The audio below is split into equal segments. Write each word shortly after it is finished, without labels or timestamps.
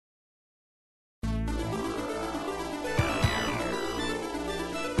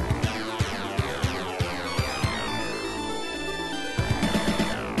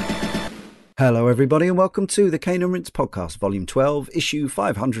Hello, everybody, and welcome to the Cane and Rinse Podcast, Volume 12, Issue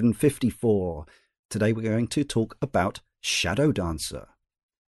 554. Today we're going to talk about Shadow Dancer.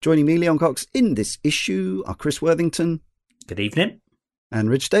 Joining me, Leon Cox, in this issue are Chris Worthington. Good evening. And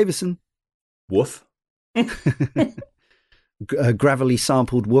Rich Davison. Woof. Gravelly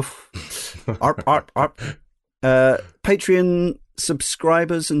sampled woof. Arp, arp, arp. Patreon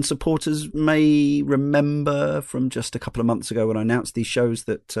subscribers and supporters may remember from just a couple of months ago when I announced these shows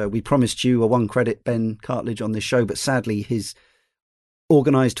that we promised you a one-credit Ben Cartledge on this show, but sadly his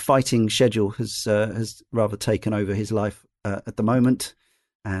organised fighting schedule has rather taken over his life at the moment,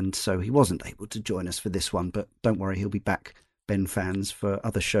 and so he wasn't able to join us for this one, but don't worry, he'll be back, Ben fans, for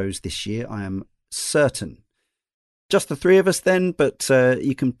other shows this year, I am certain. Just the three of us then, but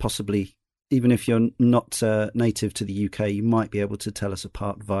you can possibly, even if you're not native to the UK, you might be able to tell us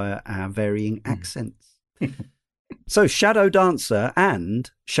apart via our varying accents. So Shadow Dancer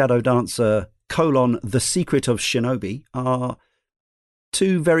and Shadow Dancer : The Secret of Shinobi are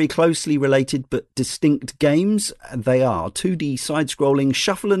two very closely related but distinct games. They are 2D side-scrolling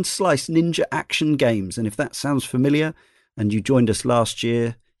shuffle and slice ninja action games. And if that sounds familiar and you joined us last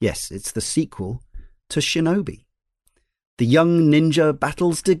year, yes, it's the sequel to Shinobi. The young ninja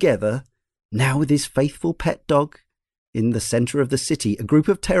battles together. Now with his faithful pet dog, in the centre of the city, a group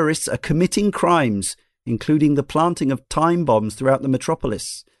of terrorists are committing crimes, including the planting of time bombs throughout the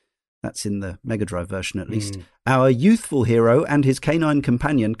metropolis. That's in the Mega Drive version, at least. Our youthful hero and his canine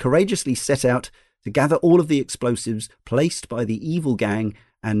companion courageously set out to gather all of the explosives placed by the evil gang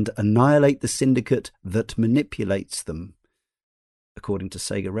and annihilate the syndicate that manipulates them, according to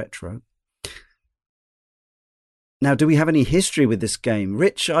Sega Retro. Now, do we have any history with this game?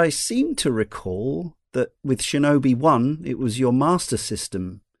 Rich, I seem to recall that with Shinobi 1, it was your Master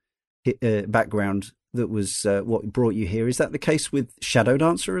System background that was what brought you here. Is that the case with Shadow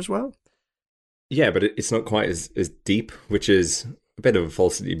Dancer as well? Yeah, but it's not quite as deep, which is a bit of a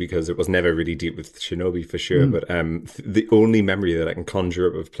falsity because it was never really deep with Shinobi for sure. But the only memory that I can conjure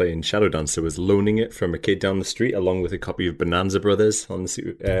up of playing Shadow Dancer was loaning it from a kid down the street along with a copy of Bonanza Brothers on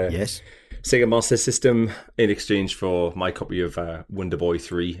the yes. Sega Master System in exchange for my copy of Wonder Boy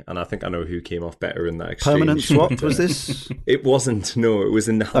 3, and I think I know who came off better in that exchange. Permanent swap, was this? It wasn't, no. It was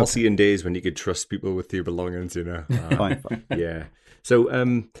in the halcyon days when you could trust people with your belongings, you know. Fine. Yeah. So,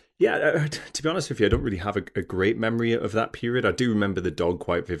 to be honest with you, I don't really have a great memory of that period. I do remember the dog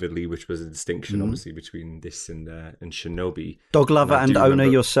quite vividly, which was a distinction, obviously, between this and Shinobi. Dog lover and owner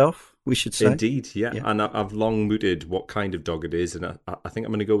yourself, we should say. Indeed, yeah. And I've long mooted what kind of dog it is, and I think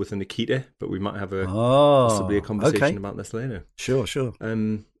I'm going to go with an Akita, but we might have possibly a conversation about this later. Sure.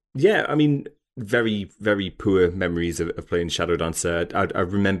 Yeah, I mean, very, very poor memories of playing Shadow Dancer. I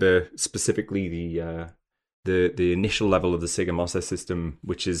remember specifically the initial level of the Sega Master System,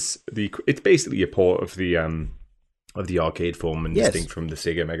 which is it's basically a port of the arcade form and distinct from the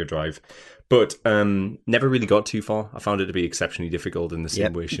Sega Mega Drive, but never really got too far. I found it to be exceptionally difficult in the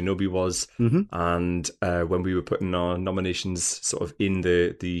same way Shinobi was. And when we were putting our nominations sort of in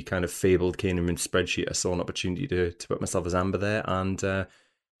the kind of fabled Cane and Rinse spreadsheet, I saw an opportunity to put myself as Amber there, and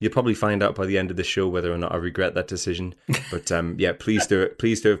you'll probably find out by the end of the show whether or not I regret that decision. But yeah, pleased to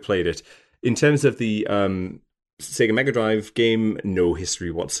have played it. In terms of the Sega Mega Drive game, no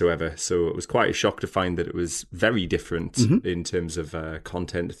history whatsoever. So it was quite a shock to find that it was very different in terms of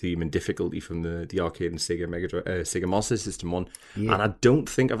content, theme, and difficulty from the arcade and Sega Master System one. Yeah. And I don't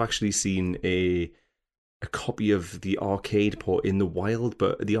think I've actually seen a copy of the arcade port in the wild,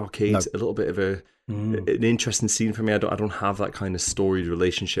 but the arcade's a little bit of an interesting scene for me. I don't have that kind of storied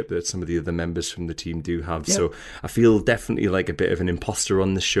relationship that some of the other members from the team do have. Yeah. So I feel definitely like a bit of an imposter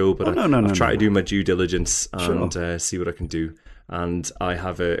on the show, but I've tried to do my due diligence and see what I can do. And I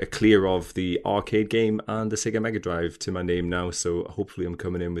have a clear of the arcade game and the Sega Mega Drive to my name now, so hopefully I'm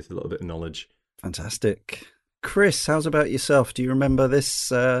coming in with a little bit of knowledge. Fantastic. Chris, how's about yourself? Do you remember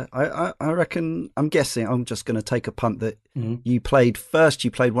this? I reckon, I'm guessing, I'm just going to take a punt that you played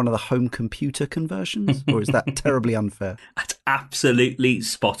one of the home computer conversions, or is that terribly unfair? That's absolutely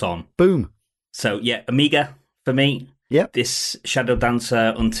spot on. Boom. So yeah, Amiga for me. Yep. This Shadow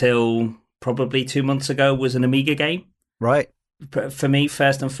Dancer until probably 2 months ago was an Amiga game. Right. For me,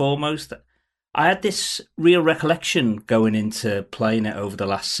 first and foremost. I had this real recollection going into playing it over the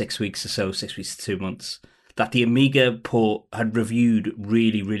last 6 weeks or so, 6 weeks to 2 months, that the Amiga port had reviewed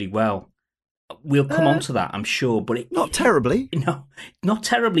really, really well. We'll come on to that, I'm sure, but not terribly. No, not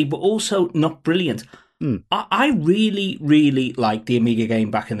terribly, but also not brilliant. I really, really liked the Amiga game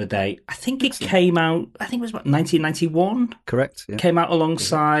back in the day. I think it came out, it was about 1991. Correct. Yeah. Came out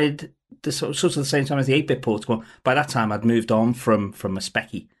alongside the sort of the same time as the 8-bit port. Well, by that time, I'd moved on from a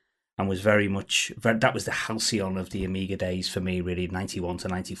Specky. and was very much that was the halcyon of the Amiga days for me, really, 91 to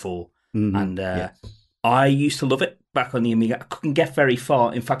 94. And Yes. I used to love it back on the Amiga. I couldn't get very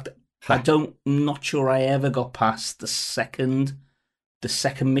far. In fact, I'm not sure I ever got past the second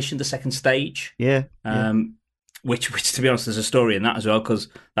mission, the second stage. Yeah. Which to be honest, there's a story in that as well, because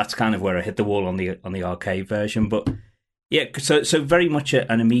that's kind of where I hit the wall on the arcade version. But yeah, so very much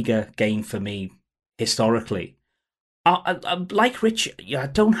an Amiga game for me historically. I like Rich. Yeah, I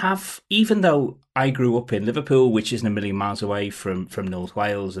don't have, even though I grew up in Liverpool, which isn't a million miles away from North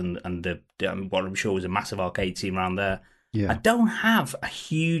Wales, and what I'm sure was a massive arcade scene around there. Yeah. I don't have a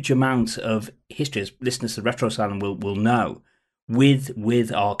huge amount of history, as listeners to Retro Asylum will know,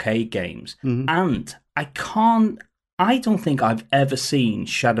 with arcade games. And I don't think I've ever seen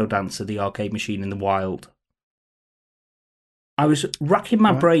Shadow Dancer, the arcade machine, in the wild. I was racking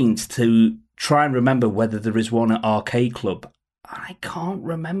my brains to try and remember whether there is one at Arcade Club. I can't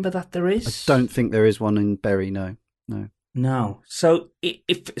remember that there is. I don't think there is one in Bury, no. No. So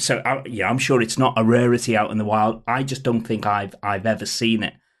I'm sure it's not a rarity out in the wild. I just don't think I've ever seen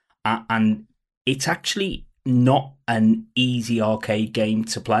it. And it's actually not an easy arcade game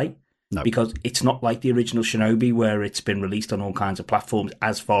to play. No. Because it's not like the original Shinobi, where it's been released on all kinds of platforms,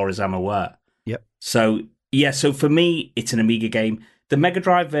 as far as I'm aware. Yep. So for me, it's an Amiga game. The Mega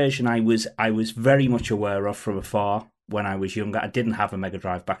Drive version I was very much aware of from afar when I was younger. I didn't have a Mega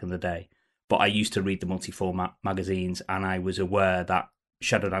Drive back in the day, but I used to read the multi-format magazines, and I was aware that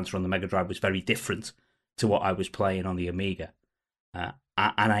Shadow Dancer on the Mega Drive was very different to what I was playing on the Amiga. And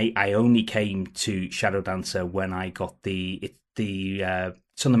I only came to Shadow Dancer when I got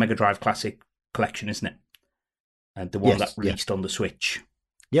it's on the Mega Drive Classic Collection, isn't it? And the one that released on the Switch.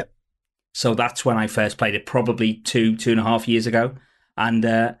 Yep. So that's when I first played it, probably 2.5 years ago.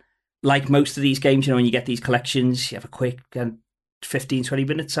 And like most of these games, when you get these collections, you have a quick 15, 20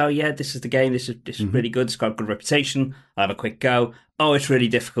 minutes. Oh, yeah, this is the game. This is really good. It's got a good reputation. I'll have a quick go. Oh, it's really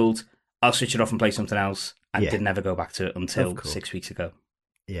difficult. I'll switch it off and play something else. And didn't ever go back to it until 6 weeks ago.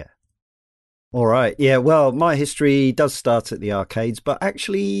 Yeah. All right. Yeah, well, my history does start at the arcades, but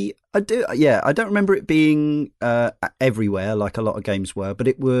actually I don't remember it being everywhere like a lot of games were, but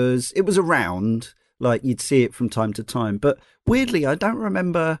it was around, like you'd see it from time to time. But weirdly, I don't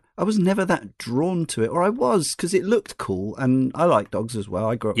remember, I was never that drawn to it, or I was, because it looked cool, and I like dogs as well.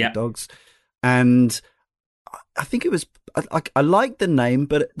 I grew up with dogs, and I think it was, I liked the name,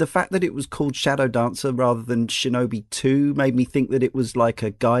 but the fact that it was called Shadow Dancer rather than Shinobi 2 made me think that it was like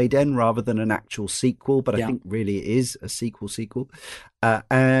a Gaiden rather than an actual sequel, but I think really it is a sequel.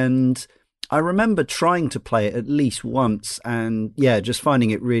 And I remember trying to play it at least once and, just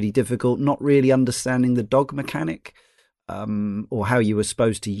finding it really difficult, not really understanding the dog mechanic or how you were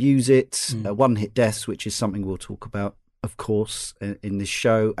supposed to use it. One-hit deaths, which is something we'll talk about, of course, in this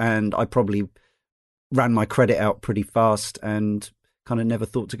show. And I probably ran my credit out pretty fast and kind of never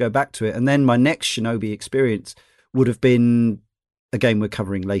thought to go back to it. And then my next Shinobi experience would have been a game we're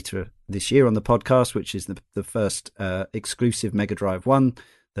covering later this year on the podcast, which is the first exclusive Mega Drive one,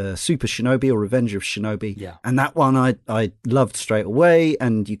 the Super Shinobi or Revenge of Shinobi. Yeah. And that one I loved straight away.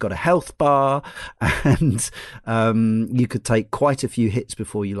 And you got a health bar and you could take quite a few hits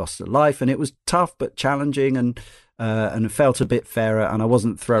before you lost a life. And it was tough but challenging, and it felt a bit fairer, and I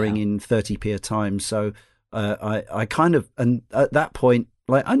wasn't throwing in 30p a time. So I kind of, and at that point,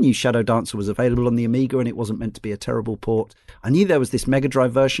 like, I knew Shadow Dancer was available on the Amiga and it wasn't meant to be a terrible port. I knew there was this Mega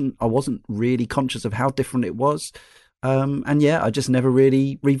Drive version. I wasn't really conscious of how different it was. I just never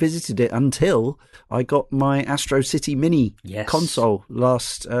really revisited it until I got my Astro City Mini console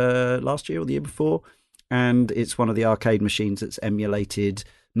last year or the year before. And it's one of the arcade machines that's emulated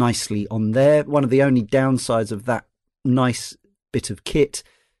nicely on there. One of the only downsides of that nice bit of kit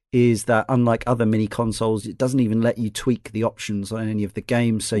is that, unlike other mini consoles, it doesn't even let you tweak the options on any of the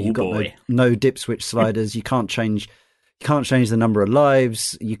games. So you've got no dip switch sliders. You can't change the number of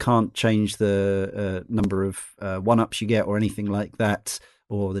lives. You can't change the number of one-ups you get or anything like that,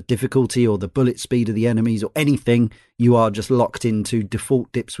 or the difficulty or the bullet speed of the enemies or anything. You are just locked into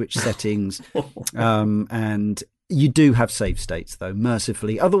default dip switch settings. And you do have save states, though,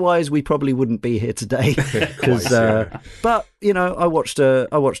 mercifully. Otherwise, we probably wouldn't be here today. But I watched a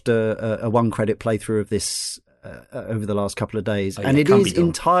 1-credit playthrough of this over the last couple of days, and it is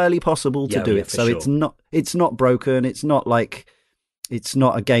entirely possible to do it. So sure. It's not broken. It's not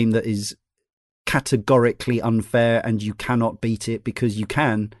a game that is categorically unfair and you cannot beat it, because you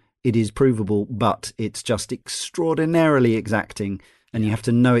can. It is provable, but it's just extraordinarily exacting. And you have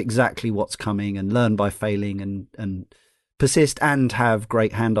to know exactly what's coming and learn by failing and persist, and have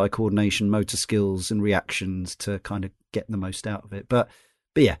great hand-eye coordination, motor skills and reactions to kind of get the most out of it. But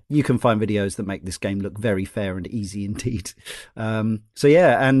But yeah, you can find videos that make this game look very fair and easy indeed. So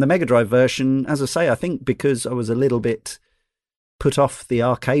yeah, and the Mega Drive version, as I say, I think because I was a little bit put off the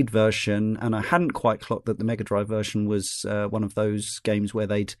arcade version and I hadn't quite clocked that the Mega Drive version was one of those games where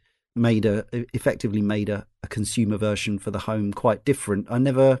they'd effectively made a consumer version for the home quite different. I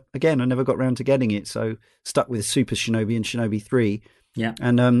never got around to getting it, so stuck with Super Shinobi and Shinobi 3. Yeah,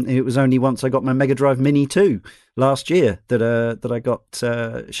 and it was only once I got my Mega Drive Mini 2 last year that I got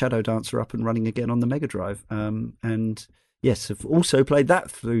Shadow Dancer up and running again on the Mega Drive. And yes, I've also played that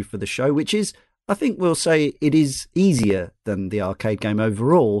through for the show, which is, I think we'll say, it is easier than the arcade game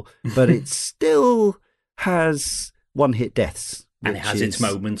overall, but it still has one-hit deaths. And it has its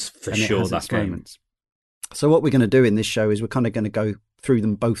moments for sure. That game. So what we're going to do in this show is we're kind of going to go through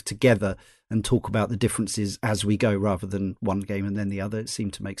them both together and talk about the differences as we go rather than one game and then the other. It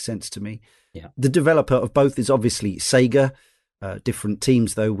seemed to make sense to me. Yeah. The developer of both is obviously Sega. Different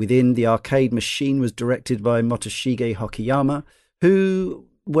teams, though, within. The arcade machine was directed by Motoshige Hokiyama, who,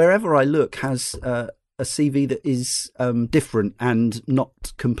 wherever I look, has a CV that is different and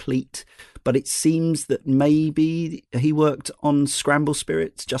not complete. But it seems that maybe he worked on Scramble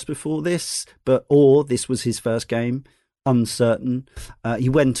Spirits just before this, or this was his first game. Uncertain. He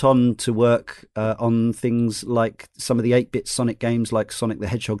went on to work on things like some of the 8-bit Sonic games like Sonic the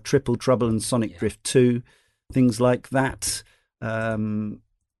Hedgehog Triple Trouble and Sonic Drift 2, things like that. Beyond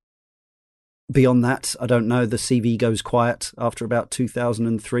that, I don't know. The CV goes quiet after about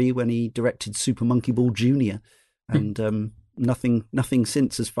 2003 when he directed Super Monkey Ball Jr. and nothing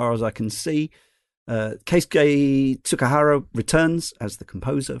since as far as I can see. Keisuke Tsukahara returns as the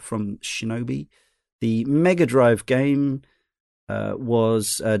composer from Shinobi. The Mega Drive game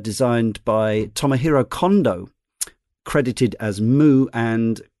was designed by Tomohiro Kondo, credited as Mu,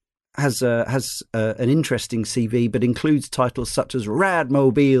 and has an interesting CV, but includes titles such as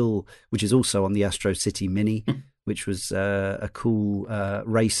Radmobile, which is also on the Astro City Mini, which was a cool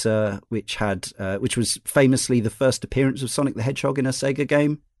racer, which was famously the first appearance of Sonic the Hedgehog in a Sega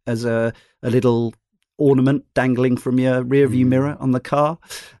game as a little ornament dangling from your rear view mirror on the car,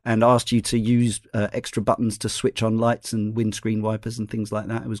 and asked you to use extra buttons to switch on lights and windscreen wipers and things like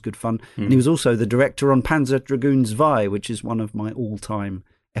that. It was good fun. And he was also the director on Panzer Dragoon Zwei, which is one of my all-time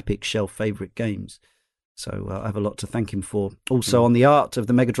epic shelf favourite games. So I have a lot to thank him for. Also on the art of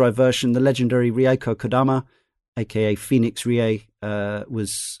the Mega Drive version, the legendary Rieko Kodama, aka Phoenix Rie,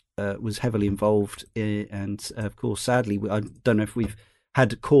 was heavily involved and of course, sadly, I don't know if we've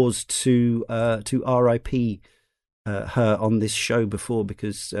had cause to RIP her on this show before,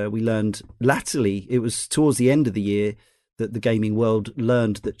 because we learned latterly, it was towards the end of the year, that the gaming world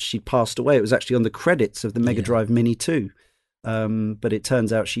learned that she passed away. It was actually on the credits of the Mega Drive Mini 2. But it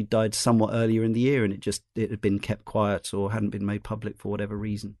turns out she died somewhat earlier in the year, and it had been kept quiet or hadn't been made public for whatever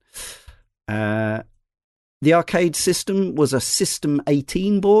reason. The arcade system was a System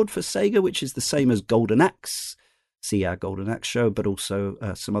 18 board for Sega, which is the same as Golden Axe. See our Golden Axe show, but also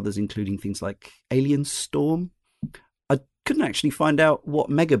some others, including things like Alien Storm. I couldn't actually find out what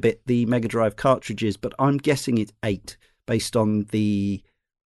megabit the Mega Drive cartridge is, but I'm guessing it's 8, based on the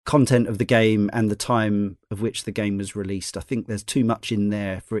content of the game and the time of which the game was released. I think there's too much in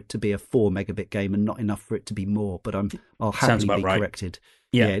there for it to be a 4 megabit game and not enough for it to be more, but I'll happily be corrected.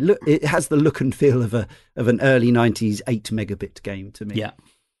 Yeah, look, it has the look and feel of an early 90s 8 megabit game to me. Yeah.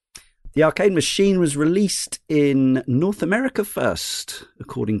 The arcade machine was released in North America first,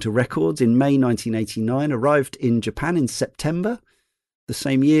 according to records, in May 1989, arrived in Japan in September the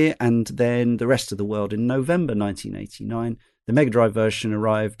same year, and then the rest of the world in November 1989. The Mega Drive version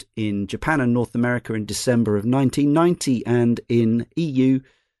arrived in Japan and North America in December of 1990, and in EU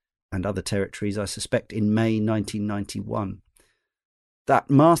and other territories, I suspect, in May 1991.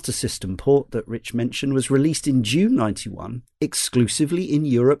 That Master System port that Rich mentioned was released in June 91, exclusively in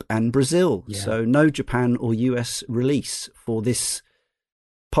Europe and Brazil. Yeah. So no Japan or US release for this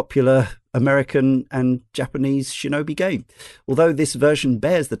popular American and Japanese Shinobi game. Although this version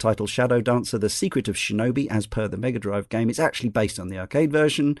bears the title Shadow Dancer, The Secret of Shinobi, as per the Mega Drive game, it's actually based on the arcade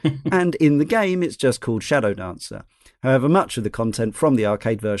version, and in the game it's just called Shadow Dancer. However, much of the content from the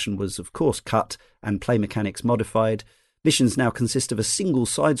arcade version was, of course, cut and play mechanics modified. Missions now consist of a single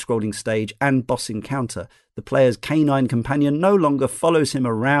side-scrolling stage and boss encounter. The player's canine companion no longer follows him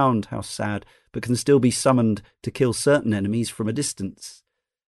around, how sad, but can still be summoned to kill certain enemies from a distance.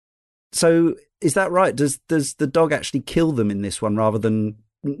 So, is that right? Does the dog actually kill them in this one rather than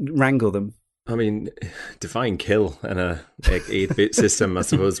wrangle them? I mean, define kill in a 8-bit system, I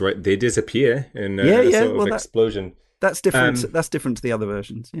suppose, right? They disappear in a sort of explosion. That's different. That's different to the other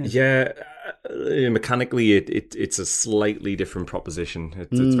versions. Yeah, Mechanically, it's a slightly different proposition.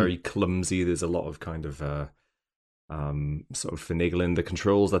 It's very clumsy. There's a lot of kind of sort of finagling the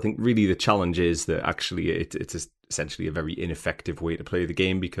controls. I think really the challenge is that actually it's essentially a very ineffective way to play the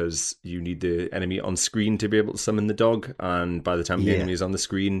game, because you need the enemy on screen to be able to summon the dog, and by the time the enemy is on the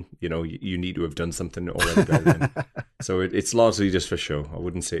screen, you need to have done something already better than. So it's largely just for show. I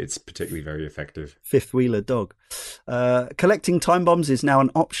wouldn't say it's particularly very effective. Fifth wheeler dog. Collecting time bombs is now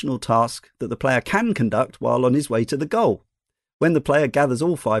an optional task that the player can conduct while on his way to the goal. When the player gathers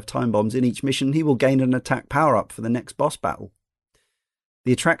all 5 time bombs in each mission, he will gain an attack power-up for the next boss battle.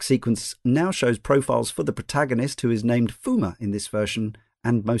 The attract sequence now shows profiles for the protagonist, who is named Fuma in this version,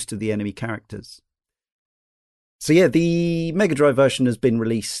 and most of the enemy characters. So yeah, the Mega Drive version has been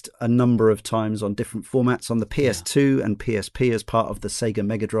released a number of times on different formats on the PS2 and PSP as part of the Sega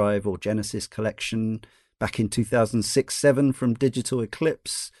Mega Drive or Genesis collection back in 2006-07 from Digital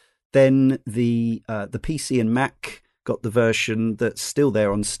Eclipse. Then the PC and Mac got the version that's still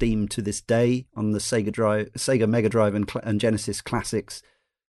there on Steam to this day on the Sega Mega Drive and Genesis Classics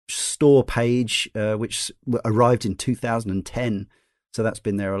store page, which arrived in 2010. So that's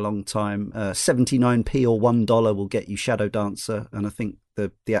been there a long time. 79p or $1 will get you Shadow Dancer, and I think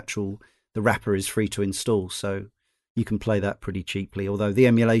the wrapper is free to install, so you can play that pretty cheaply. Although the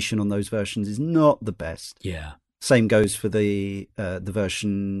emulation on those versions is not the best. Yeah. Same goes for the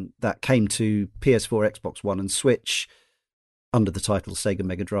version that came to PS4, Xbox One, and Switch under the title Sega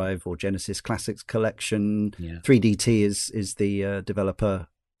Mega Drive or Genesis Classics Collection. Yeah. 3DT is the developer.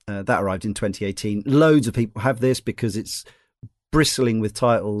 That arrived in 2018. Loads of people have this because it's bristling with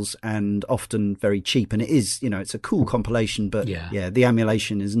titles and often very cheap. And it is, it's a cool compilation, but the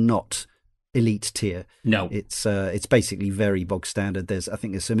emulation is not elite tier. No, it's basically very bog standard. I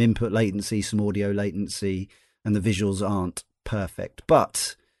think there's some input latency, some audio latency, and the visuals aren't perfect.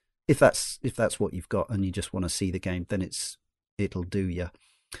 But if that's what you've got and you just want to see the game, then it'll do you.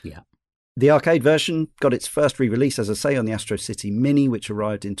 Yeah. The arcade version got its first re-release, as I say, on the Astro City Mini, which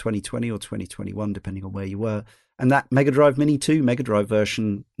arrived in 2020 or 2021, depending on where you were. And that Mega Drive Mini 2 Mega Drive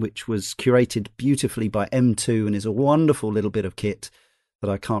version, which was curated beautifully by M2 and is a wonderful little bit of kit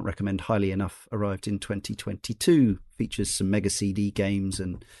that I can't recommend highly enough, arrived in 2022. Features some Mega CD games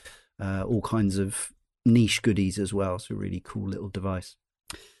and all kinds of niche goodies as well. It's a really cool little device.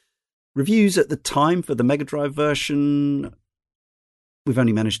 Reviews at the time for the Mega Drive version, we've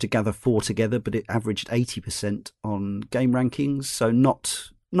only managed to gather 4 together, but it averaged 80% on game rankings, so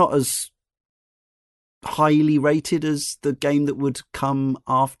not as highly rated as the game that would come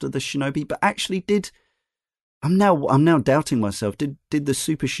after the Shinobi, but actually I'm now doubting myself. Did the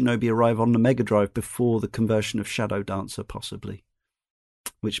Super Shinobi arrive on the Mega Drive before the conversion of Shadow Dancer, possibly,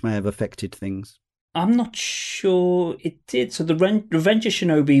 which may have affected things? I'm not sure it did. So the Revenge of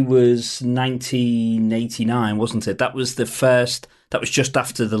Shinobi was 1989, wasn't it? That was just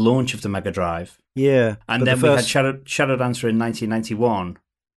after the launch of the Mega Drive. Yeah. And then we had Shadow Dancer in 1991.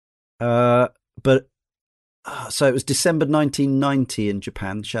 So it was December 1990 in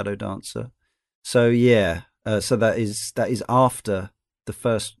Japan, Shadow Dancer. So yeah, so that is after the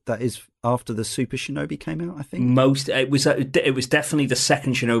first. That is after the Super Shinobi came out, I think. It was definitely the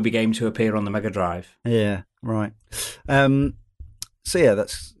second Shinobi game to appear on the Mega Drive. Yeah, right. So yeah,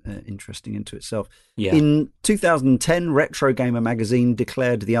 that's interesting into itself. Yeah. In 2010, Retro Gamer magazine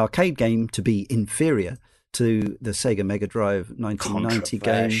declared the arcade game to be inferior to the Sega Mega Drive 1990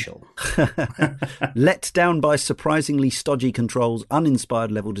 game. Let down by surprisingly stodgy controls,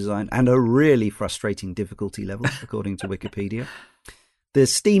 uninspired level design, and a really frustrating difficulty level, according to Wikipedia. The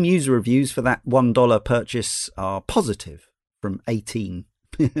Steam user reviews for that $1 purchase are positive, from 18.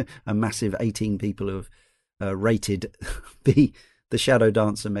 A massive 18 people who have rated the Shadow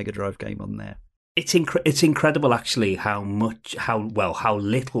Dancer Mega Drive game on there. It's incredible, actually, how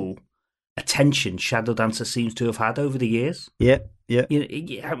little attention Shadow Dancer seems to have had over the years. Yeah.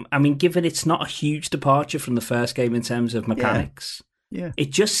 I mean, given it's not a huge departure from the first game in terms of mechanics, it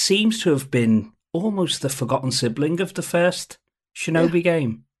just seems to have been almost the forgotten sibling of the first Shinobi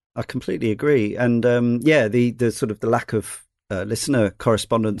game. I completely agree. And the sort of the lack of listener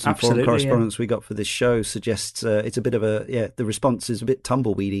correspondence and forum correspondence we got for this show suggests it's a bit of the response is a bit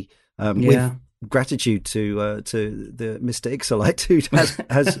tumbleweedy. With gratitude to the Mr. Ixolite who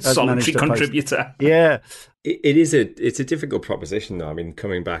has solitary contributor. Yeah, it's a difficult proposition though. I mean,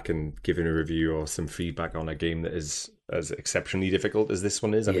 coming back and giving a review or some feedback on a game that is as exceptionally difficult as this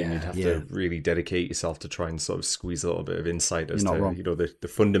one is, I mean, you'd have to really dedicate yourself to try and sort of squeeze a little bit of insight as to the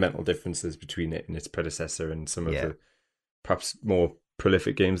fundamental differences between it and its predecessor and some of the perhaps more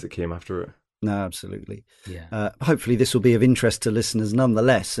prolific games that came after it. No, absolutely. Yeah. Hopefully, this will be of interest to listeners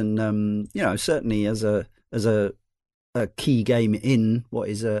nonetheless, and certainly as a key game in what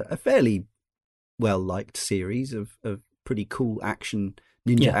is a fairly well liked series of pretty cool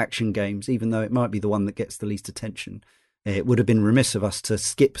ninja action games. Even though it might be the one that gets the least attention, it would have been remiss of us to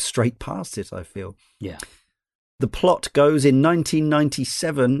skip straight past it, I feel. Yeah. The plot goes in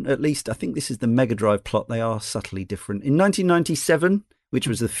 1997, at least I think this is the Mega Drive plot. They are subtly different. In 1997, which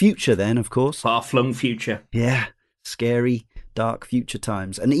was the future then, of course. Far-flung future. Yeah, scary, dark future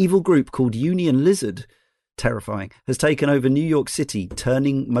times. An evil group called Union Lizard, terrifying, has taken over New York City,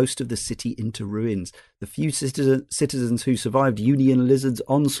 turning most of the city into ruins. The few citizens who survived Union Lizard's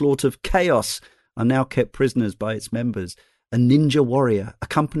onslaught of chaos are now kept prisoners by its members. A ninja warrior,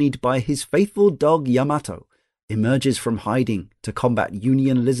 accompanied by his faithful dog Yamato, emerges from hiding to combat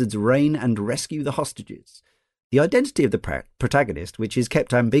Union Lizard's reign and rescue the hostages. The identity of the protagonist, which is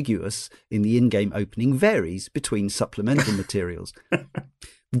kept ambiguous in the in-game opening, varies between supplemental materials.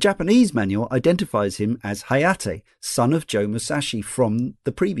 The Japanese manual identifies him as Hayate, son of Joe Musashi from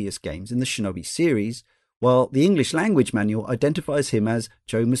the previous games in the Shinobi series, while the English language manual identifies him as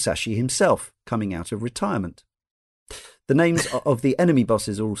Joe Musashi himself, coming out of retirement. The names of the enemy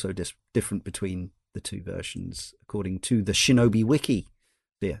bosses are also different between the two versions, according to the Shinobi Wiki.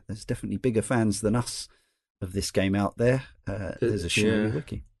 Yeah, there's definitely bigger fans than us of this game out there. There's a Shinobi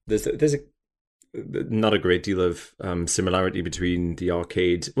Wiki. There's not a great deal of similarity between the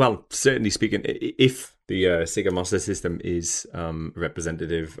arcade. Well, certainly speaking, if the Sega Master System is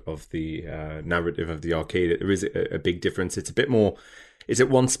representative of the narrative of the arcade, there is a big difference. It's a bit more. It's at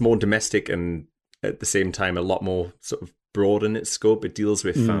once more domestic and at the same time a lot more sort of broad in its scope. It deals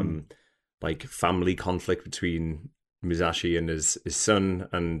with like family conflict between Musashi and his son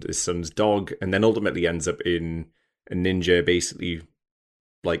and his son's dog, and then ultimately ends up in a ninja basically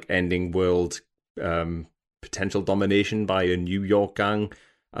like ending world potential domination by a New York gang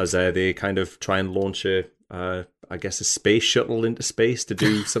as they kind of try and launch a space shuttle into space to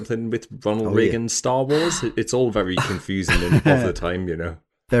do something with Ronald Reagan's Star Wars. It's all very confusing and of the time, you know.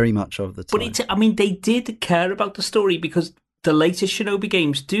 Very much of the time. But they did care about the story because the latest Shinobi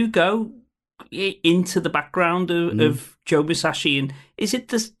games do go into the background of Joe Musashi, and is it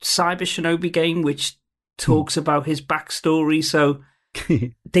the Cyber Shinobi game which talks about his backstory? So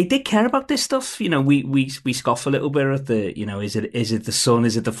they did care about this stuff. You know, we scoff a little bit at the, you know, is it the son,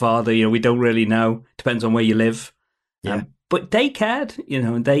 is it the father? You know, we don't really know. Depends on where you live. Yeah. But they cared, you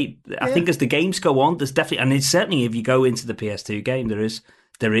know, and I think as the games go on, there's definitely, and it's certainly if you go into the PS2 game, there is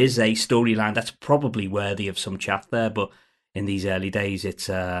a storyline that's probably worthy of some chat there. But in these early days, it's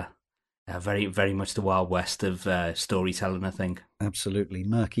very, very much the Wild West of storytelling, I think. Absolutely.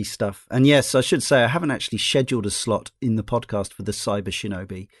 Murky stuff. And yes, I should say I haven't actually scheduled a slot in the podcast for the Cyber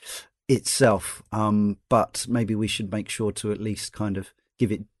Shinobi itself, but maybe we should make sure to at least kind of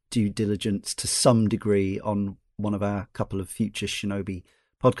give it due diligence to some degree on one of our couple of future Shinobi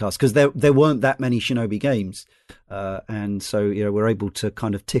podcasts, because there weren't that many Shinobi games. And so, you know, we're able to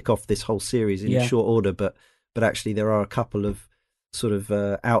kind of tick off this whole series in short order, but actually there are a couple of sort of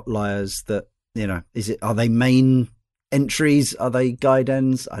outliers that, you know, are they main entries? Are they guide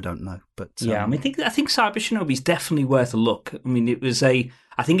ends? I don't know. But I think Cyber Shinobi is definitely worth a look. I mean,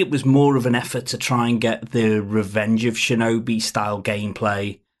 I think it was more of an effort to try and get the Revenge of Shinobi style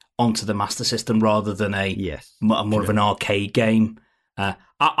gameplay onto the Master System rather than more of an arcade game.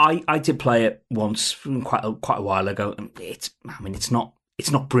 I did play it once quite a while ago, and it's not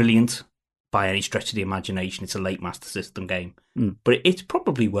brilliant by any stretch of the imagination. It's a late Master System game, but it's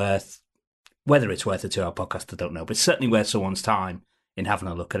probably worth, whether it's worth it to our podcast, I don't know, but it's certainly worth someone's time in having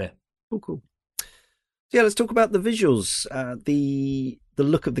a look at it. Oh, cool. Yeah, let's talk about the visuals, the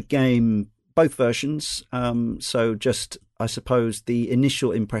look of the game, both versions. So just, I suppose, the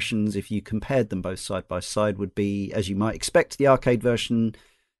initial impressions, if you compared them both side by side, would be, as you might expect, the arcade version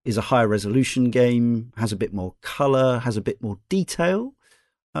is a higher resolution game, has a bit more colour, has a bit more detail,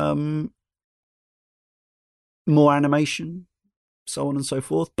 more animation, so on and so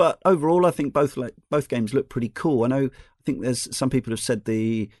forth. But overall, I think both games look pretty cool. I think there's some people have said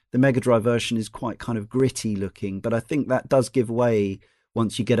the Mega Drive version is quite kind of gritty looking, but I think that does give way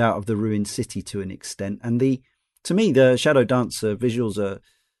once you get out of the ruined city to an extent. And to me, the Shadow Dancer visuals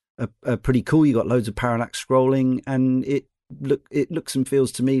are pretty cool. You got loads of parallax scrolling, and it looks and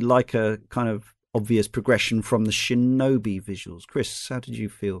feels to me like a kind of obvious progression from the Shinobi visuals. Chris, how did you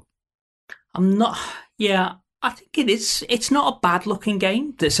feel? I think it is. It's not a bad looking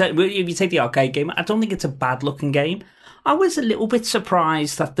game. If you take the arcade game, I don't think it's a bad looking game. I was a little bit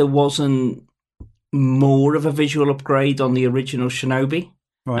surprised that there wasn't more of a visual upgrade on the original Shinobi.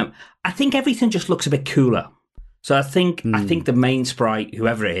 Right. I think everything just looks a bit cooler. So I think the main sprite,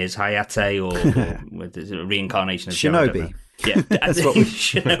 whoever it is, Hayate or is it a reincarnation of Joe, I don't know. Shinobi. Yeah, That's what we...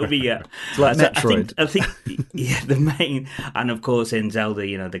 Shinobi. Yeah, It's like So Metroid. I think, yeah, the main, and of course in Zelda,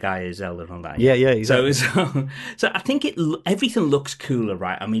 the guy is Zelda and all that. Yeah, exactly. So I think everything looks cooler,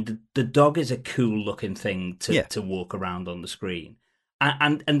 right? I mean, the dog is a cool looking thing to walk around on the screen.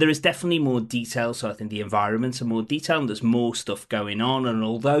 And there is definitely more detail, so I think the environments are more detailed and there's more stuff going on. And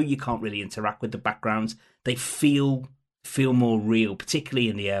although you can't really interact with the backgrounds, they feel more real, particularly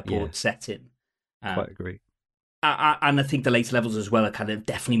in the airport setting. Quite agree. And I think the later levels as well are kind of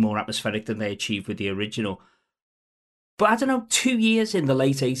definitely more atmospheric than they achieved with the original. But I don't know, 2 years in the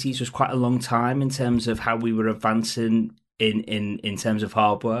late 80s was quite a long time in terms of how we were advancing in terms of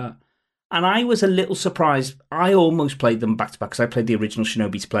hardware. And I was a little surprised. I almost played them back to back because I played the original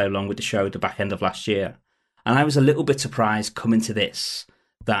Shinobi to play along with the show at the back end of last year. And I was a little bit surprised coming to this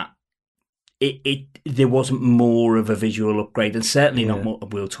that there wasn't more of a visual upgrade, and certainly not more.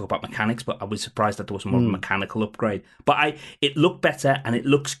 We'll talk about mechanics, but I was surprised that there wasn't more of a mechanical upgrade. But it looked better and it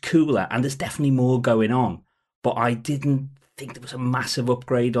looks cooler, and there's definitely more going on. But I didn't think there was a massive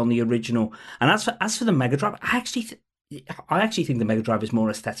upgrade on the original. And as for the Mega Drive, I actually think the Mega Drive is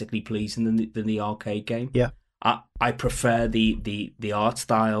more aesthetically pleasing than the arcade game. Yeah. I prefer the art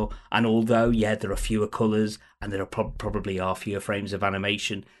style, and although there are fewer colours and there are probably are fewer frames of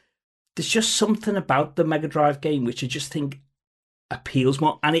animation, there's just something about the Mega Drive game which I just think appeals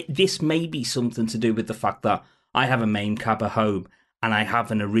more. And this may be something to do with the fact that I have a main cab at home and I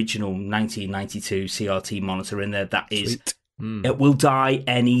have an original 1992 CRT monitor in there that is it will die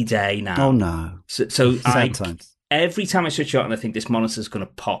any day now. Oh no! So Sometimes. Every time I switch it on, I think this monitor's going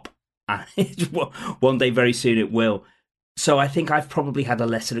to pop, and one day very soon it will. So I think I've probably had a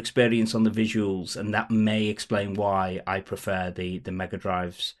lesser experience on the visuals, and that may explain why I prefer the Mega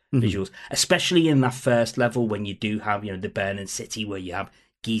Drive's visuals, especially in that first level when you do have the burning city where you have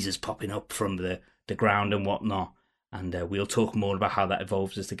geezers popping up from the ground and whatnot. And we'll talk more about how that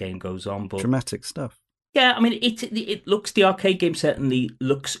evolves as the game goes on. But dramatic stuff. Yeah, I mean, it looks, the arcade game certainly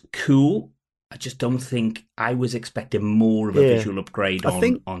looks cool. I just don't think I was expecting more of a visual upgrade on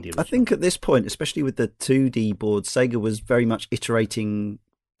the original. I think at this point, especially with the 2D boards, Sega was very much iterating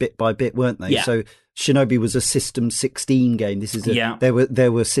bit by bit, weren't they? Yeah. So Shinobi was a System 16 game. This is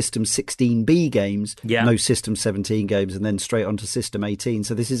there were System 16B games, no System 17 games, and then straight onto System 18.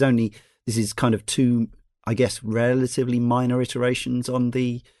 So this is kind of two, I guess, relatively minor iterations on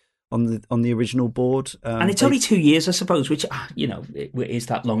the original board, and it's only 2 years, I suppose, which is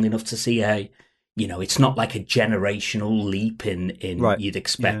that long enough to see it's not like a generational leap in you'd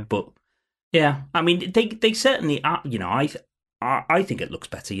expect, but I mean they certainly are. I think it looks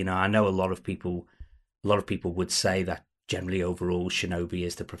better. I know a lot of people would say that generally overall Shinobi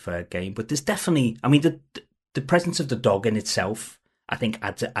is the preferred game, but there's definitely, I mean, the presence of the dog in itself, I think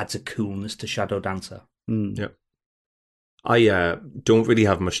adds a coolness to Shadow Dancer. Yep. I don't really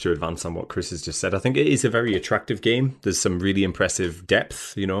have much to advance on what Chris has just said. I think it is a very attractive game. There's some really impressive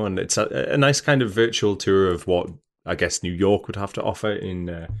depth, and it's a nice kind of virtual tour of what I guess New York would have to offer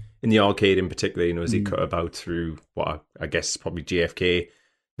in the arcade in particular, as you cut about through what I guess is probably JFK,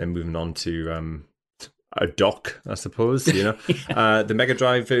 then moving on to a dock, I suppose, The Mega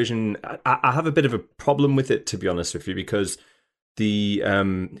Drive version, I have a bit of a problem with it, to be honest with you, because the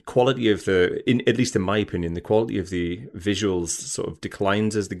quality of at least in my opinion, the quality of the visuals sort of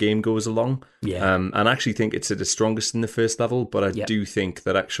declines as the game goes along. Yeah. And I actually think it's at its strongest in the first level, but I do think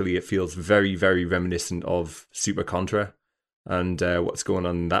that actually it feels very, very reminiscent of Super Contra and what's going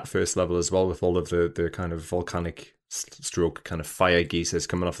on in that first level as well, with all of the kind of volcanic stroke kind of fire geysers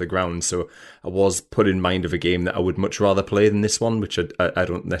coming off the ground. So I was put in mind of a game that I would much rather play than this one, which I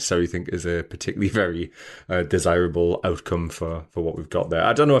don't necessarily think is a particularly very desirable outcome for what we've got there.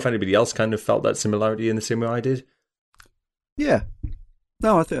 I don't know if anybody else kind of felt that similarity in the same way I did. Yeah.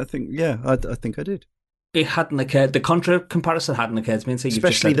 No, I think I did. It hadn't occurred. The Contra comparison hadn't occurred to me. So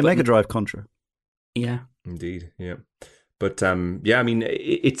especially the Mega Drive Contra. Yeah. Indeed, yeah. But I mean,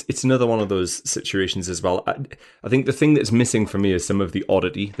 it's another one of those situations as well. I think the thing that's missing for me is some of the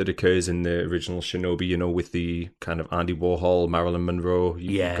oddity that occurs in the original Shinobi, with the kind of Andy Warhol, Marilyn Monroe.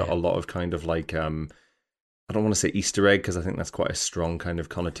 You've got a lot of kind of like, I don't want to say Easter egg, because I think that's quite a strong kind of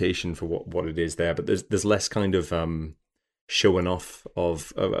connotation for what it is there. But there's less kind of showing off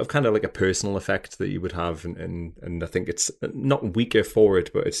of kind of like a personal effect that you would have. And I think it's not weaker for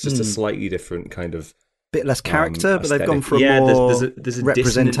it, but it's just a slightly different kind of, bit less character, but aesthetic. They've gone for a more there's a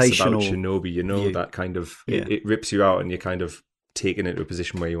representational dissonance about Shinobi, view. That kind of it rips you out, and you're kind of taken into a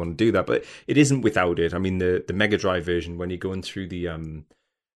position where you want to do that. But it isn't without it. I mean, the Mega Drive version, when you're going through the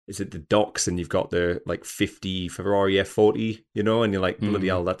is it the docks, and you've got the like 50 Ferrari F40, you know, and you're like, bloody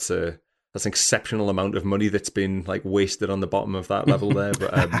hell, that's an exceptional amount of money that's been like wasted on the bottom of that level there.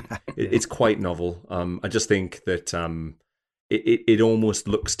 But it's quite novel. I just think that it almost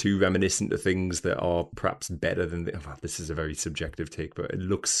looks too reminiscent of things that are perhaps better than well, this is a very subjective take, but it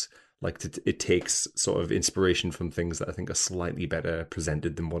looks like it takes sort of inspiration from things that I think are slightly better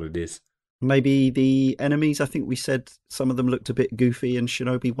presented than what it is. Maybe the enemies. I think we said some of them looked a bit goofy in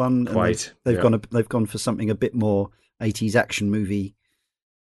Shinobi 1. Quite. And they've gone for something a bit more 80s action movie,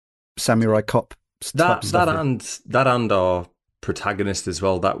 samurai cop stuff. That and our protagonist as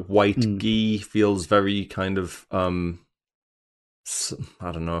well. That white gi feels very kind of I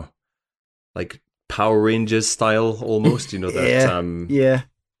don't know, like Power Rangers style almost. You know that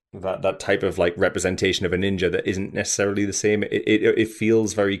that type of like representation of a ninja that isn't necessarily the same. It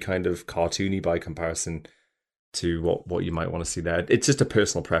feels very kind of cartoony by comparison to what you might want to see there. It's just a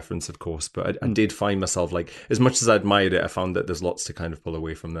personal preference, of course, but I did find myself, like, as much as I admired it, I found that there's lots to kind of pull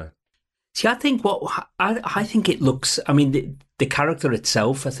away from there. See, I think it looks. I mean, the character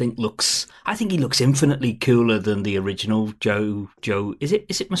itself, I think he looks infinitely cooler than the original Joe. Is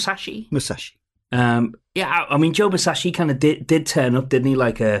it Musashi? Musashi. Yeah, I mean, Joe Musashi kind of did turn up, didn't he?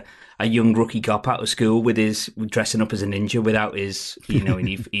 Like a young rookie cop out of school with dressing up as a ninja without his, you know, and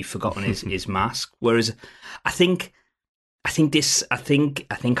he'd forgotten his mask. Whereas, I think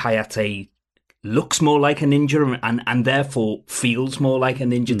Hayate looks more like a ninja and therefore feels more like a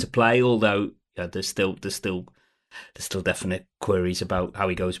ninja to play. Although there's still definite queries about how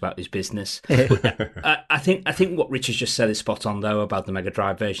he goes about his business. But, I think what Richard's just said is spot on though about the Mega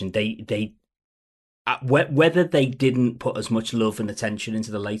Drive version. They whether they didn't put as much love and attention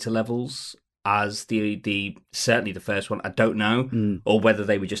into the later levels as the certainly the first one, I don't know, or whether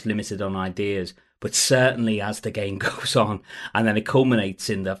they were just limited on ideas. But certainly as the game goes on, and then it culminates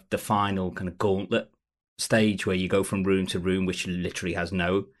in the final kind of gauntlet stage where you go from room to room, which literally has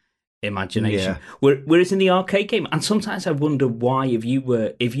no imagination. Yeah. Whereas in the arcade game, and sometimes I wonder why, if you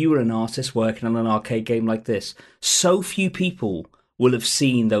were an artist working on an arcade game like this, so few people will have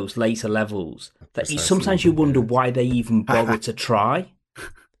seen those later levels that sometimes you wonder why they even bother to try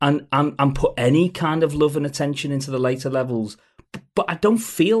and put any kind of love and attention into the later levels. But I don't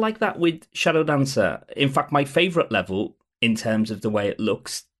feel like that with Shadow Dancer. In fact, my favourite level, in terms of the way it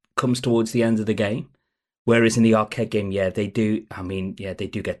looks, comes towards the end of the game. Whereas in the arcade game, they do. I mean, they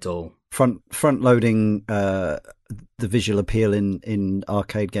do get dull. Front loading the visual appeal in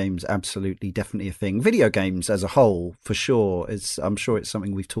arcade games, absolutely, definitely a thing. Video games as a whole, for sure, I'm sure it's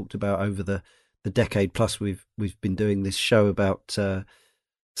something we've talked about over the decade plus we've been doing this show about.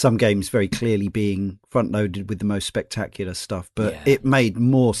 Some games very clearly being front loaded with the most spectacular stuff, but it made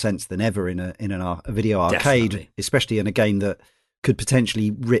more sense than ever in a video arcade, definitely. Especially in a game that could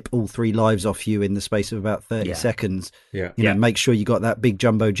potentially rip all 3 lives off you in the space of about 30 seconds. You know, make sure you got that big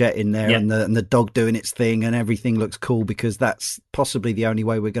jumbo jet in there and the dog doing its thing and everything looks cool, because that's possibly the only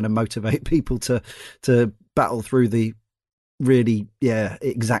way we're going to motivate people to battle through the really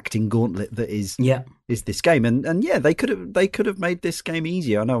exacting gauntlet that is this game. And they could have made this game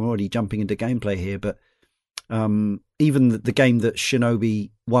easier. I know I'm already jumping into gameplay here, but even the game that Shinobi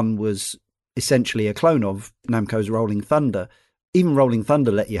 1 was essentially a clone of, Namco's Rolling Thunder, even Rolling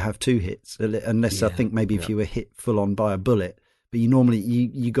Thunder let you have 2 hits, unless I think maybe if you were hit full on by a bullet. But you normally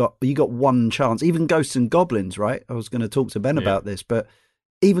you got one chance. Even Ghosts and Goblins, right? I was going to talk to Ben about this, but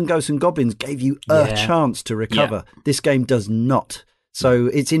even Ghosts and Goblins gave you a chance to recover. This game does not. So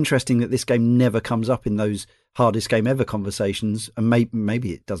it's interesting that this game never comes up in those hardest game ever conversations, and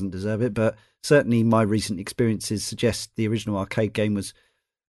maybe it doesn't deserve it, but certainly my recent experiences suggest the original arcade game was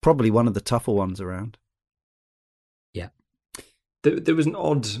probably one of the tougher ones around. Yeah. There was an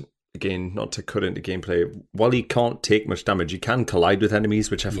odd, again, not to cut into gameplay, while you can't take much damage, you can collide with enemies,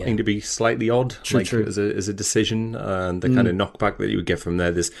 which I find to be slightly odd, true. As a decision, and the kind of knockback that you would get from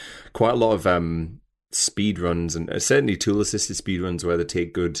there. There's quite a lot of speed runs, and certainly tool-assisted speed runs, where they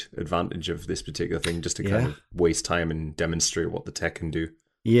take good advantage of this particular thing just to kind of waste time and demonstrate what the tech can do.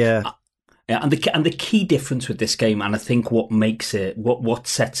 Yeah. And the key difference with this game, and I think what makes it, what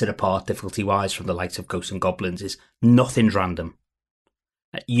sets it apart difficulty-wise from the likes of Ghosts and Goblins, is nothing's random.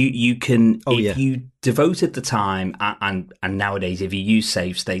 You can, if you devoted the time, and nowadays if you use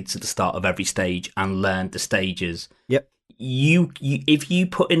save states at the start of every stage and learn the stages, you if you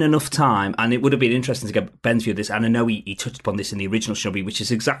put in enough time, and it would have been interesting to get Ben's view of this, and I know he touched upon this in the original Shinobi, which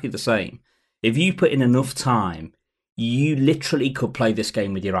is exactly the same. If you put in enough time, you literally could play this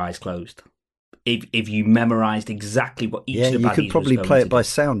game with your eyes closed. if you memorized exactly what each of the baddies you could probably was going play to it by do.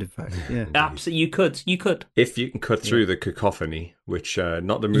 sound, in fact. Yeah. Absolutely, you could. If you can cut through the cacophony, which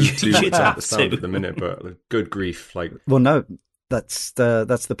not the move to You'd type have of sound to. at the minute, but good grief, like Well, no, that's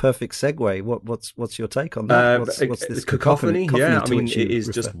the perfect segue. What's your take on that? What's this cacophony yeah, I to mean, which you it is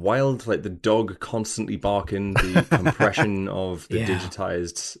refer? just wild. Like the dog constantly barking, the compression of the Yeah.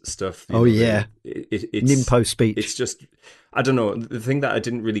 digitized stuff. Oh, yeah. It's Nimpo speech. It's just, I don't know. The thing that I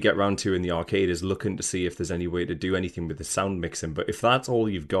didn't really get around to in the arcade is looking to see if there's any way to do anything with the sound mixing. But if that's all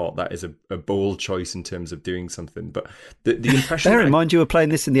you've got, that is a bold choice in terms of doing something. But the impression, Bear in mind, you were playing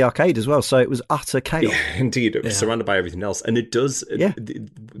this in the arcade as well, so it was utter chaos. yeah, indeed, it was surrounded by everything else, and it does. Yeah.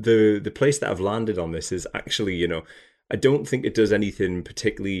 The place that I've landed on this is actually, I don't think it does anything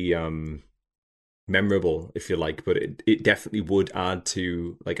particularly memorable, if you like, but it definitely would add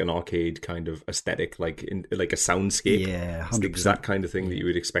to like an arcade kind of aesthetic, like in like a soundscape. Yeah, 100%. It's the exact kind of thing that you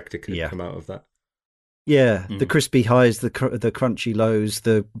would expect to come out of that. Yeah, the crispy highs, the crunchy lows,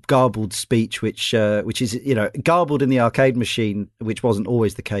 the garbled speech, which is garbled in the arcade machine, which wasn't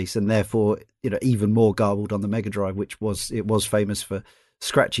always the case, and therefore even more garbled on the Mega Drive, which was famous for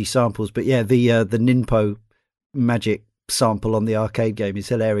scratchy samples. But yeah, the Ninpo magic sample on the arcade game is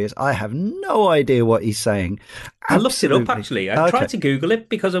hilarious. I have no idea what he's saying. I looked it up, Absolutely. actually. I tried to Google it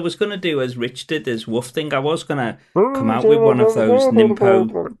because I was going to do as Rich did, as Woof thing. I was going to come out with one of those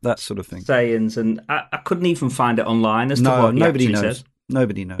Nimpo that sort of thing. sayings, and I couldn't even find it online as to what he nobody actually knows. says.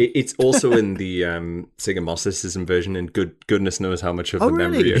 Nobody knows. It's also in the Sega Master System version, and goodness knows how much of the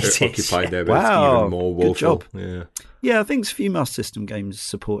memory It is, occupied there, but Wow. it's even more woeful. Good job. Yeah. Yeah, I think a few Master System games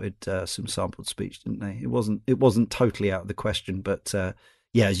supported some sampled speech, didn't they? It wasn't totally out of the question, but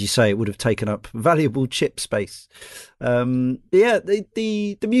yeah, as you say, it would have taken up valuable chip space. Yeah,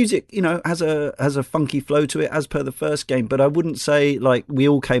 the music, has a funky flow to it as per the first game, but I wouldn't say like we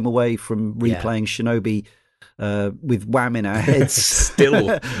all came away from replaying Shinobi with Wham in our heads.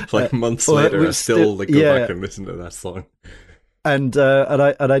 Still, like months later, I still go back and listen to that song. And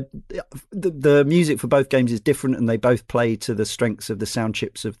the music for both games is different, and they both play to the strengths of the sound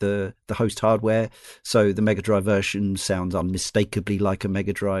chips of the host hardware. So the Mega Drive version sounds unmistakably like a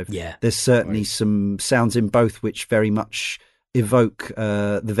Mega Drive. Yeah, there's certainly some sounds in both which very much evoke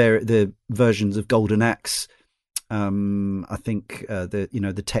the versions of Golden Axe. I think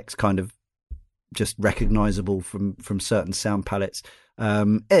the text kind of just recognizable from certain sound palettes.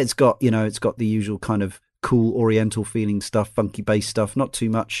 It's got the usual kind of cool oriental feeling stuff, funky bass stuff, not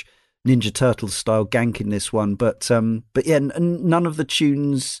too much Ninja Turtles style gank in this one, but yeah, none of the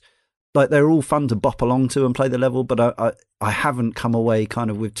tunes, like, they're all fun to bop along to and play the level, but I haven't come away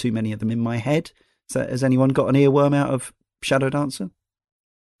kind of with too many of them in my head. So has anyone got an earworm out of Shadow Dancer?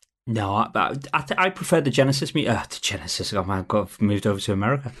 No, I prefer the Genesis. The Genesis. Oh my God, I've moved over to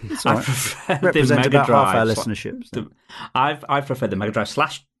America. I prefer represent the Mega about half our Drive. listenership. So. I prefer the Mega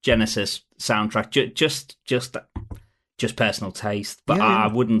Drive / Genesis soundtrack. Just personal taste, but I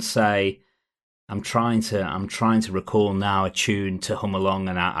wouldn't say. I'm trying to recall now a tune to hum along,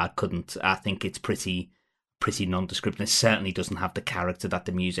 and I couldn't. I think it's pretty nondescript. It certainly doesn't have the character that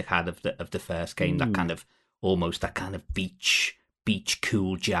the music had of the first game. That kind of beach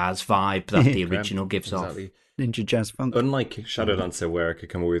cool jazz vibe that the original gives off. Ninja jazz funk. Unlike Shadow Dancer, where I could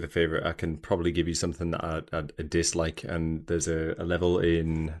come away with a favourite, I can probably give you something that I dislike. And there's a level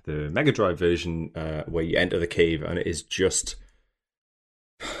in the Mega Drive version where you enter the cave, and it is just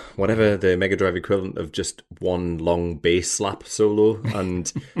whatever the Mega Drive equivalent of just one long bass slap solo,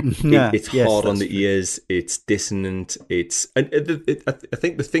 and it's hard on the ears. It's dissonant. I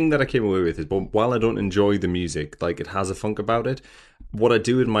think the thing that I came away with is, while I don't enjoy the music, like, it has a funk about it. What I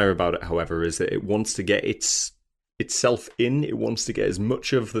do admire about it, however, is that it wants to get itself in. It wants to get as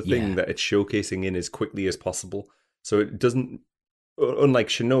much of the thing that it's showcasing in as quickly as possible. So it doesn't. Unlike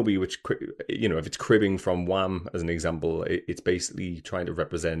Shinobi, which, if it's cribbing from Wham as an example, it's basically trying to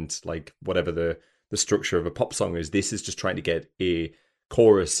represent like whatever the structure of a pop song is. This is just trying to get a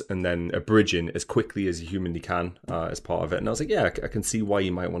chorus and then a bridge in as quickly as you humanly can as part of it. And I was like, yeah, I can see why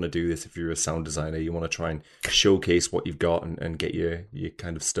you might want to do this if you're a sound designer. You want to try and showcase what you've got and get your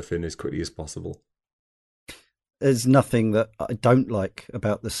kind of stuff in as quickly as possible. There's nothing that I don't like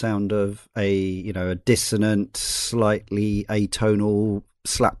about the sound of a dissonant, slightly atonal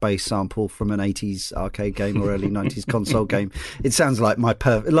slap bass sample from an 80s arcade game or early 90s console game. It sounds like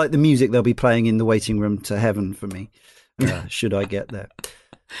like the music they'll be playing in the waiting room to heaven for me, should I get there.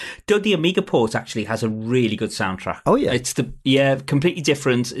 The Amiga port actually has a really good soundtrack. Oh yeah, it's completely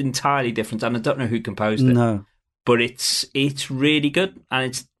different, entirely different, and I don't know who composed it. No, but it's really good, and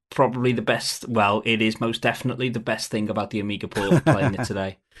it's probably the best. Well, it is most definitely the best thing about the Amiga port of playing it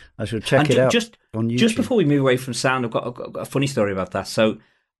today. I shall check it out on YouTube. Just before we move away from sound, I've got a funny story about that. So,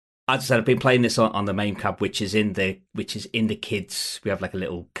 as I said, I've been playing this on the main cab, which is in the kids. We have like a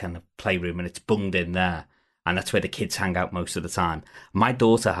little kind of playroom, and it's bunged in there, and that's where the kids hang out most of the time. My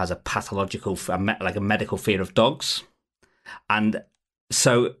daughter has a pathological, like a medical fear of dogs, and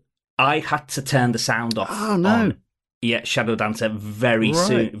so I had to turn the sound off. Oh no! On, Shadow Dancer very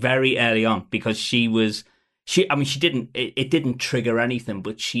soon, very early on, because she didn't. It didn't trigger anything,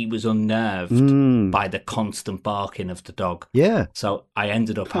 but she was unnerved by the constant barking of the dog. Yeah. So I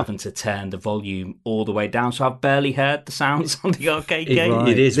ended up having to turn the volume all the way down, so I've barely heard the sounds on the arcade game.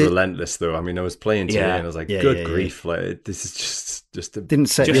 It is relentless, though. I mean, I was playing today, and I was like, "Good grief! Like, this is just a didn't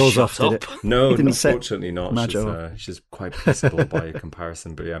set yours off, did it? No, unfortunately not. She's quite peaceable by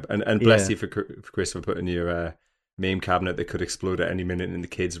comparison, but yeah. And bless you for Chris for putting your MAME cabinet that could explode at any minute in the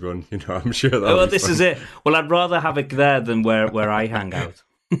kids' run. You know, I'm sure that. Well, this is it. Well, I'd rather have it there than where I hang out.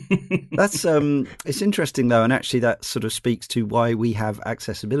 That's it's interesting though, and actually that sort of speaks to why we have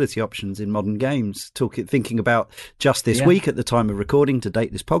accessibility options in modern games. Thinking about just this week at the time of recording to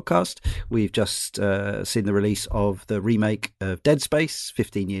date this podcast, we've just seen the release of the remake of Dead Space,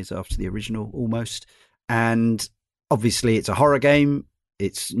 15 years after the original almost, and obviously it's a horror game.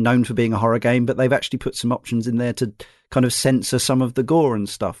 It's known for being a horror game, but they've actually put some options in there to kind of censor some of the gore and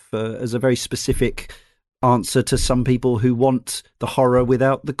stuff as a very specific answer to some people who want the horror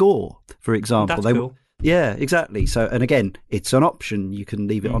without the gore, for example. That's cool. Yeah, exactly. So, and again, it's an option. You can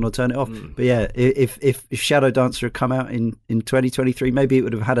leave it on or turn it off. But yeah, if Shadow Dancer had come out in 2023, maybe it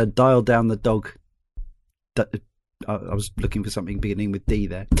would have had a dial down the dog. I was looking for something beginning with D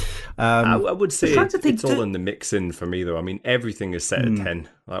there. I would say it's all in the mixing for me, though. I mean, everything is set at 10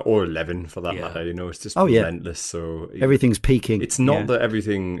 or 11 for that matter. You know, it's just relentless. So everything's peaking. It's not that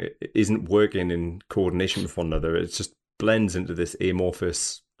everything isn't working in coordination with one another. It just blends into this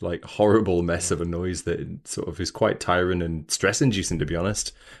amorphous, like horrible mess of a noise that sort of is quite tiring and stress-inducing, to be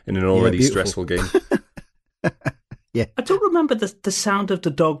honest, in an already stressful game. Yeah, I don't remember the sound of the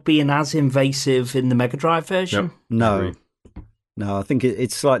dog being as invasive in the Mega Drive version. No. I think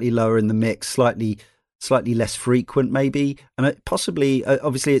it's slightly lower in the mix, slightly less frequent, maybe, and possibly.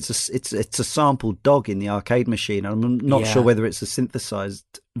 Obviously, it's a sampled dog in the arcade machine. I'm not sure whether it's a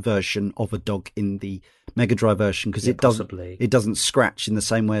synthesized version of a dog in the Mega Drive version because it doesn't scratch in the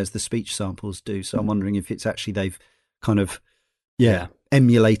same way as the speech samples do. So I'm wondering if it's actually they've kind of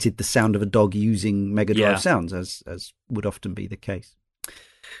emulated the sound of a dog using Mega Drive sounds, as would often be the case.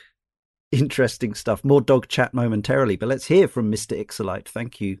 Interesting stuff. More dog chat momentarily, but let's hear from Mr. Ixolite.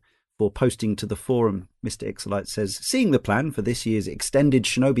 Thank you for posting to the forum. Mr. Ixolite says, seeing the plan for this year's extended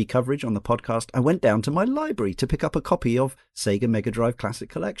Shinobi coverage on the podcast, I went down to my library to pick up a copy of Sega Mega Drive Classic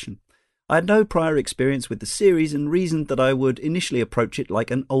Collection. I had no prior experience with the series and reasoned that I would initially approach it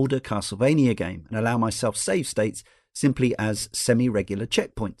like an older Castlevania game and allow myself save states simply as semi-regular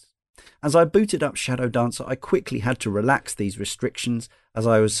checkpoints. As I booted up Shadow Dancer, I quickly had to relax these restrictions as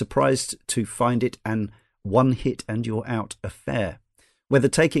I was surprised to find it an one-hit-and-you're-out affair. Whether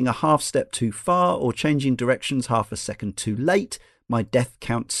taking a half step too far or changing directions half a second too late, my death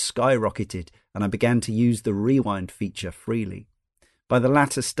count skyrocketed and I began to use the rewind feature freely. By the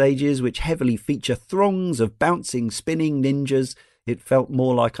latter stages, which heavily feature throngs of bouncing, spinning ninjas, it felt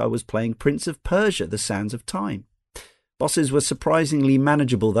more like I was playing Prince of Persia: The Sands of Time. Bosses were surprisingly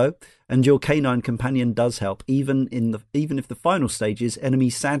manageable, though, and your canine companion does help, even if the final stages,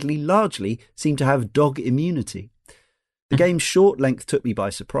 enemies sadly largely seem to have dog immunity. The game's short length took me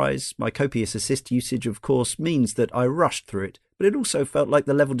by surprise. My copious assist usage, of course, means that I rushed through it, but it also felt like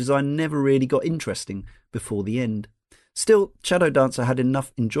the level design never really got interesting before the end. Still, Shadow Dancer had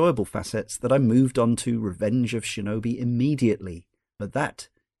enough enjoyable facets that I moved on to Revenge of Shinobi immediately. But that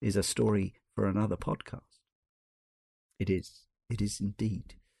is a story for another podcast. It is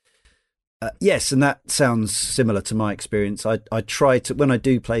indeed. Yes, and that sounds similar to my experience. I try to, when I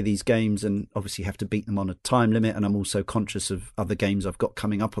do play these games, and obviously have to beat them on a time limit, and I'm also conscious of other games I've got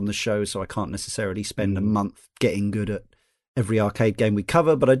coming up on the show, so I can't necessarily spend a month getting good at every arcade game we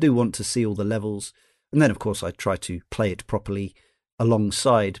cover, but I do want to see all the levels. And then, of course, I try to play it properly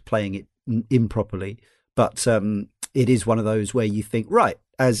alongside playing it improperly. But it is one of those where you think, right,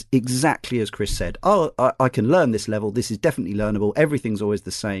 exactly as Chris said, I can learn this level. This is definitely learnable. Everything's always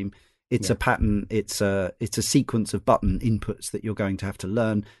the same. It's a pattern. It's a sequence of button inputs that you're going to have to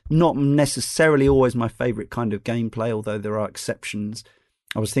learn. Not necessarily always my favorite kind of gameplay, although there are exceptions.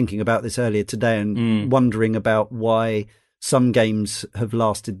 I was thinking about this earlier today and wondering about why some games have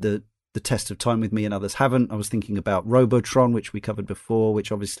lasted the the test of time with me and others haven't. I was thinking about Robotron, which we covered before,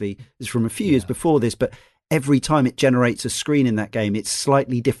 which obviously is from a few years before this, but every time it generates a screen in that game, it's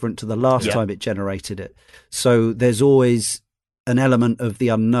slightly different to the last time it generated it. So there's always an element of the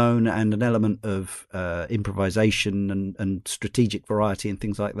unknown and an element of improvisation and strategic variety and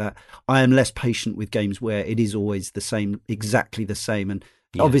things like that. I am less patient with games where it is always the same, exactly the same. And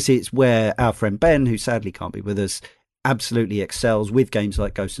obviously it's where our friend Ben, who sadly can't be with us, absolutely excels with games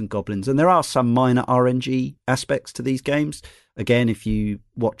like Ghosts and Goblins. And there are some minor RNG aspects to these games. Again, if you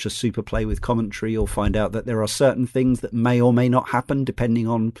watch a Super Play with commentary, you'll find out that there are certain things that may or may not happen depending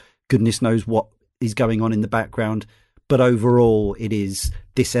on goodness knows what is going on in the background. But overall, it is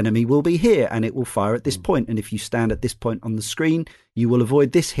this enemy will be here and it will fire at this point. And if you stand at this point on the screen, you will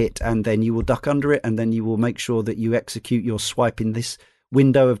avoid this hit and then you will duck under it and then you will make sure that you execute your swipe in this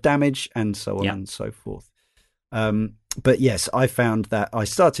window of damage and so on and so forth. But yes, I found that I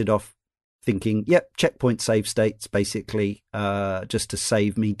started off thinking, checkpoint save states, basically, just to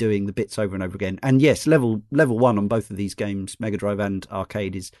save me doing the bits over and over again. And yes, level 1 on both of these games, Mega Drive and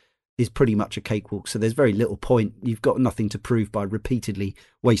arcade, is pretty much a cakewalk. So there's very little point. You've got nothing to prove by repeatedly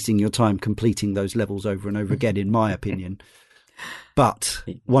wasting your time completing those levels over and over again, in my opinion. But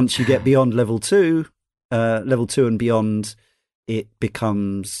once you get beyond level 2 and beyond, it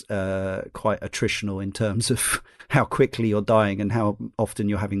becomes quite attritional in terms of how quickly you're dying and how often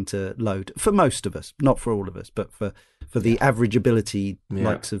you're having to load. For most of us, not for all of us, but for the average ability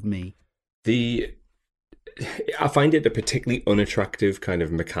likes of me. I find it a particularly unattractive kind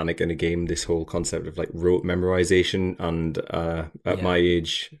of mechanic in a game, this whole concept of like rote memorization. And at my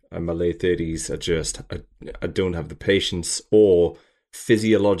age, in my late 30s, I don't have the patience or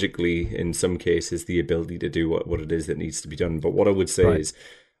physiologically, in some cases, the ability to do what it is that needs to be done. But what I would say is,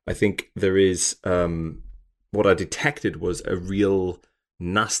 I think there is, what I detected was a real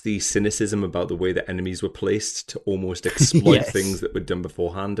nasty cynicism about the way that enemies were placed to almost exploit things that were done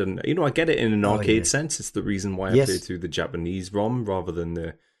beforehand. And, I get it in an arcade sense. It's the reason why I played through the Japanese ROM rather than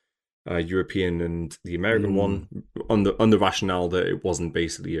the European and the American one, on the rationale that it wasn't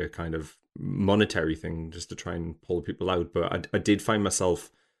basically a kind of monetary thing just to try and pull people out. But I did find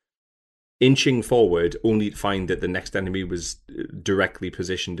myself inching forward only to find that the next enemy was directly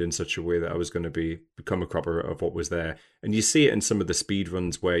positioned in such a way that I was going to become a cropper of what was there. And you see it in some of the speed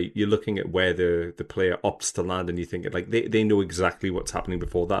runs where you're looking at where the player opts to land and you think like they know exactly what's happening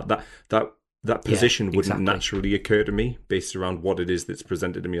before that position wouldn't naturally occur to me based around what it is that's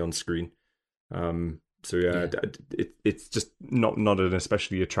presented to me on screen. It's just not an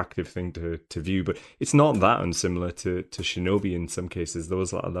especially attractive thing to view, but it's not that unsimilar to Shinobi in some cases.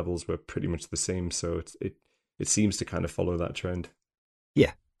 Those lot of levels were pretty much the same, so it seems to kind of follow that trend.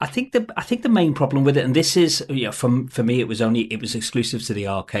 Yeah, I think the main problem with it, and this is for me, it was exclusive to the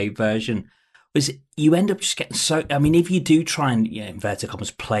arcade version, was you end up just getting so. I mean, if you do try and inverted commas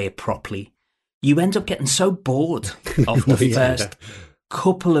play it properly, you end up getting so bored of the first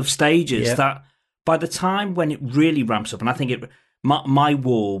couple of stages that. By the time when it really ramps up, and I think my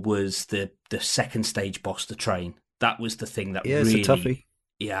war was the second stage boss, the train. That was the thing that really, it's a toughie.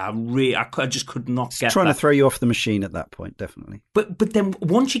 Yeah, I just could not get. Trying to throw you off the machine at that point, definitely. But then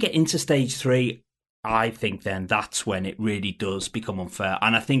once you get into stage 3, I think then that's when it really does become unfair,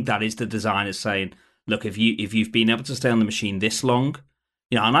 and I think that is the designers saying, look, if you've been able to stay on the machine this long,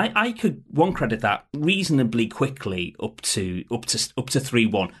 and I could credit that reasonably quickly up to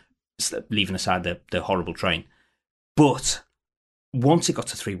 3-1. Leaving aside the horrible train. But once it got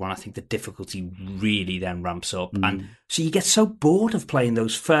to 3-1, I think the difficulty really then ramps up. And so you get so bored of playing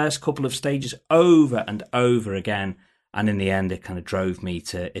those first couple of stages over and over again. And in the end, it kind of drove me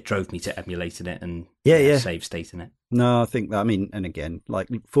to emulating it and save stating it. No, I think that, and again, like,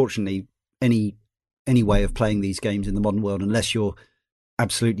 fortunately, any way of playing these games in the modern world, unless you're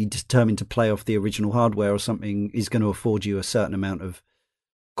absolutely determined to play off the original hardware or something, is going to afford you a certain amount of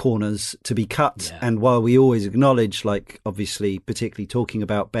corners to be cut. And while we always acknowledge, like, obviously particularly talking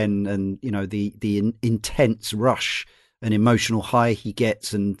about Ben and the intense rush and emotional high he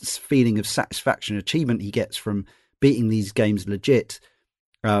gets and feeling of satisfaction achievement he gets from beating these games legit,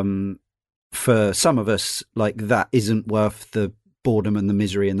 for some of us, like, that isn't worth the boredom and the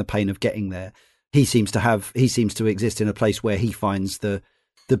misery and the pain of getting there. He seems to exist in a place where he finds the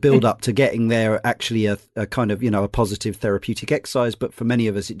the build up to getting there actually a kind of, a positive therapeutic exercise, but for many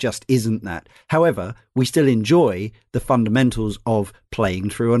of us it just isn't that. However, we still enjoy the fundamentals of playing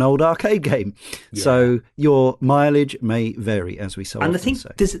through an old arcade game. Yeah. So your mileage may vary, as we so and often I think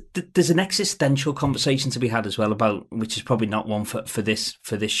say. there's an existential conversation to be had as well about, which is probably not one for this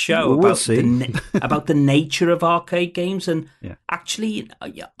show, We'll about see. about the nature of arcade games, and Yeah. actually,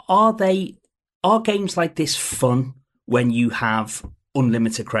 are games like this fun when you have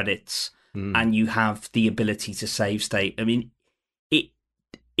unlimited credits and you have the ability to save state? I mean, it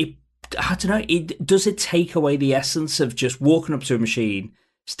I don't know. Does it take away the essence of just walking up to a machine,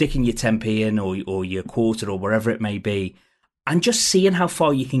 sticking your 10p in or your quarter or wherever it may be, and just seeing how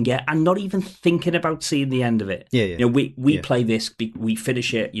far you can get, and not even thinking about seeing the end of it? Yeah. We play this, we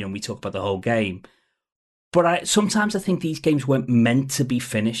finish it. We talk about the whole game. But sometimes I think these games weren't meant to be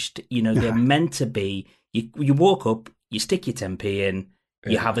finished. They're meant to be. You walk up, you stick your 10p in,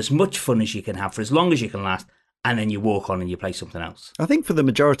 you have as much fun as you can have for as long as you can last, and then you walk on and you play something else. I think for the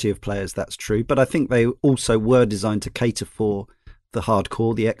majority of players that's true, but I think they also were designed to cater for the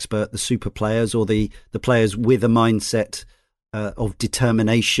hardcore, the expert, the super players, or the players with a mindset of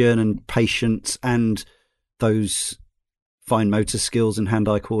determination and patience and those fine motor skills and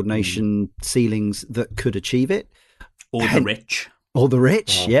hand-eye coordination ceilings that could achieve it. Or the rich. Or the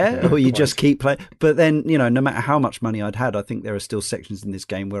rich, or you quite. just keep playing. But then, no matter how much money I'd had, I think there are still sections in this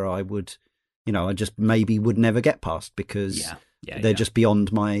game where I would, I just maybe would never get past because they're just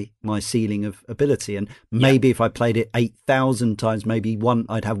beyond my ceiling of ability. And maybe if I played it 8,000 times, maybe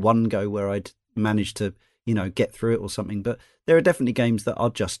I'd have one go where I'd manage to, get through it or something. But there are definitely games that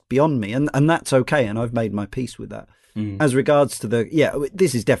are just beyond me, and that's okay. And I've made my peace with that. As regards to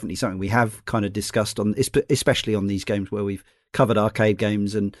this is definitely something we have kind of discussed on, especially on these games where we've covered arcade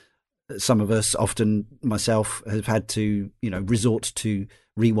games, and some of us, often myself, have had to, resort to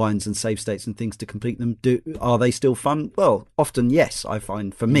rewinds and save states and things to complete them. Are they still fun? Well, often, yes. I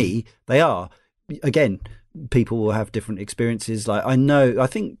find for me, they are. Again, people will have different experiences. Like I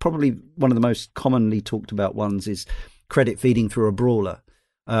think probably one of the most commonly talked about ones is credit feeding through a brawler.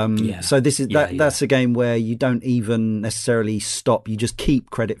 So this is that's a game where you don't even necessarily stop. You just keep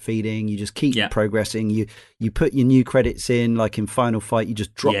credit feeding. You just keep progressing. You put your new credits in, like in Final Fight. You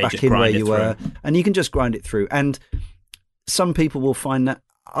just drop back in where you were, and you can just grind it through. And some people will find that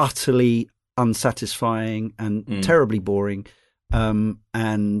utterly unsatisfying and terribly boring,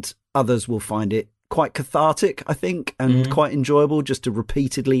 and others will find it quite cathartic, I think, and quite enjoyable just to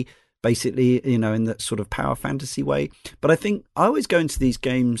repeatedly, basically, in that sort of power fantasy way. But I think I always go into these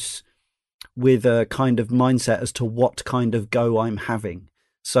games with a kind of mindset as to what kind of go I'm having.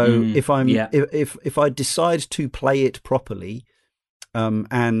 So if I decide to play it properly,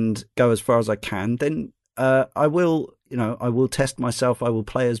 and go as far as I can, then I will test myself. I will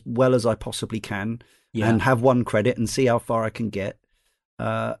play as well as I possibly can and have one credit and see how far I can get.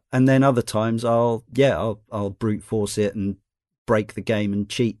 And then other times I'll brute force it and break the game and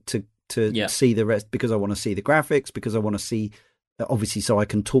cheat to see the rest, because I want to see the graphics, because I want to see, obviously, so I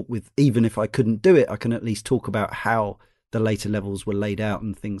can talk with, even if I couldn't do it, I can at least talk about how the later levels were laid out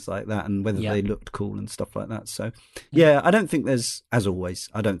and things like that, and whether they looked cool and stuff like that. So I don't think there's, as always,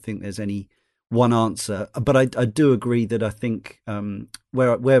 I don't think there's any one answer, but I do agree that I think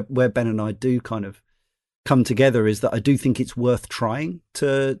where Ben and I do kind of come together is that I do think it's worth trying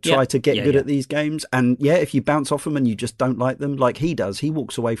to get good at these games. And if you bounce off them and you just don't like them, like he does, he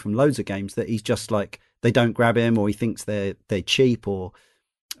walks away from loads of games that he's just like, they don't grab him, or he thinks they're cheap, or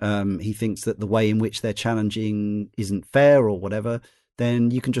he thinks that the way in which they're challenging isn't fair or whatever. Then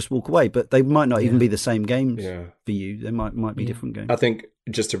you can just walk away. But they might not even be the same games for you. They might be different games. I think,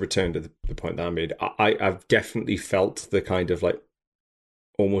 just to return to the point that I made, I've definitely felt the kind of like,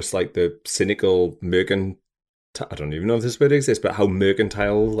 almost like the cynical I don't even know if this word exists, but how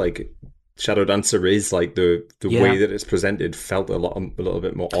mercantile like Shadow Dancer is, like the way that it's presented felt a little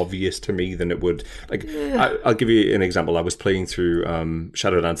bit more obvious to me than it would. Like I'll give you an example. I was playing through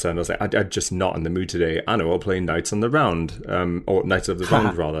Shadow Dancer, and I was like, I'm just not in the mood today. I know I'll play Knights on the Round, or Knights of the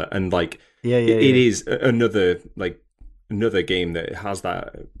Round rather, and like it is another game that has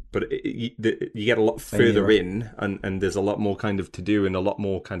that, but you get a lot further in, and there's a lot more kind of to do and a lot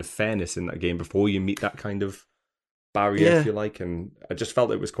more kind of fairness in that game before you meet that kind of barrier, if you like. And I just felt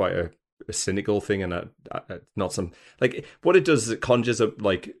it was quite a cynical thing, and not some, like, what it does is it conjures up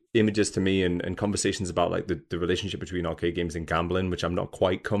like images to me and conversations about like the relationship between arcade games and gambling, which I'm not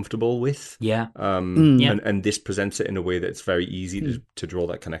quite comfortable with. And this presents it in a way that's very easy to draw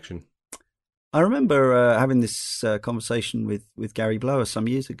that connection. I remember having this conversation with Gary Blower some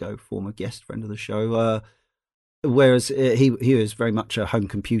years ago, former guest friend of the show, whereas he was very much a home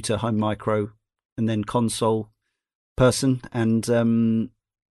computer, home micro, and then console person. And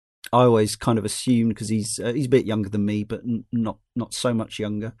I always kind of assumed, because he's a bit younger than me, but not so much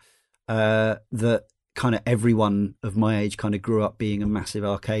younger, that kind of everyone of my age kind of grew up being a massive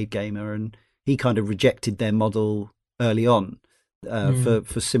arcade gamer, and he kind of rejected their model early on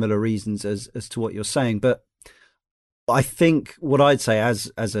for similar reasons as to what you're saying. But I think what I'd say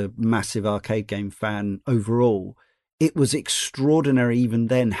as a massive arcade game fan overall, it was extraordinary even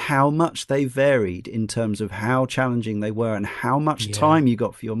then how much they varied in terms of how challenging they were and how much time you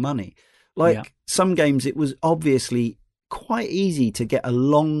got for your money. Like some games, it was obviously quite easy to get a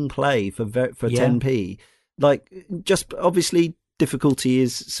long play for 10p. Like, just obviously difficulty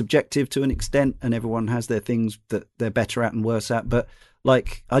is subjective to an extent, and everyone has their things that they're better at and worse at. But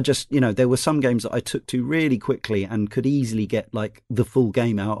like, I just, there were some games that I took to really quickly and could easily get like the full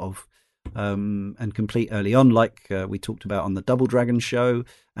game out of. And complete early on, like we talked about on the Double Dragon show,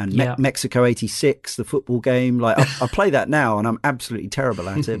 and Mexico '86, the football game. Like I play that now, and I'm absolutely terrible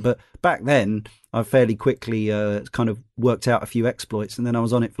at it. But back then, I fairly quickly kind of worked out a few exploits, and then I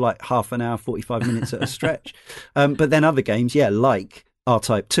was on it for like half an hour, 45 minutes at a stretch. But then other games, like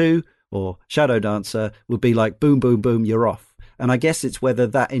R-Type 2 or Shadow Dancer, would be like boom, boom, boom, you're off. And I guess it's whether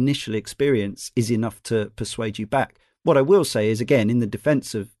that initial experience is enough to persuade you back. What I will say is, again, in the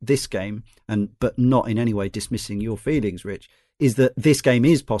defense of this game, but not in any way dismissing your feelings, Rich, is that this game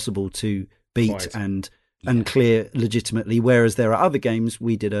is possible to beat and clear legitimately, whereas there are other games.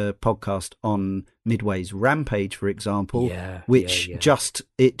 We did a podcast on Midway's Rampage, for example, which just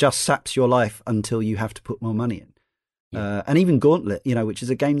saps your life until you have to put more money in. And even Gauntlet, which is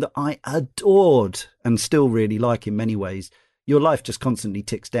a game that I adored and still really like in many ways. Your life just constantly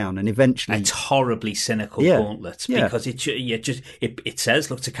ticks down, and eventually it's horribly cynical Gauntlet, because it says,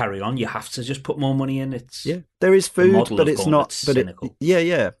 look, to carry on, you have to just put more money in. It's there is food, but it's not. But cynical.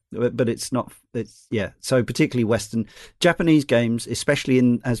 But it's not. It's So particularly Western, Japanese games,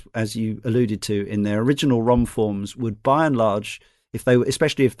 especially as you alluded to, in their original ROM forms, would by and large,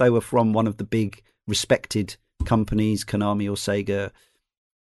 especially if they were from one of the big respected companies, Konami or Sega,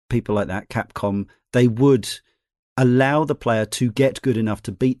 people like that, Capcom, they would allow the player to get good enough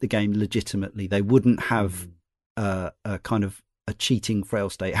to beat the game legitimately. They wouldn't have a kind of a cheating frail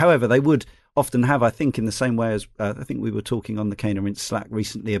state. However, they would often have, I think, in the same way as I think we were talking on the Kana Rinse Slack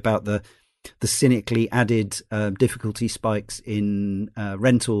recently about the cynically added difficulty spikes in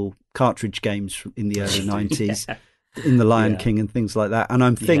rental cartridge games in the early 90s, in The Lion King and things like that. And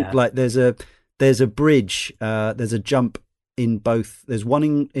I think like there's a bridge, there's a jump in both. There's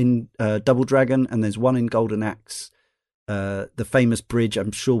one in Double Dragon, and there's one in Golden Axe. The famous bridge,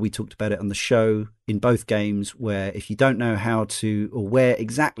 I'm sure we talked about it on the show, in both games, where if you don't know how to or where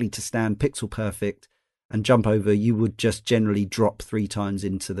exactly to stand pixel perfect and jump over, you would just generally drop 3 times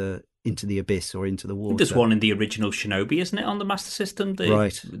into the abyss or into the water. There's one in the original Shinobi, isn't it, on the Master System?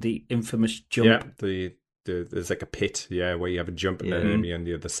 The infamous jump. Yeah, there's like a pit, where you have a jump and an enemy on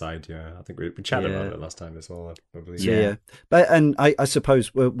the other side. I think we chatted about it last time as well, I believe. But I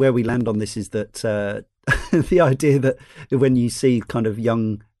suppose where we land on this is that the idea that when you see kind of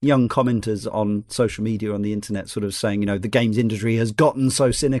young commenters on social media, on the internet, sort of saying, the games industry has gotten so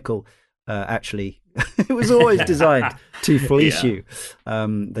cynical, actually it was always designed to fleece you.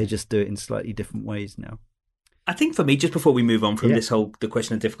 They just do it in slightly different ways now. I think for me, just before we move on from the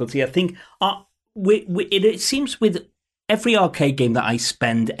question of difficulty, I think it seems with every arcade game that I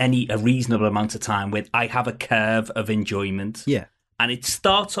spend a reasonable amount of time with, I have a curve of enjoyment. Yeah. And it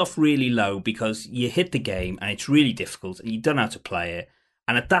starts off really low because you hit the game and it's really difficult and you don't know how to play it.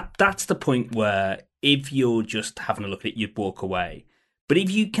 And at that's the point where if you're just having a look at it, you'd walk away. But if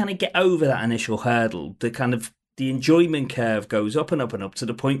you kind of get over that initial hurdle, the enjoyment curve goes up and up and up to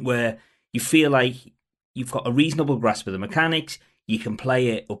the point where you feel like you've got a reasonable grasp of the mechanics, you can play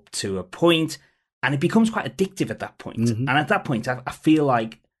it up to a point, and it becomes quite addictive at that point. Mm-hmm. And at that point, I feel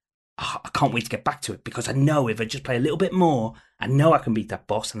like, I can't wait to get back to it, because I know if I just play a little bit more, I know I can beat that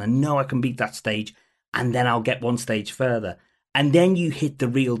boss, and I know I can beat that stage, and then I'll get one stage further. And then you hit the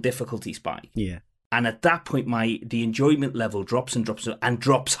real difficulty spike. Yeah. And at that point, the enjoyment level drops and drops and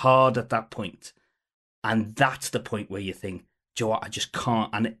drops hard at that point. And that's the point where you think, Joe, what, I just can't.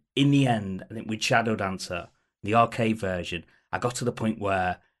 And in the end, I think with Shadow Dancer, the arcade version, I got to the point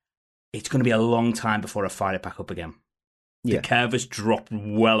where it's going to be a long time before I fire it back up again. The curve has dropped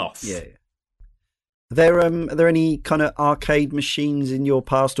well off. Yeah. Are there any kind of arcade machines in your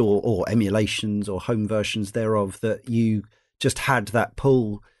past, or emulations or home versions thereof, that you just had that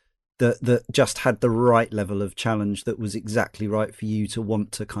pull, that just had the right level of challenge, that was exactly right for you to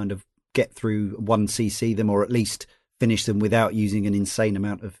want to kind of get through 1cc them, or at least finish them without using an insane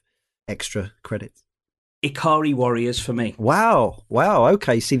amount of extra credits. Ikari Warriors for me. Wow.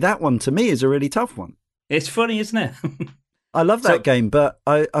 Okay, see, that one to me is a really tough one. It's funny, isn't it? I love that game, but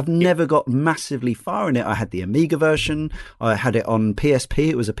I've never got massively far in it. I had the Amiga version. I had it on PSP.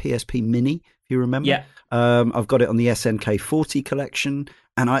 It was a PSP Mini, if you remember. Yeah. I've got it on the SNK 40 collection,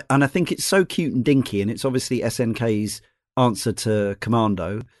 and I think it's so cute and dinky, and it's obviously SNK's answer to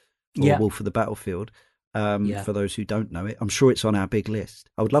Commando, or Wolf of the Battlefield. For those who don't know it, I'm sure it's on our big list.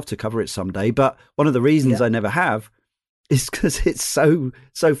 I would love to cover it someday, but one of the reasons I never have is because it's so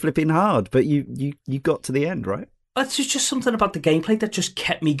flipping hard. But you got to the end, right? It's just something about the gameplay that just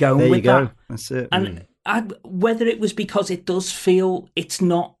kept me going. There with you go. that. That's it. And whether it was because it does feel it's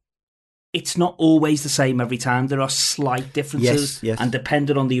not always the same every time. There are slight differences, yes. And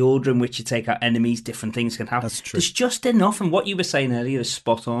depending on the order in which you take out enemies, different things can happen. That's true. There's just enough, and what you were saying earlier is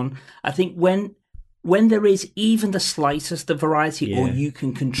spot on. I think when there is even the slightest of variety, or you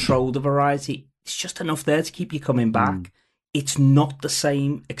can control the variety, it's just enough there to keep you coming back. It's not the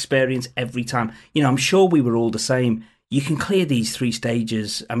same experience every time. I'm sure we were all the same. You can clear these 3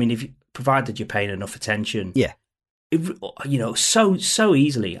 stages. I mean, provided you're paying enough attention. Yeah. So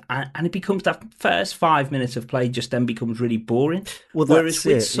easily, and it becomes that first 5 minutes of play just then becomes really boring. Well, that's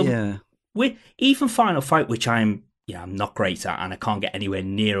with even Final Fight, which I'm not great at, and I can't get anywhere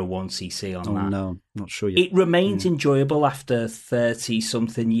near a 1cc on that. No, not sure yet. It remains enjoyable after 30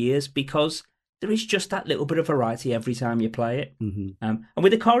 something years because there is just that little bit of variety every time you play it. And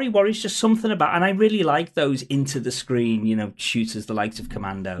with Ikari Warriors, just something about, and I really like those into the screen, shooters the likes of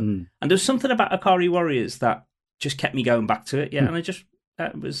Commando. And there's something about Ikari Warriors that just kept me going back to it. Yeah, and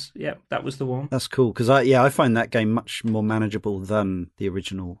that was the one. That's cool because I find that game much more manageable than the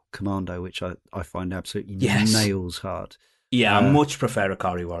original Commando, which I find absolutely nails hard. Yeah, I much prefer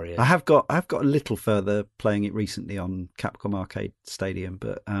Ikari Warriors. I've got a little further playing it recently on Capcom Arcade Stadium,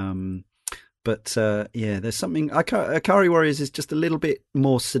 but there's something. Ikari Warriors is just a little bit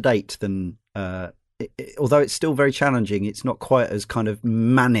more sedate than. Although it's still very challenging, it's not quite as kind of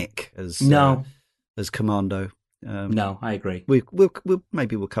manic as Commando. No, I agree.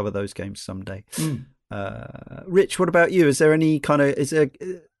 Maybe we'll cover those games someday. Rich, what about you? Is there any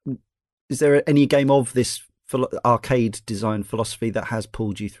game of this arcade design philosophy that has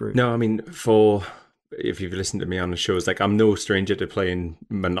pulled you through? No, I mean, if you've listened to me on the shows, like I'm no stranger to playing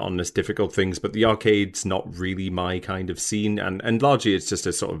monotonous, difficult things, but the arcade's not really my kind of scene, and largely it's just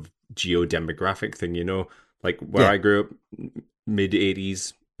a sort of geo-demographic thing, like where I grew up, mid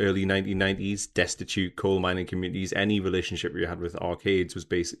 80s, early 1990s, destitute coal mining communities. Any relationship you had with arcades was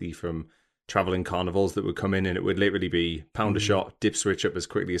basically from traveling carnivals that would come in, and it would literally be pound a shot, dip switch up as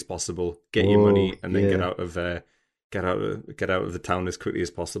quickly as possible, get your money, and then get out of the town as quickly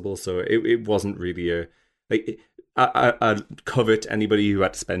as possible. So it wasn't really I covet anybody who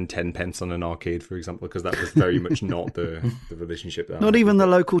had to spend 10 pence on an arcade, for example, because that was very much not the relationship. Not even the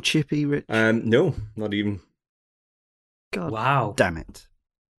local chippy, Rich? No, not even. God, wow. Damn it.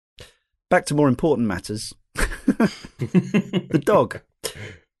 Back to more important matters. The dog.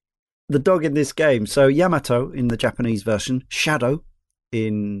 The dog in this game. So Yamato in the Japanese version, Shadow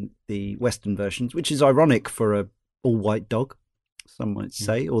in the Western versions, which is ironic for a all-white dog, some might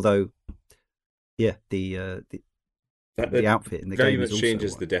say. Although, the outfit in the very game much is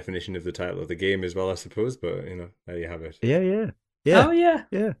changes also the definition of the title of the game as well, I suppose. But there you have it. Yeah. Oh yeah.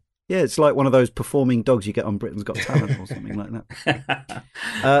 Yeah, it's like one of those performing dogs you get on Britain's Got Talent or something like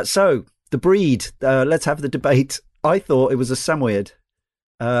that. So, the breed. Let's have the debate. I thought it was a Samoyed,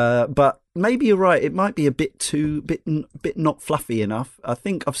 but maybe you're right. It might be a bit not fluffy enough. I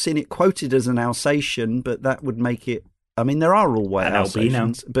think I've seen it quoted as an Alsatian, but that would make it. I mean, there are all white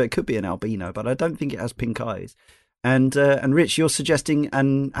Alsatians, but it could be an albino. But I don't think it has pink eyes. And Rich, you're suggesting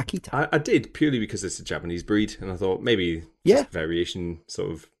an Akita. I did purely because it's a Japanese breed, and I thought maybe just variation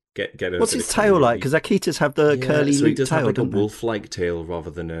sort of. Get What's his tail like? Because Akitas have the curly so loop he does tail, have like a don't they? wolf-like tail rather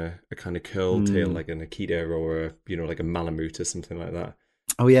than a kind of curled tail like an Akita or like a Malamute or something like that.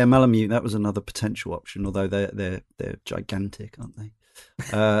 Oh yeah, Malamute. That was another potential option. Although they're gigantic, aren't they?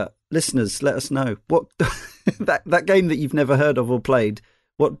 Listeners, let us know what that game that you've never heard of or played.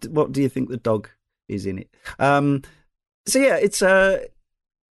 What do you think the dog is in it? So yeah, it's I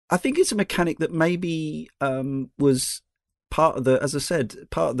think it's a mechanic that maybe was. Part of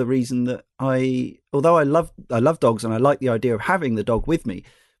the reason that although I love dogs and I like the idea of having the dog with me,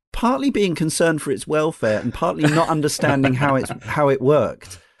 partly being concerned for its welfare and partly not understanding how it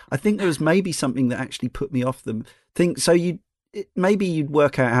worked. I think there was maybe something that actually put me off them. Maybe you'd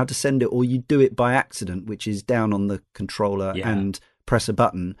work out how to send it, or you'd do it by accident, which is down on the controller and press a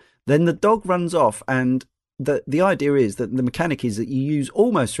button. Then the dog runs off, and the idea is that the mechanic is that you use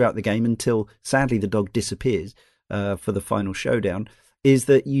almost throughout the game until, sadly, the dog disappears for the final showdown, is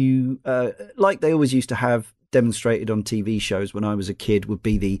that you, like they always used to have demonstrated on TV shows when I was a kid, would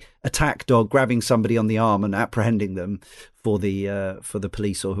be the attack dog grabbing somebody on the arm and apprehending them for the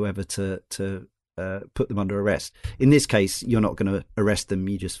police or whoever to put them under arrest. In this case, you're not going to arrest them.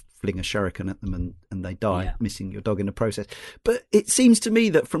 You just fling a shuriken at them and they die, missing your dog in the process. But it seems to me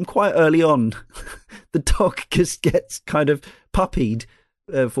that from quite early on, the dog just gets kind of puppied,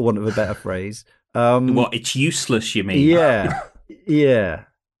 for want of a better phrase. What, it's useless, you mean? Yeah, yeah.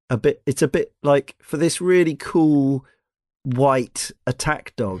 It's a bit like, for this really cool white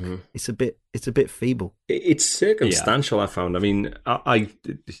attack dog, it's a bit feeble. It's circumstantial, I found. I mean, I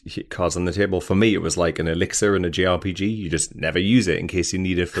cards on the table, for me it was like an elixir in a JRPG. You just never use it in case you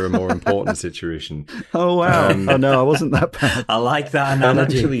need it for a more important situation. Oh wow. Oh no, I wasn't that bad. I like that analogy.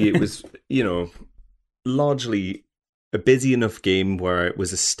 And actually it was, largely a busy enough game where it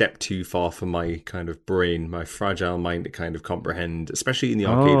was a step too far for my kind of brain, my fragile mind to kind of comprehend, especially in the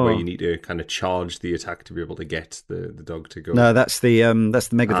arcade where you need to kind of charge the attack to be able to get the dog to go. No, that's the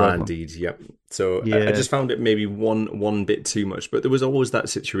Mega Drive one. Indeed, yep. So I just found it maybe one bit too much, but there was always that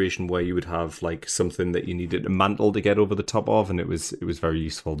situation where you would have like something that you needed a mantle to get over the top of, and it was very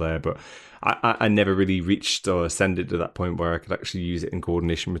useful there. But I never really reached or ascended to that point where I could actually use it in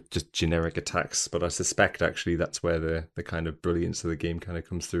coordination with just generic attacks. But I suspect actually that's where the kind of brilliance of the game kind of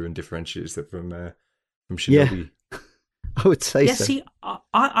comes through and differentiates it from Shinobi. Yeah. I would say so. See,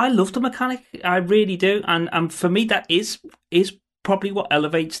 I love the mechanic. I really do. And for me, that is probably what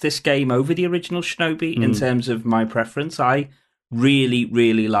elevates this game over the original Shinobi in terms of my preference. I really,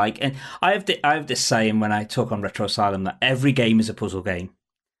 really like, and I have this saying when I talk on Retro Asylum that every game is a puzzle game.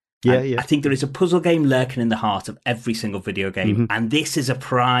 Yeah. I think there is a puzzle game lurking in the heart of every single video game, and this is a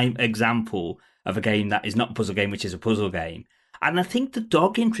prime example of a game that is not a puzzle game, which is a puzzle game. And I think the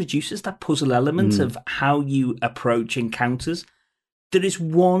dog introduces that puzzle element of how you approach encounters. There is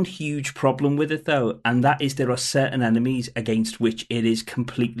one huge problem with it, though, and that is there are certain enemies against which it is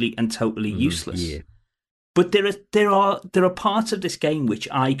completely and totally useless. Yeah. But there are parts of this game which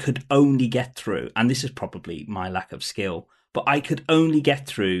I could only get through, and this is probably my lack of skill, but I could only get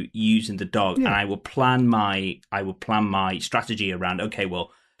through using the dog, and I will plan my strategy around. Okay,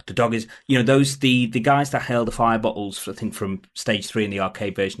 well, the dog is, the guys that held the fire bottles, I think from stage 3 in the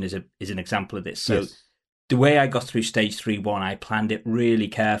arcade version is an example of this. So the way I got through stage 3-1, I planned it really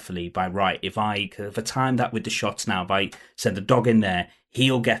carefully by if I time that with the shots now, if I send the dog in there,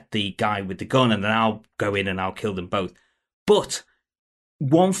 he'll get the guy with the gun, and then I'll go in and I'll kill them both. But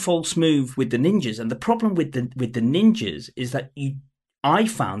one false move with the ninjas, and the problem with the ninjas is that I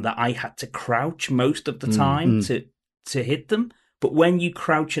found that I had to crouch most of the time to hit them. But when you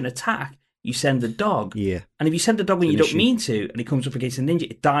crouch and attack, you send the dog. Yeah. And if you send the dog when you don't mean to, and it comes up against a ninja,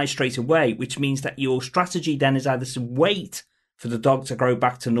 it dies straight away, which means that your strategy then is either to wait for the dog to grow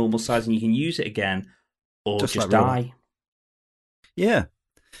back to normal size and you can use it again, or just like die. Yeah.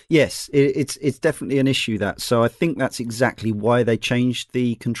 Yes, it's definitely an issue, that. So I think that's exactly why they changed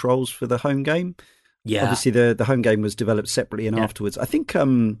the controls for the home game. Yeah. Obviously, the home game was developed separately and afterwards. I think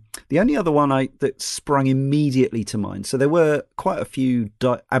the only other one that sprung immediately to mind, so there were quite a few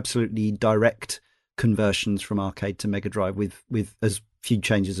absolutely direct conversions from arcade to Mega Drive with as few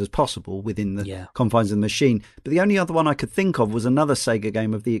changes as possible within the confines of the machine. But the only other one I could think of was another Sega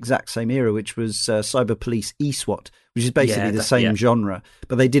game of the exact same era, which was Cyber Police eSWAT, which is basically the same genre.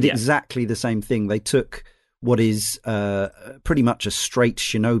 But they did exactly the same thing. They took what is pretty much a straight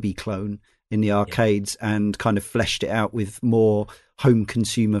Shinobi clone in the arcades and kind of fleshed it out with more home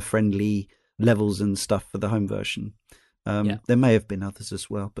consumer friendly levels and stuff for the home version. There may have been others as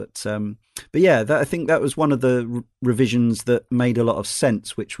well, but yeah, I think that was one of the revisions that made a lot of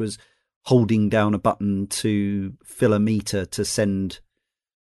sense, which was holding down a button to fill a meter to send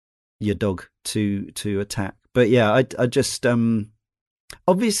your dog to attack. But yeah, I just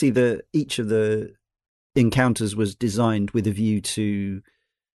obviously each of the encounters was designed with a view to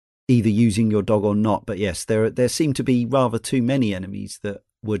either using your dog or not. But yes, there seemed to be rather too many enemies that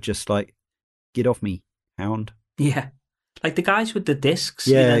were just like, get off me, hound. Yeah. Like the guys with the discs.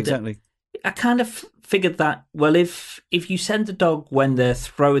 Yeah, exactly. I kind of figured that, well, if you send the dog when they're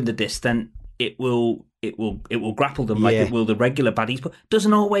throwing the disc, then it will grapple them like it will the regular baddies, but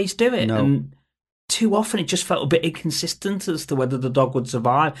doesn't always do it. No. And too often it just felt a bit inconsistent as to whether the dog would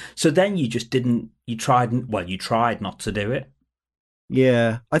survive. So then you tried not to do it.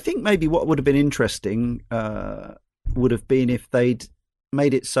 Yeah, I think maybe what would have been interesting would have been if they'd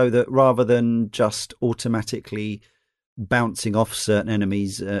made it so that rather than just automatically bouncing off certain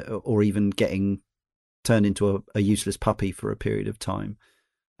enemies or even getting turned into a useless puppy for a period of time.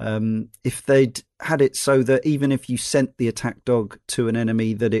 If they'd had it so that even if you sent the attack dog to an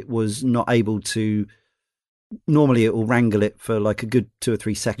enemy that it was not able to, normally it will wrangle it for like a good 2 or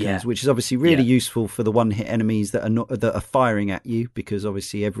 3 seconds, which is obviously really useful for the one hit enemies that are firing at you, because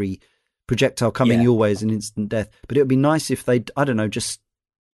obviously every projectile coming your way is an instant death. But it would be nice if they'd, I don't know, just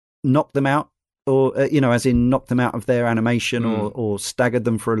knock them out, or as in knock them out of their animation, or staggered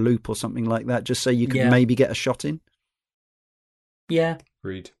them for a loop or something like that, just so you could maybe get a shot in. Yeah.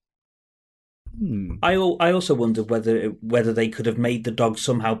 Agreed. I also wondered whether they could have made the dog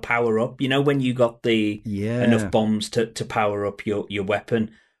somehow power up. When you got the enough bombs to power up your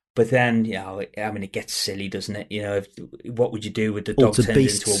weapon, but then it gets silly, doesn't it? What would you do with the dog turned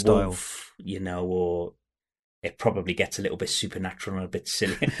into a wolf? Or it probably gets a little bit supernatural and a bit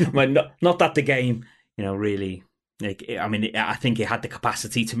silly. Not that the game, really. I think it had the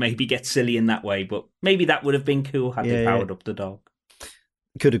capacity to maybe get silly in that way, but maybe that would have been cool had they powered up the dog.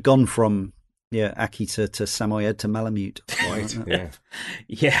 Could have gone from Akita to Samoyed to Malamute. Right.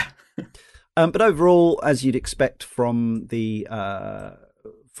 Yeah. But overall, as you'd expect from the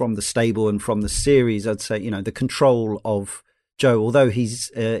stable and from the series, I'd say the control of Joe, although he's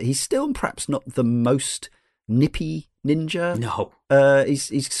still perhaps not the most nippy ninja. No,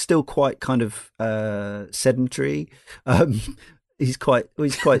 he's still quite kind of sedentary. He's quite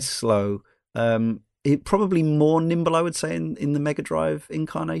slow. Probably more nimble, I would say, in the Mega Drive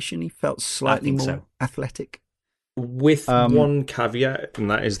incarnation. He felt slightly more athletic. With one caveat, and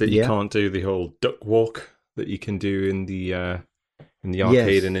that is that you can't do the whole duck walk that you can do in the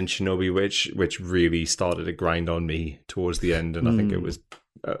arcade and in Shinobi, which really started to grind on me towards the end. And I think it was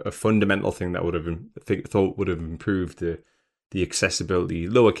a fundamental thing that would have improved the accessibility,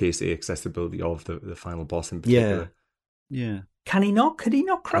 lowercase a accessibility of the final boss in particular. Yeah. Can he not? Could he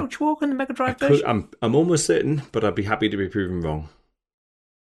not crouch walk in the Mega Drive version? I'm almost certain, but I'd be happy to be proven wrong.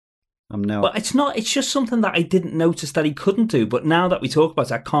 But it's not. It's just something that I didn't notice that he couldn't do. But now that we talk about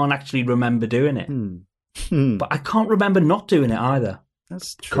it, I can't actually remember doing it. But I can't remember not doing it either.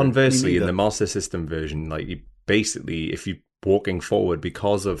 That's true. Conversely, in the Master System version, like you basically, if you're walking forward,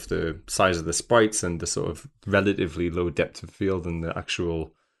 because of the size of the sprites and the sort of relatively low depth of field in the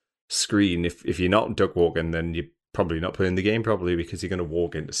actual screen, if you're not duck walking, then you're probably not playing the game properly, because you're going to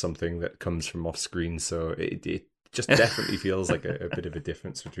walk into something that comes from off screen. So it just definitely feels like a bit of a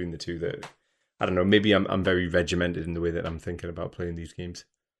difference between the two. That I don't know. Maybe I'm very regimented in the way that I'm thinking about playing these games.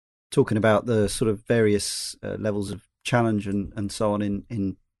 Talking about the sort of various levels of challenge and so on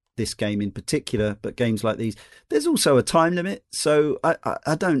in this game in particular, but games like these, there's also a time limit. So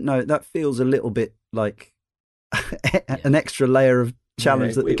I don't know. That feels a little bit like an extra layer of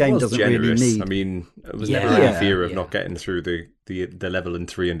challenge that the game doesn't really need. I mean, it was never any fear of not getting through the level in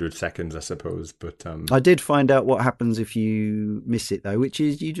 300 seconds, I suppose. But I did find out what happens if you miss it, though, which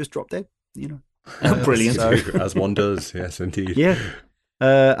is you just drop dead. Brilliant. As one does, yes, indeed. Yeah.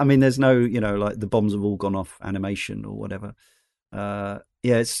 I mean, there's no, like the bombs have all gone off animation or whatever.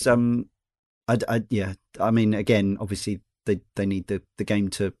 It's I mean, again, obviously they need the game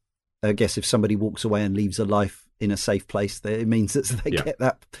to. I guess if somebody walks away and leaves a life in a safe place, it means that they get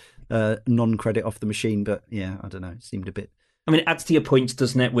that non-credit off the machine. But yeah, I don't know. It seemed a bit. I mean, it adds to your points,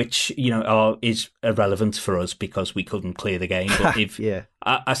 doesn't it? Which is irrelevant for us because we couldn't clear the game. But if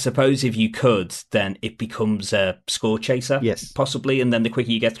I suppose if you could, then it becomes a score chaser, possibly. And then the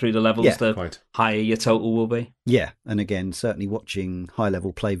quicker you get through the levels, the higher your total will be. Yeah, and again, certainly watching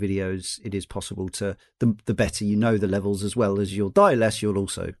high-level play videos, it is possible to the better you know the levels, as well as you'll die less, you'll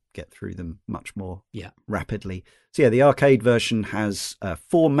also get through them much more rapidly. So yeah, the arcade version has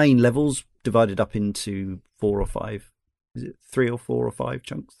 4 main levels divided up into 4 or 5. Is it 3 or 4 or 5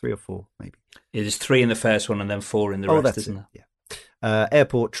 chunks? 3 or 4, maybe. It is 3 in the first one and then 4 in the rest, isn't it? Yeah.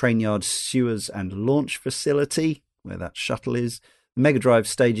 Airport, train yard, sewers, and launch facility, where that shuttle is. The Mega Drive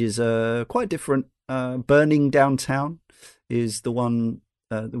stages are quite different. Burning Downtown is the one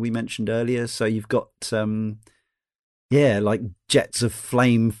that we mentioned earlier. So you've got, like jets of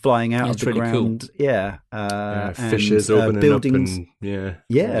flame flying out of the ground. Cool. Yeah. Fissures opening buildings. Up and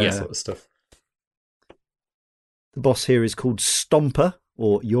that sort of stuff. The boss here is called Stomper,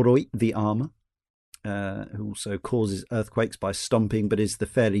 or Yoroi, the armor, who also causes earthquakes by stomping, but is the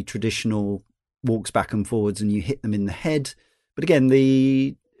fairly traditional, walks back and forwards and you hit them in the head. But again,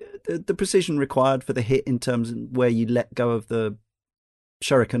 the precision required for the hit in terms of where you let go of the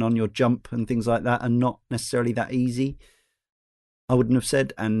shuriken on your jump and things like that are not necessarily that easy, I wouldn't have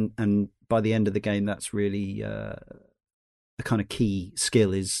said. And by the end of the game, that's really a the kind of key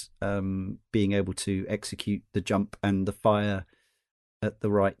skill is being able to execute the jump and the fire at the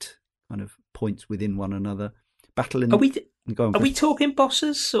right kind of points within one another. Battle in. Are we Go on, are we Chris. talking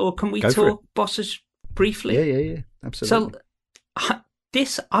bosses, or can we Go for talk bosses briefly? Yeah, absolutely. So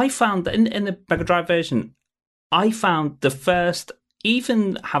this, I found that in the Mega Drive version, I found the first,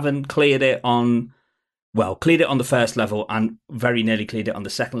 even having cleared it on the first level and very nearly cleared it on the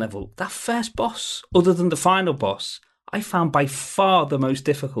second level, that first boss, other than the final boss, I found by far the most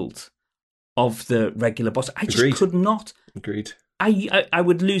difficult of the regular boss. I just Agreed. could not. Agreed. I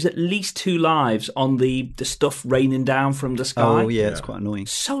would lose at least 2 lives on the stuff raining down from the sky. Oh, yeah, it's quite annoying.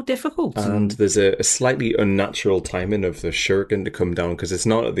 So difficult. And there's a slightly unnatural timing of the shuriken to come down, because it's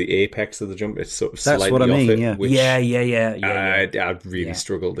not at the apex of the jump, it's sort of That's slightly what I mean, off it. yeah. Which Yeah. I'd really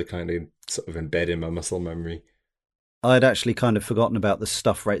struggled to kind of sort of embed in my muscle memory. I'd actually kind of forgotten about the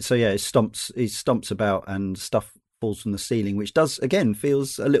stuff rate. So yeah, he stomps about and stuff falls from the ceiling, which does, again,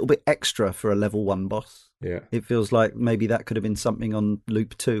 feels a little bit extra for a level 1 boss. Yeah. It feels like maybe that could have been something on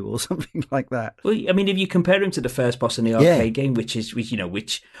Loop 2 or something like that. Well, I mean, if you compare him to the first boss in the arcade game, which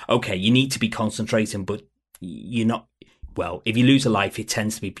okay, you need to be concentrating, but you're not. Well, if you lose a life, it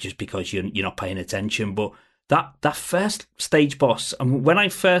tends to be just because you're not paying attention. But that first stage boss, and when I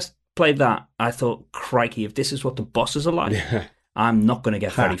first played that, I thought, crikey, if this is what the bosses are like, I'm not going to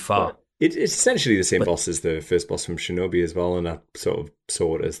get very far. It's essentially the same boss as the first boss from Shinobi as well, and I sort of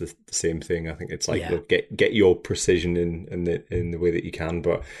saw it as the same thing. I think it's like, look, get your precision in the way that you can.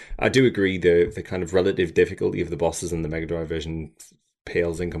 But I do agree the kind of relative difficulty of the bosses in the Mega Drive version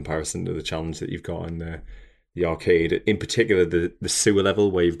pales in comparison to the challenge that you've got in the arcade. In particular, the sewer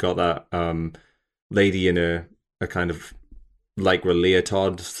level where you've got that lady in a kind of like a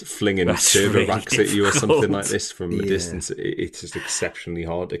leotard flinging server really racks at you or something like this from a distance. It's just exceptionally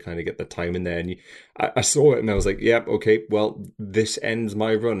hard to kind of get the time in there. And I saw it and I was like, yep, okay, well, this ends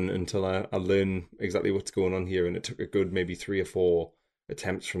my run until I learn exactly what's going on here. And it took a good maybe 3 or 4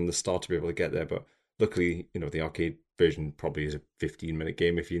 attempts from the start to be able to get there. But luckily, the arcade version probably is a 15-minute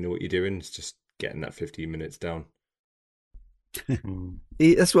game if you know what you're doing. It's just getting that 15 minutes down.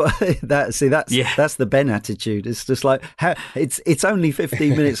 That's what that's the Ben attitude. It's just like, it's only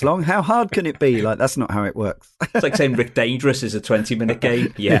 15 minutes long. How hard can it be? Like, that's not how it works. It's like saying Rick Dangerous is a 20-minute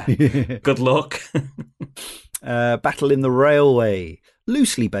game. Yeah. Good luck. Battle in the Railway,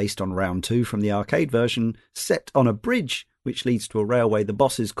 loosely based on round 2 from the arcade version, set on a bridge which leads to a railway. The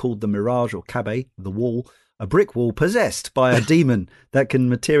boss is called the Mirage, or Kabe, the wall, a brick wall possessed by a demon that can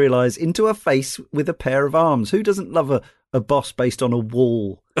materialize into a face with a pair of arms. Who doesn't love a boss based on a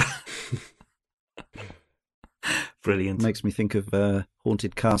wall? Brilliant. Makes me think of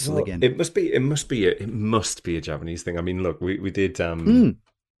Haunted Castle again. It must be a Japanese thing. I mean, look, we did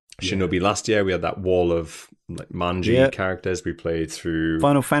Shinobi last year. We had that wall of like manji characters. We played through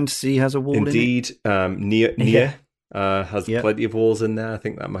Final Fantasy has a wall. Indeed, Nier has plenty of walls in there. I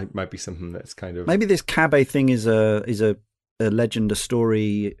think that might be something that's kind of, maybe this Kabe thing is a legend, a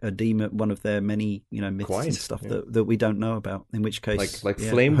story, a demon, one of their many myths and stuff that we don't know about. In which case, like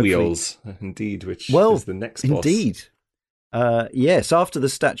flame wheels, indeed, which is the next boss. Indeed, yes. After the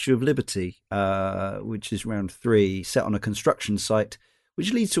Statue of Liberty, which is round 3, set on a construction site,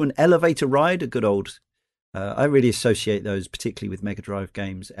 which leads to an elevator ride. A good old. I really associate those, particularly with Mega Drive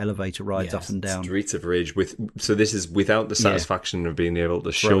games, elevator rides up and down. Streets of Rage. So this is without the satisfaction of being able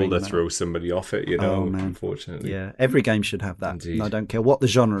to shoulder throw somebody off it, unfortunately. Yeah, every game should have that. Indeed. I don't care what the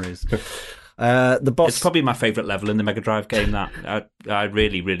genre is. The boss... It's probably my favourite level in the Mega Drive game. That I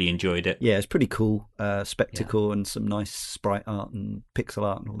really, really enjoyed it. Yeah, it's pretty cool. Spectacle and some nice sprite art and pixel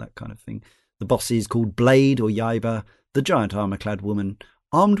art and all that kind of thing. The boss is called Blade, or Yaiba, the giant armour-clad woman,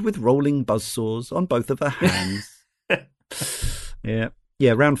 armed with rolling buzzsaws on both of her hands. Yeah,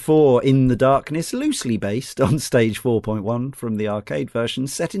 round 4, In the Darkness, loosely based on stage 4.1 from the arcade version,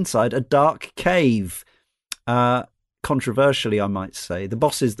 set inside a dark cave. Controversially, I might say, the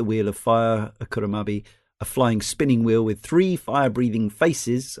boss is the Wheel of Fire, a Kuramabi, a flying spinning wheel with 3 fire-breathing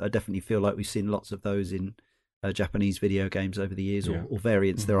faces. I definitely feel like we've seen lots of those in Japanese video games over the years, or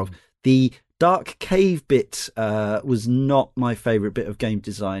variants thereof. The dark cave bit was not my favourite bit of game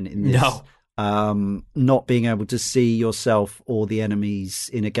design in this. No. Not being able to see yourself or the enemies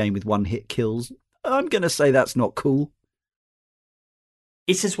in a game with one-hit kills. I'm going to say that's not cool.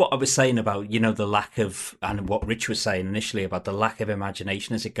 This is what I was saying about, the lack of, and what Rich was saying initially about the lack of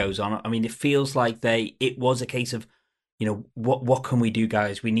imagination as it goes on. I mean, it feels like it was a case of, what can we do,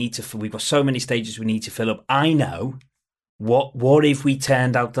 guys? We've got so many stages we need to fill up. I know. What if we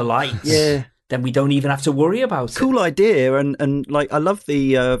turned out the lights? Yeah. then we don't even have to worry about it. Cool idea, and like I love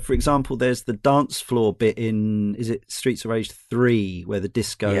the for example, there's the dance floor bit in, is it Streets of Rage 3, where the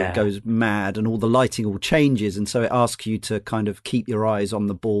disco goes mad and all the lighting all changes, and so it asks you to kind of keep your eyes on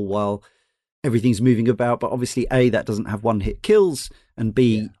the ball while everything's moving about. But obviously, A, that doesn't have one hit kills, and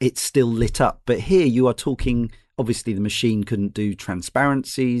B, it's still lit up. But here you are talking, obviously the machine couldn't do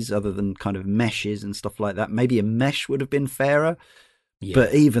transparencies other than kind of meshes and stuff like that. Maybe a mesh would have been fairer. Yeah.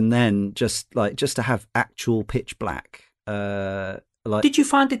 But even then, just to have actual pitch black. Did you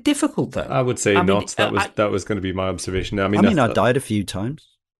find it difficult though? I would say not. That was going to be my observation. I died a few times.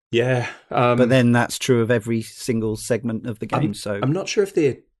 Yeah, but then that's true of every single segment of the game. I'm not sure if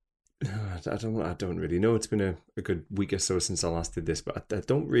they. I don't really know. It's been a good week or so since I last did this, but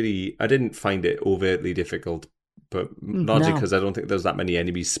I didn't find it overtly difficult. But largely because I don't think there's that many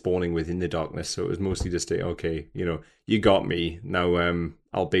enemies spawning within the darkness, so it was mostly just okay, you got me. Now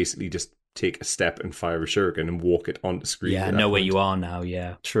I'll basically just take a step and fire a shuriken and walk it onto screen. Yeah, I know where you are now,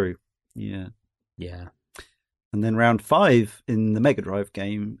 yeah. True. Yeah. Yeah. And then round 5 in the Mega Drive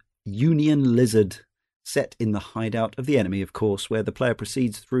game, Union Lizard, set in the hideout of the enemy, of course, where the player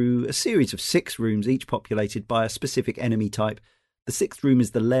proceeds through a series of 6 rooms, each populated by a specific enemy type. The 6th room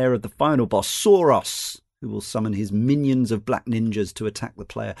is the lair of the final boss, Soros, who will summon his minions of black ninjas to attack the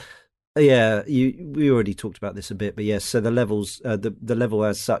player. Yeah, we already talked about this a bit, but yes. So the levels, the level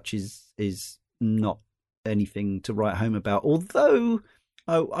as such is not anything to write home about. Although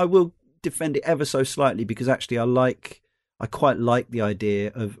I will defend it ever so slightly, because actually I quite like the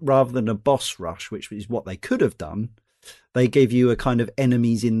idea of, rather than a boss rush, which is what they could have done, they gave you a kind of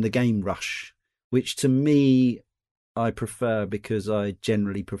enemies in the game rush, which to me I prefer, because I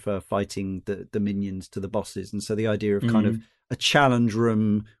generally prefer fighting the minions to the bosses. And so the idea of kind of a challenge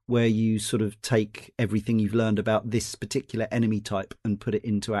room where you sort of take everything you've learned about this particular enemy type and put it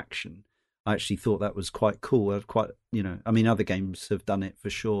into action, I actually thought that was quite cool. Other games have done it for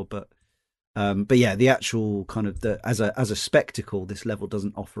sure, but yeah, the actual kind of as a spectacle, this level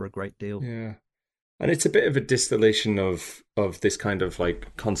doesn't offer a great deal. Yeah. And it's a bit of a distillation of this kind of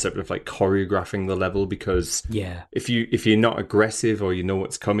like concept of like choreographing the level, because if you're not aggressive, or you know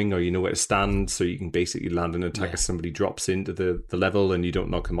what's coming, or you know where to stand, so you can basically land an attack as somebody drops into the level and you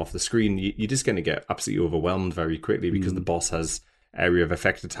don't knock them off the screen, you're just going to get absolutely overwhelmed very quickly, because the boss has area of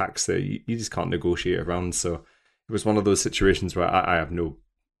effect attacks that you just can't negotiate around. So it was one of those situations where I have no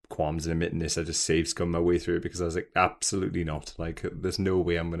qualms in admitting this. I just save scum my way through it, because I was like, absolutely not. Like, there's no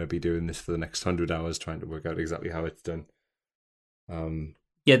way I'm going to be doing this for the next 100 hours trying to work out exactly how it's done.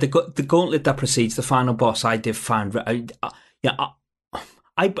 The gauntlet that precedes the final boss, I did find.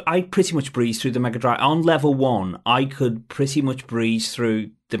 I pretty much breezed through the Mega Drive. On level 1, I could pretty much breeze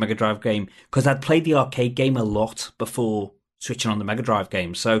through the Mega Drive game, because I'd played the arcade game a lot before switching on the Mega Drive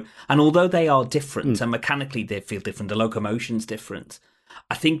game. So, and although they are different and mechanically they feel different, the locomotion's different,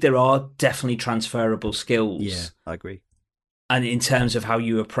 I think there are definitely transferable skills. Yeah, I agree. And in terms of how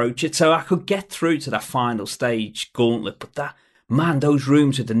you approach it. So I could get through to that final stage gauntlet, but those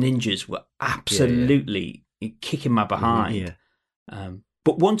rooms with the ninjas were absolutely kicking my behind.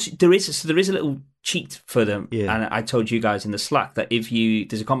 But once there is a little cheat for them, and I told you guys in the Slack that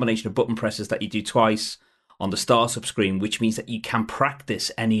there's a combination of button presses that you do twice on the startup screen, which means that you can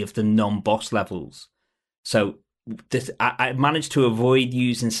practice any of the non-boss levels. So I managed to avoid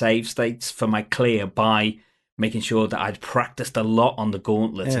using save states for my clear by making sure that I'd practiced a lot on the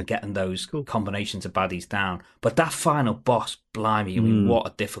gauntlets and getting those combinations of baddies down. But that final boss, blimey, I mean, what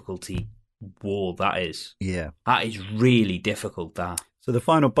a difficulty wall that is. Yeah. That is really difficult, that. So the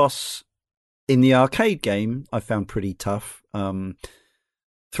final boss in the arcade game, I found pretty tough.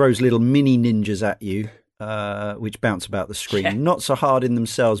 Throws little mini ninjas at you, which bounce about the screen. Yeah. Not so hard in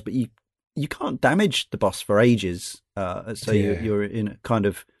themselves, but you can't damage the boss for ages. So you're in a kind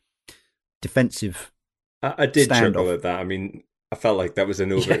of defensive I did chuckle at that. I mean, I felt like that was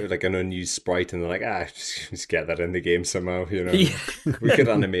an unused sprite, and they're like, just get that in the game somehow. You know, we could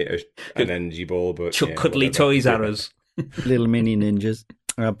animate an energy ball, but chuck cuddly toys at us. Little mini ninjas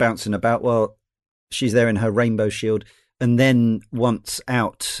bouncing about. Well, she's there in her rainbow shield, and then once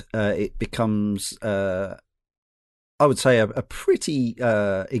out, it becomes, I would say, a pretty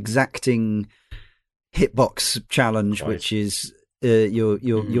exacting hitbox challenge, which is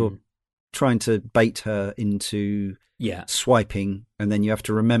you're trying to bait her into swiping, and then you have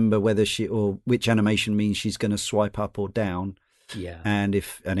to remember whether which animation means she's going to swipe up or down. Yeah. And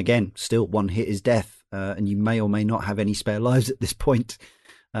again, still one hit is death, and you may or may not have any spare lives at this point.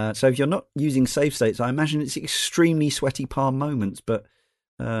 So if you're not using save states, I imagine it's extremely sweaty palm moments. But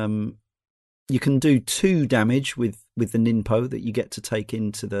You can do 2 damage with the ninpo that you get to take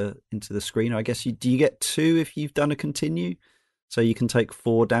into the screen. I guess do you get 2 if you've done a continue, so you can take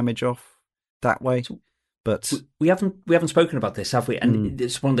 4 damage off that way. But we haven't spoken about this, have we? And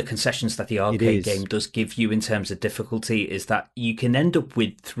it's one of the concessions that the arcade game does give you in terms of difficulty is that you can end up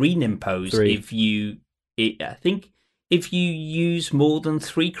with 3 nimpos I think if you use more than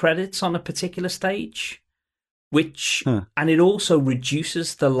 3 credits on a particular stage. And it also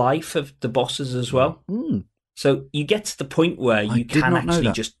reduces the life of the bosses as well. So you get to the point where you can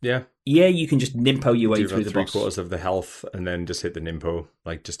actually just you can just nimpo your way through the boss. 3/4 of the health, and then just hit the nimpo,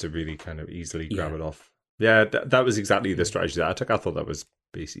 like just to really kind of easily grab it off. Yeah, that was exactly the strategy that I took. I thought that was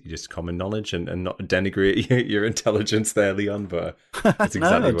basically just common knowledge and not denigrate your intelligence there, Leon. But that's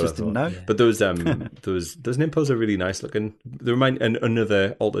exactly what I thought. Didn't know. But those nimpos are really nice looking. They remind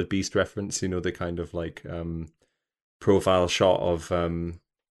another Altered Beast reference. You know, the kind of like profile shot of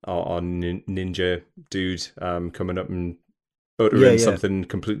our ninja dude coming up and uttering something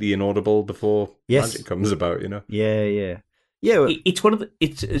completely inaudible before magic comes about. You know. Yeah. It's one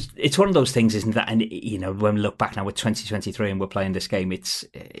of those things, isn't that? And you know, when we look back now, with 2023 and we're playing this game, it's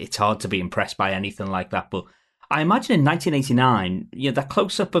hard to be impressed by anything like that. But I imagine in 1989, that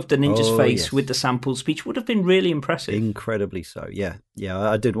close up of the ninja's face with the sample speech would have been really impressive. Incredibly so. Yeah.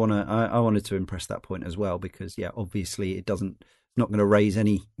 I did want to. I wanted to impress that point as well because obviously it's not going to raise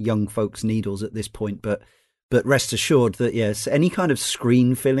any young folks' needles at this point, but rest assured that any kind of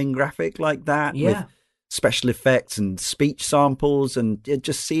screen filling graphic like that with special effects and speech samples and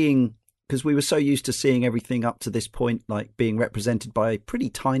just seeing, because we were so used to seeing everything up to this point like being represented by pretty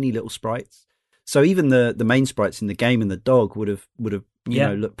tiny little sprites. So even the main sprites in the game and the dog would have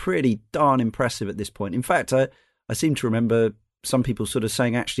looked pretty darn impressive at this point. In fact, I seem to remember some people sort of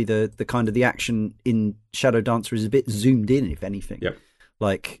saying actually the kind of the action in Shadow Dancer is a bit zoomed in, if anything. Yep.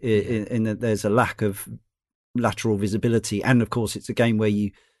 Like in that there's a lack of lateral visibility, and of course it's a game where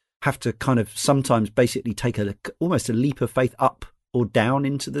you have to kind of sometimes basically take almost a leap of faith up or down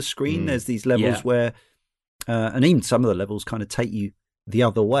into the screen. There's these levels where, and even some of the levels kind of take you the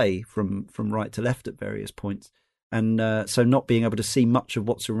other way from right to left at various points. And so not being able to see much of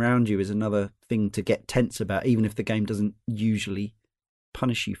what's around you is another thing to get tense about, even if the game doesn't usually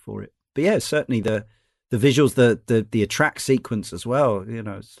punish you for it. But certainly the visuals, the attract sequence as well,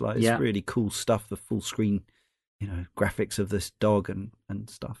 it's really cool stuff, the full screen graphics of this dog and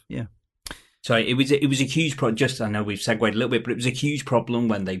stuff. Yeah. So it was a huge problem. I know we've segued a little bit, but it was a huge problem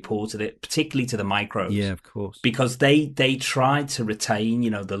when they ported it, particularly to the micros. Yeah, of course. Because they tried to retain,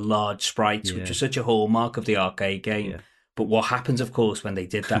 the large sprites, which are such a hallmark of the arcade game. Yeah. But what happens, of course, when they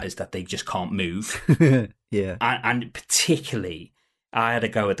did that is that they just can't move. Yeah. And particularly, I had a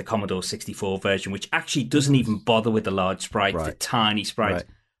go at the Commodore 64 version, which actually doesn't even bother with the large sprites, the tiny sprites.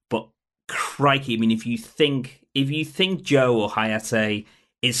 Right. But crikey, I mean, if you think Joe or Hayate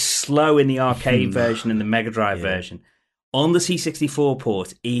is slow in the arcade version and the Mega Drive version, on the C64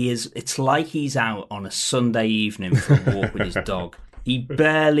 port, it's like he's out on a Sunday evening for a walk with his dog. He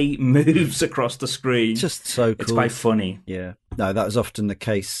barely moves across the screen. Just so cool. It's quite funny. Yeah. No, that was often the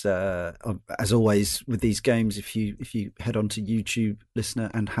case, as always, with these games. If you head onto YouTube,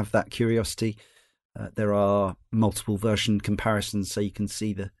 listener, and have that curiosity, there are multiple version comparisons so you can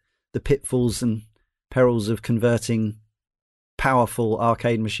see the pitfalls and perils of converting powerful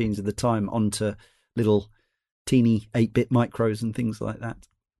arcade machines of the time onto little teeny 8-bit micros and things like that.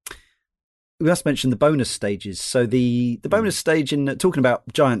 We must mention the bonus stages. So the bonus stage, in talking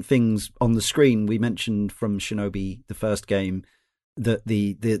about giant things on the screen, we mentioned from Shinobi, the first game, that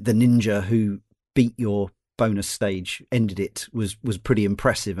the ninja who beat your bonus stage, ended it, was pretty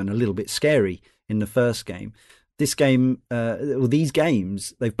impressive and a little bit scary in the first game. This game, these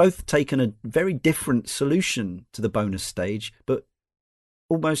games, they've both taken a very different solution to the bonus stage, but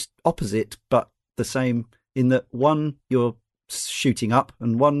almost opposite, but the same, in that one you're shooting up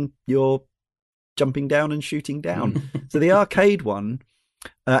and one you're jumping down and shooting down. So the arcade one,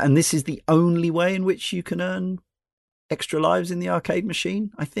 and this is the only way in which you can earn extra lives in the arcade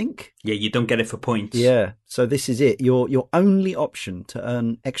machine, I think. Yeah, you don't get it for points. Yeah, so this is it. Your only option to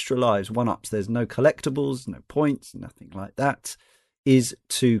earn extra lives, 1-ups, there's no collectibles, no points, nothing like that, is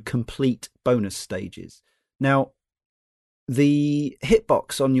to complete bonus stages. Now, the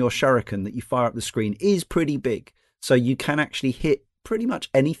hitbox on your shuriken that you fire up the screen is pretty big, so you can actually hit pretty much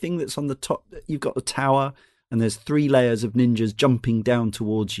anything that's on the top. You've got the tower, and there's 3 layers of ninjas jumping down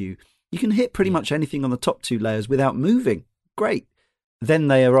towards you. You can hit pretty much anything on the top 2 layers without moving. Great. Then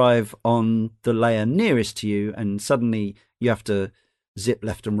they arrive on the layer nearest to you, and suddenly you have to zip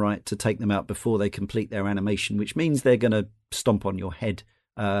left and right to take them out before they complete their animation, which means they're going to stomp on your head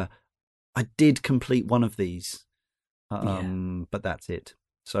I did complete one of these, but that's it.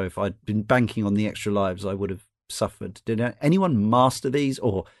 So if I'd been banking on the extra lives, I would have suffered. Did anyone master these,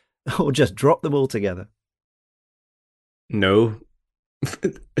 or just drop them altogether? No.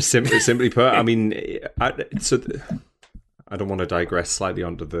 Simply put, I mean, I don't want to digress slightly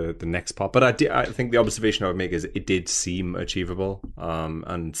onto the next part, but I think the observation I would make is it did seem achievable,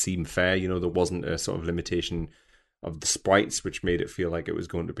 and seem fair. You know, there wasn't a sort of limitation of the sprites, which made it feel like it was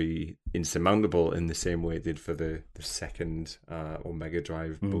going to be insurmountable in the same way it did for the second or Mega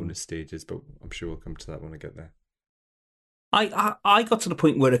Drive bonus stages. But I'm sure we'll come to that when I get there. I got to the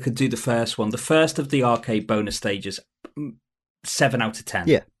point where I could do the first one, the first of the arcade bonus stages, 7 out of 10.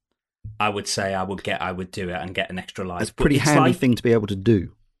 Yeah. I would say I would do it and get an extra life. It's a pretty handy thing to be able to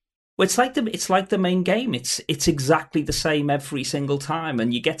do. Well, it's like the main game. It's exactly the same every single time,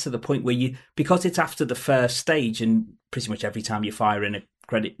 and you get to the point where because it's after the first stage, and pretty much every time you fire in a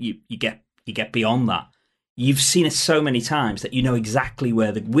credit, you get beyond that. You've seen it so many times that you know exactly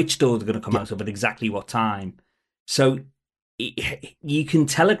which doors are going to come out of at exactly what time. So you can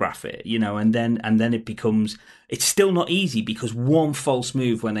telegraph it, you know, and then it becomes. It's still not easy because one false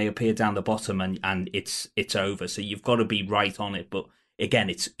move when they appear down the bottom and it's over. So you've got to be right on it, but.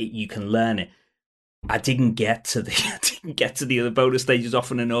 Again, you can learn it. I didn't get to the other bonus stages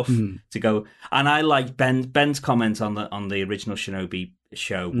often enough to go. And I like Ben's comment on the original Shinobi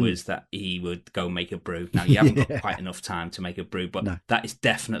show was that he would go make a brew. Now you haven't got quite enough time to make a brew, but that is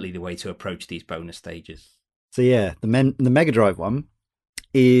definitely the way to approach these bonus stages. So yeah, the Mega Drive one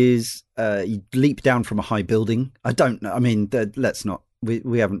is you leap down from a high building. I don't know. I mean, let's not.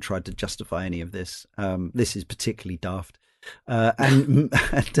 We haven't tried to justify any of this. This is particularly daft. And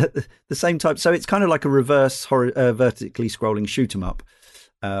at the same time, so it's kind of like a reverse vertically scrolling shoot 'em up.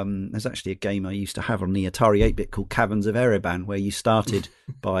 There's actually a game I used to have on the Atari 8-bit called Caverns of Ereban, where you started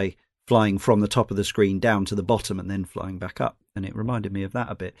by flying from the top of the screen down to the bottom and then flying back up, and it reminded me of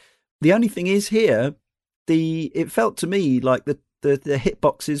that a bit. The only thing is here, it felt to me like the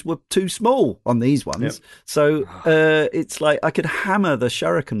hitboxes were too small on these ones. Yep. So it's like I could hammer the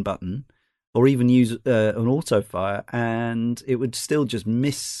shuriken button or even use an auto fire, and it would still just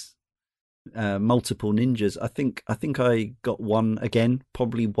miss multiple ninjas. I think I got one again,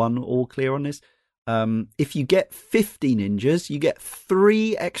 probably one all clear on this. If you get 50 ninjas, you get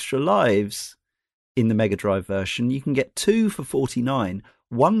 3 extra lives in the Mega Drive version. You can get 2 for 49,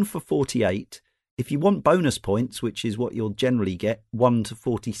 1 for 48. If you want bonus points, which is what you'll generally get, 1 to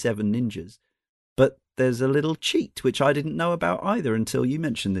 47 ninjas. But there's a little cheat, which I didn't know about either until you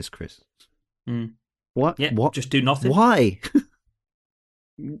mentioned this, Chris. What? Yeah, what? Just do nothing. Why?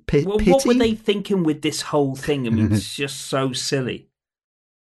 Well, what were they thinking with this whole thing? I mean, it's just so silly.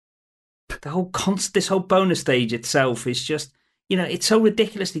 This whole bonus stage itself is just, you know, it's so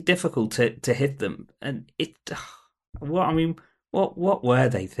ridiculously difficult to hit them, and what were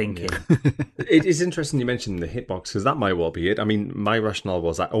they thinking? Yeah. It is interesting you mentioned the hitbox, because that might well be it. I mean, my rationale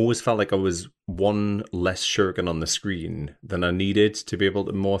was I always felt like I was one less shuriken on the screen than I needed to be able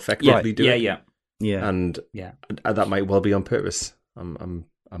to more effectively do it. Yeah. And that might well be on purpose.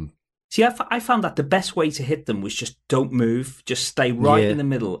 See, I found that the best way to hit them was just don't move, just stay right in the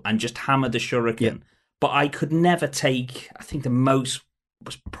middle and just hammer the shuriken. Yeah. But I could never take, I think the most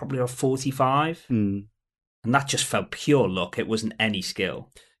was probably a 45. And that just felt pure luck. It wasn't any skill.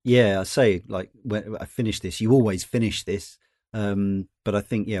 Yeah, I say, like, when I finished this, you always finish this. But I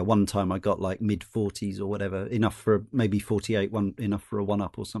think, one time I got like mid-40s or whatever, enough for maybe 48, enough for a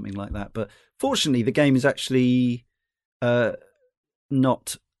 1-up or something like that. But fortunately, the game is actually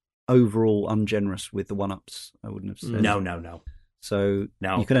not overall ungenerous with the 1-ups, I wouldn't have said. No. So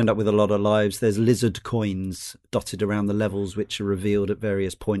you can end up with a lot of lives. There's lizard coins dotted around the levels, which are revealed at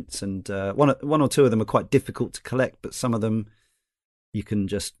various points, and one or two of them are quite difficult to collect, but some of them you can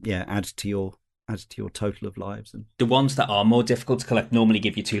just add to your total of lives. And the ones that are more difficult to collect normally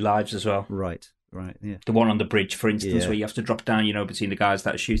give you 2 lives as well. Right. Yeah. The one on the bridge, for instance, where you have to drop down, between the guys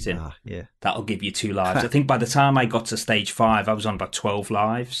that are shooting. That'll give you 2 lives. I think by the time I got to stage 5, I was on about 12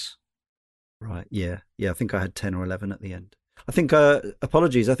 lives. Right. Yeah. I think I had 10 or 11 at the end. I think,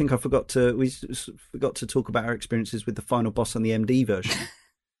 apologies, I think we forgot to talk about our experiences with the final boss on the MD version,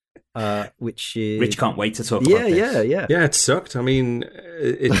 which is... Rich can't wait to talk about this. Yeah, it sucked. I mean,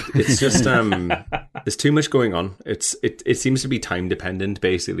 it's just, there's too much going on. It seems to be time dependent,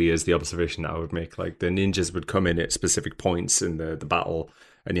 basically, is the observation that I would make. Like, the ninjas would come in at specific points in the battle,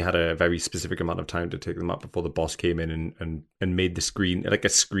 and you had a very specific amount of time to take them out before the boss came in and made the screen like a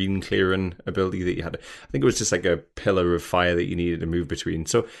screen clearing ability that you had. I think it was just like a pillar of fire that you needed to move between.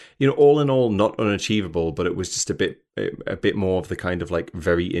 So, all in all, not unachievable, but it was just a bit more of the kind of like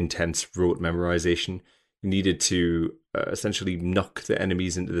very intense rote memorization. You needed to essentially knock the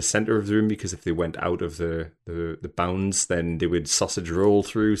enemies into the center of the room, because if they went out of the bounds, then they would sausage roll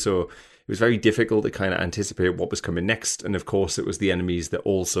through. So it was very difficult to kind of anticipate what was coming next. And of course, it was the enemies that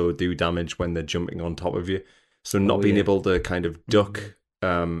also do damage when they're jumping on top of you. So not being able to kind of duck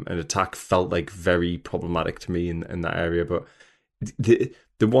an attack felt like very problematic to me in that area. But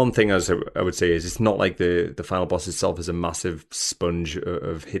the one thing I would say is it's not like the final boss itself is a massive sponge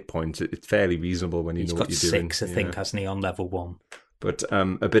of hit points. It's fairly reasonable when you know what you're doing. He's got 6, I think, hasn't he, on level 1? But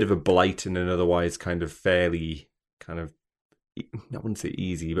a bit of a blight in an otherwise kind of fairly kind of, I wouldn't say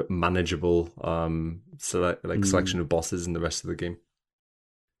easy, but manageable selection of bosses in the rest of the game.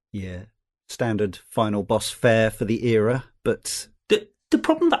 Yeah, standard final boss fare for the era, but the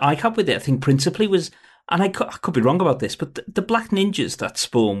problem that I had with it, I think, principally was, and I could be wrong about this, but the black ninjas that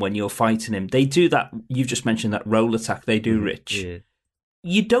spawn when you're fighting him, they do that. You've just mentioned that roll attack they do, Rich. Yeah.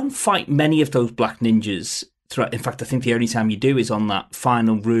 You don't fight many of those black ninjas throughout. In fact, I think the only time you do is on that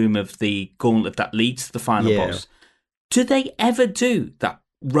final room of the gauntlet that leads to the final boss. Do they ever do that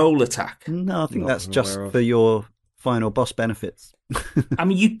roll attack? No, I think that's just for your final boss benefits. I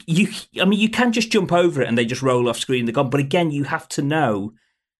mean, you can just jump over it and they just roll off screen. They're gone. But again, you have to know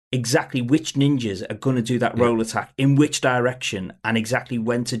exactly which ninjas are going to do that roll attack, in which direction, and exactly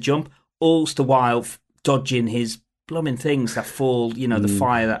when to jump, all the while dodging his blooming things that fall, the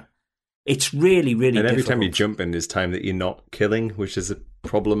fire that... It's really, really difficult. And every time you jump in, there's time that you're not killing, which is a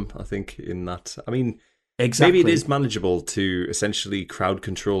problem, I think, in that. I mean, exactly. Maybe it is manageable to essentially crowd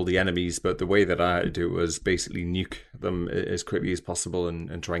control the enemies, but the way that I had to do it was basically nuke them as quickly as possible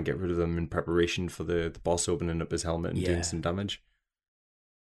and try and get rid of them in preparation for the boss opening up his helmet and doing some damage.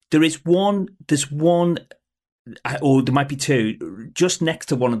 There's one, or there might be two. Just next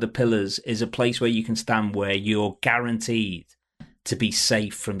to one of the pillars is a place where you can stand where you're guaranteed to be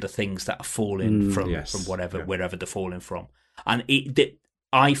safe from the things that are falling from wherever they're falling from. And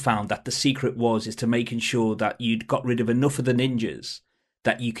I found that the secret is to making sure that you'd got rid of enough of the ninjas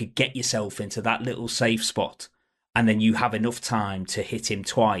that you could get yourself into that little safe spot, and then you have enough time to hit him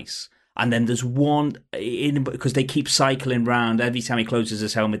twice. And then there's one, because they keep cycling round. Every time he closes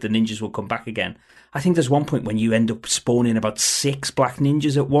his helmet, the ninjas will come back again. I think there's one point when you end up spawning about 6 black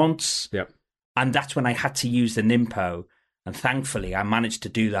ninjas at once. Yep. And that's when I had to use the Nimpo. And thankfully, I managed to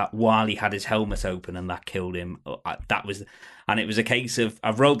do that while he had his helmet open, and that killed him. And it was a case of,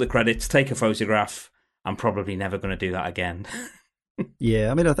 I've rolled the credits, take a photograph. I'm probably never going to do that again. Yeah,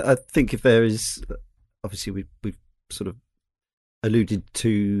 I mean, I think if there is, obviously we've sort of alluded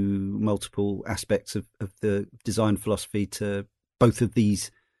to multiple aspects of the design philosophy to both of these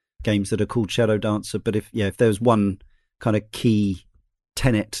games that are called Shadow Dancer. But if there's one kind of key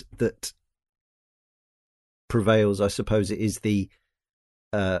tenet that prevails, I suppose it is the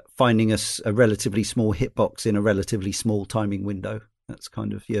finding us a relatively small hitbox in a relatively small timing window. That's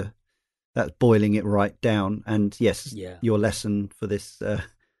kind of that's boiling it right down. And yes, your lesson for this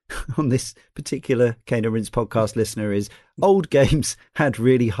on this particular Cane and Rinse podcast listener is old games had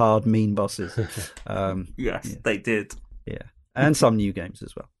really hard, mean bosses. Yes, they did. Yeah, and some new games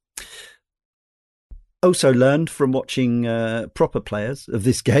as well. Also learned from watching proper players of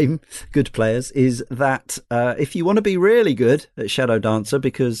this game, good players, is that if you want to be really good at Shadow Dancer,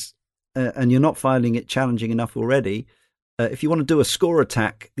 because and you're not finding it challenging enough already, if you want to do a score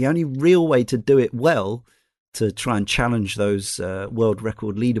attack, the only real way to do it well, to try and challenge those world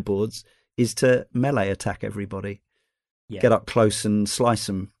record leaderboards, is to melee attack everybody. Yeah. Get up close and slice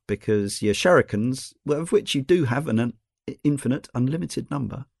them, because your shurikens, of which you do have an infinite, unlimited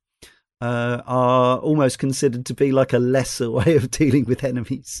number, are almost considered to be like a lesser way of dealing with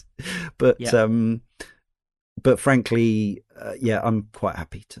enemies. But frankly, I'm quite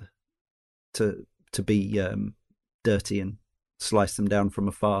happy to be dirty and slice them down from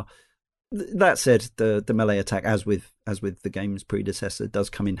afar. That said, the melee attack, as with the game's predecessor, does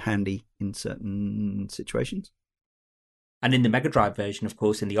come in handy in certain situations. And in the Mega Drive version, of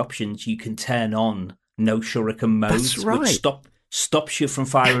course, in the options, you can turn on no shuriken modes, That's right. which stops you from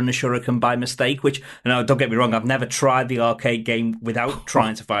firing a shuriken by mistake. Which, no, don't get me wrong, I've never tried the arcade game without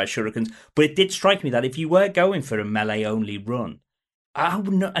trying to fire shurikens, but it did strike me that if you were going for a melee-only run, how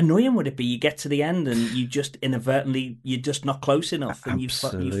annoying would it be? You get to the end and you just inadvertently, you're just not close enough, and you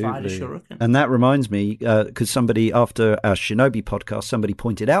fired a shuriken. And that reminds me, because somebody, after our Shinobi podcast, somebody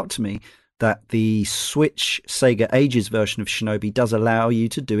pointed out to me that the Switch Sega Ages version of Shinobi does allow you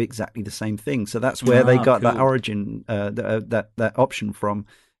to do exactly the same thing. So that's where they got that cool. origin, that option from.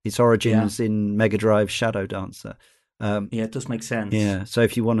 Its origins in Mega Drive Shadow Dancer. It does make sense. Yeah, so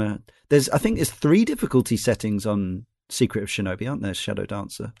if you want to, I think there's 3 difficulty settings on Secret of Shinobi, aren't there? Shadow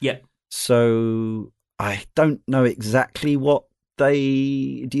Dancer. Yeah. So I don't know exactly what do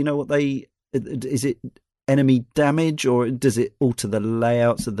you know what is it enemy damage, or does it alter the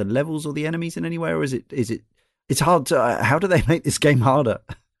layouts of the levels or the enemies in any way, or is it, it's hard to, how do they make this game harder?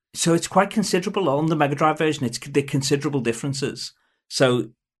 So it's quite considerable on the Mega Drive version. They're considerable differences. So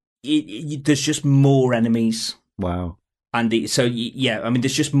there's just more enemies. Wow. And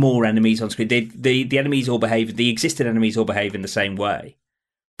there's just more enemies on screen. The enemies all behave, the existing enemies all behave in the same way,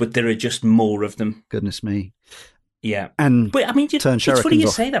 but there are just more of them. Goodness me. Yeah. But I mean, it's funny you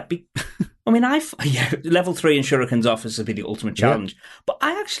say that. I mean, level 3 and Shuriken's off has been the ultimate challenge. Yeah. But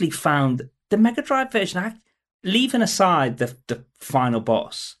I actually found the Mega Drive version, leaving aside the final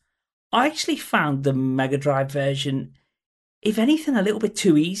boss, I actually found the Mega Drive version, if anything, a little bit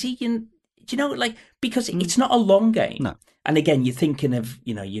too easy. Because it's not a long game. No. And again, you're thinking of,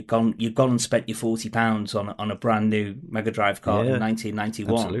 you've gone and spent your £40 on a brand new Mega Drive cart in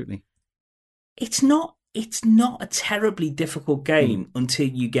 1991. Absolutely. It's not a terribly difficult game until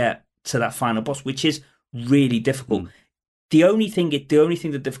you get to that final boss, which is really difficult. The only thing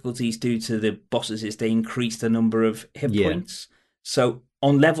the difficulties do to the bosses is they increase the number of hit points. So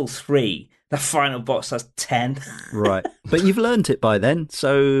on level 3, the final boss has 10. Right, but you've learnt it by then,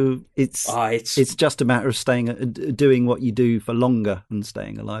 so it's just a matter of doing what you do for longer and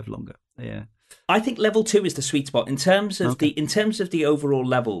staying alive longer. Yeah, I think level 2 is the sweet spot in terms of the overall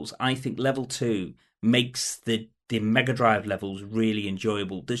levels. I think level 2 makes the Mega Drive levels really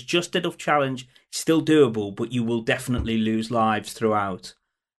enjoyable. There's just enough challenge, still doable, but you will definitely lose lives throughout.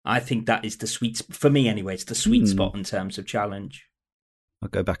 I think that is the for me anyway. It's the sweet spot in terms of challenge. I'll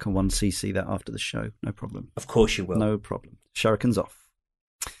go back and 1cc that after the show. No problem. Of course you will. No problem. Shuriken's off.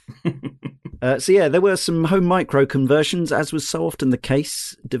 So there were some home micro conversions, as was so often the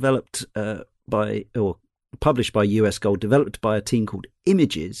case, developed published by US Gold, developed by a team called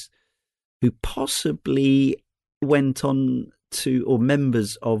Images, who possibly went on to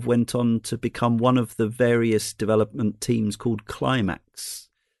become one of the various development teams called Climax.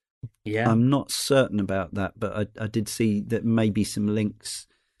 Yeah, I'm not certain about that, but I did see that maybe some links,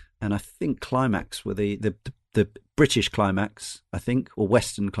 and I think Climax were the British Climax, I think, or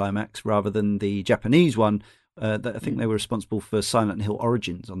Western Climax rather than the Japanese one. I think they were responsible for Silent Hill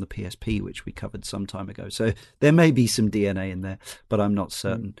Origins on the PSP, which we covered some time ago. So there may be some DNA in there, but I'm not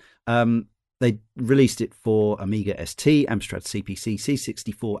certain. They released it for Amiga ST, Amstrad CPC,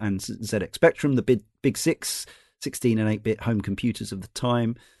 C64, and ZX Spectrum, the big 16 and 8-bit home computers of the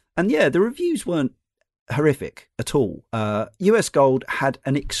time. And the reviews weren't horrific at all. US Gold had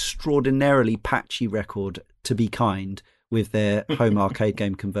an extraordinarily patchy record, to be kind, with their home arcade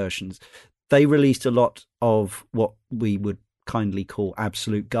game conversions. They released a lot of what we would kindly call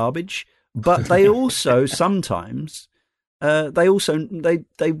absolute garbage, but they also sometimes they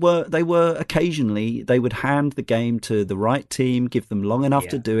were occasionally, they would hand the game to the right team, give them long enough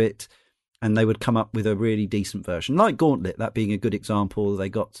to do it, and they would come up with a really decent version, like Gauntlet, that being a good example. They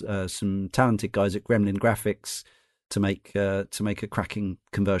got some talented guys at Gremlin Graphics to make a cracking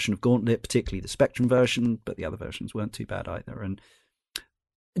conversion of Gauntlet, particularly the Spectrum version, but the other versions weren't too bad either. And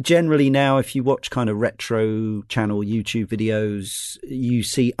generally now, if you watch kind of retro channel YouTube videos, you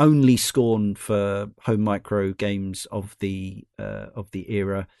see only scorn for home micro games of the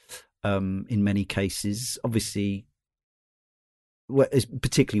era. In many cases, obviously,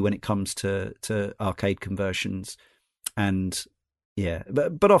 particularly when it comes to arcade conversions, and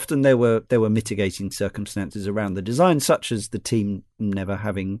but often there were mitigating circumstances around the design, such as the team never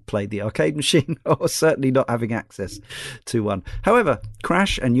having played the arcade machine or certainly not having access to one. However,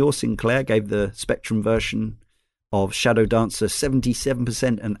 Crash and Your Sinclair gave the Spectrum version of Shadow Dancer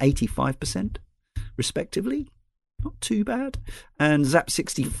 77% and 85% respectively. Not too bad. And Zap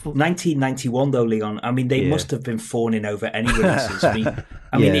 64. 1991 though, Leon. I mean, they must have been fawning over any releases.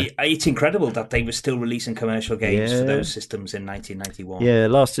 I mean, it's incredible that they were still releasing commercial games for those systems in 1991. Yeah, it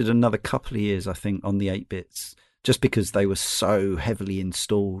lasted another couple of years, I think, on the 8-bits, just because they were so heavily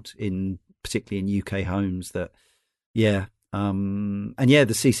installed particularly in UK homes that, the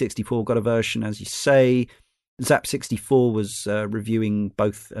C64 got a version, as you say. Zap 64 was reviewing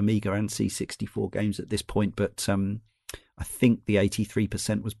both Amiga and C64 games at this point, but I think the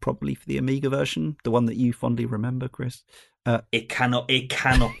 83% was probably for the Amiga version, the one that you fondly remember, Chris. It cannot be.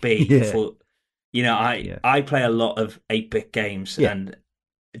 I play a lot of 8-bit games, and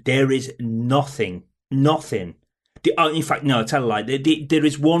There is nothing. In fact, no, I tell a lie. There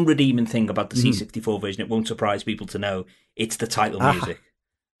is one redeeming thing about the C64 version. It won't surprise people to know it's the title music,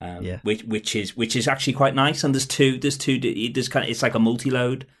 which is actually quite nice. And there's two. There's kind of, it's like a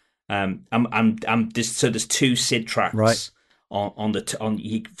multi-load. There's two SID tracks right.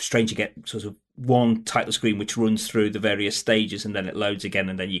 You strangely get sort of one title screen which runs through the various stages, and then it loads again,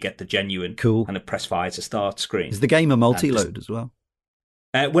 and then you get the genuine cool kind of press fire to start screen. Is the game a multi-load as well?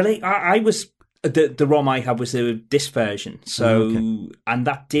 I was the ROM I had was the disc version, so and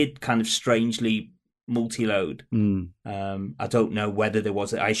that did kind of strangely multi-load. I don't know whether there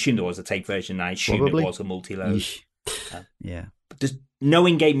was. I assume there was a tape version. I assume Probably. It was a multi-load. Yeah, but there's no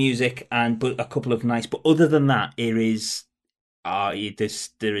in-game music but a couple of nice. But other than that, there is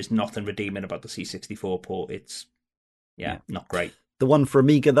nothing redeeming about the C64 port. It's not great. The one for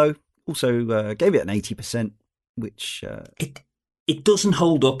Amiga though also gave it an 80%, which It doesn't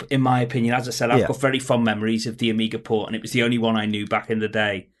hold up, in my opinion. As I said, I've got very fond memories of the Amiga port, and it was the only one I knew back in the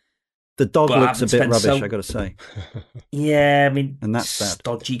day. The dog looks a bit rubbish, I got to say. Yeah, I mean, and that's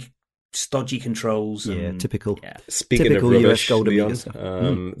bad. Stodgy controls. And, typical. Yeah. Speaking typical of rubbish, US Gold Leon, Amiga stuff.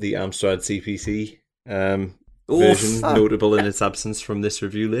 The Amstrad CPC version, notable in its absence from this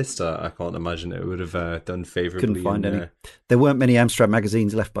review list. I can't imagine it would have done favourably. Couldn't find any. There weren't many Amstrad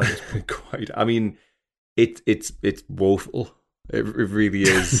magazines left by this point. Quite. I mean, it's woeful. It really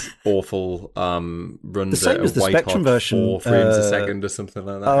is awful. Runs the same at as a the white Spectrum hot version, 4 frames a second or something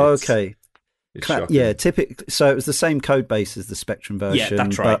like that. Oh, okay. It's shocking. Yeah, so it was the same code base as the Spectrum version,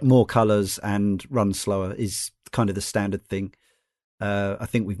 that's right. but more colours and runs slower is kind of the standard thing. I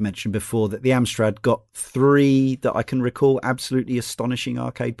think we've mentioned before that the Amstrad got 3 that I can recall absolutely astonishing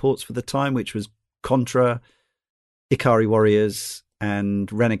arcade ports for the time, which was Contra, Ikari Warriors, and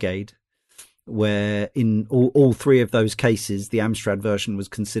Renegade, where in all 3 of those cases, the Amstrad version was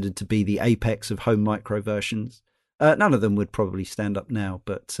considered to be the apex of home micro versions. None of them would probably stand up now,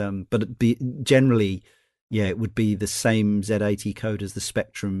 but generally, it would be the same Z80 code as the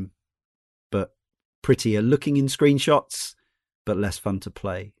Spectrum, but prettier looking in screenshots, but less fun to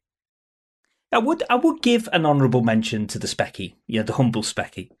play. I would give an honourable mention to the Specky, the humble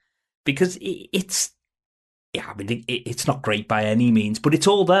Specky, because it's not great by any means, but it's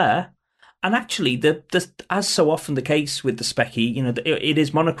all there. And actually, as so often the case with the Specky, it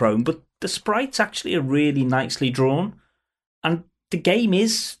is monochrome, but the sprites actually are really nicely drawn, and the game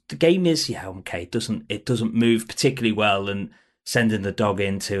is it doesn't move particularly well, and sending the dog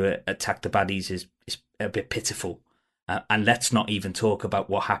in to attack the baddies is a bit pitiful. And let's not even talk about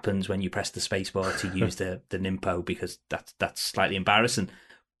what happens when you press the spacebar to use the Nimpo, because that's slightly embarrassing.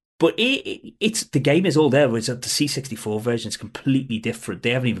 But it's the game is all there. Whereas the C64 version is completely different. They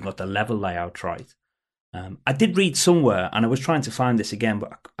haven't even got the level layout right. I did read somewhere, and I was trying to find this again,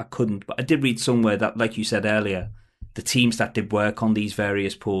 but I couldn't. But I did read somewhere that, like you said earlier, the teams that did work on these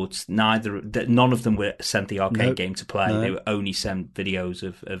various ports, none of them were sent the arcade game to play. They were only sent videos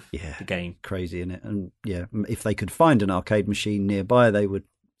of the game. Crazy, isn't it? And if they could find an arcade machine nearby, they would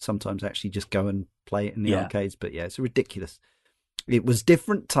sometimes actually just go and play it in the arcades. But it's ridiculous. It was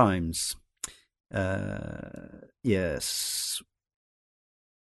different times. Yes.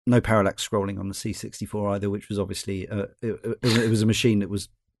 No parallax scrolling on the C64 either, which was obviously it was a machine that was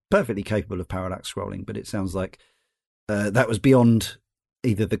perfectly capable of parallax scrolling, but it sounds like that was beyond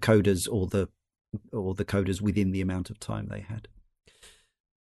either the coders or the coders within the amount of time they had.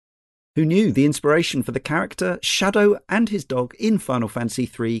 Who knew the inspiration for the character Shadow and his dog in Final Fantasy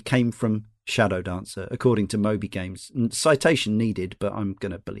III came from Shadow Dancer, according to Moby Games. Citation needed, but I'm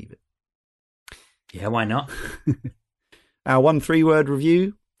going to believe it. Yeah, why not? Our 1 3-word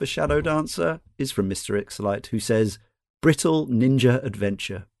review for Shadow Dancer is from Mr. Ixolite, who says, brittle ninja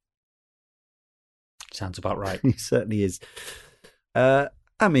adventure. Sounds about right. He certainly is. I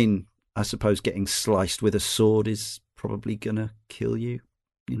mean, I suppose getting sliced with a sword is probably going to kill you.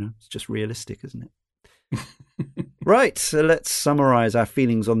 It's just realistic, isn't it? Right, so let's summarise our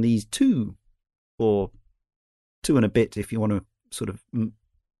feelings on these 2 or 2 and a bit if you want to sort of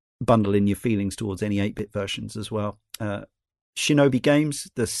bundle in your feelings towards any 8-bit versions as well. Shinobi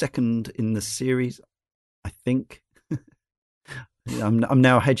Games, the second in the series, I think. I'm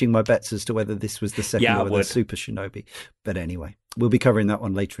now hedging my bets as to whether this was the second or the Super Shinobi. But anyway, we'll be covering that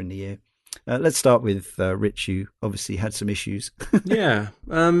one later in the year. Let's start with Rich, who obviously had some issues. Yeah.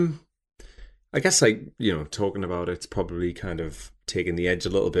 I guess, talking about it's probably kind of taking the edge a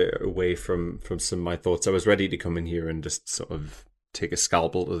little bit away from some of my thoughts. I was ready to come in here and just sort of take a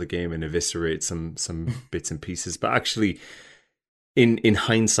scalpel to the game and eviscerate some bits and pieces. But actually, in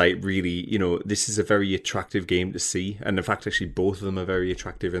hindsight, really, this is a very attractive game to see, and in fact, actually, both of them are very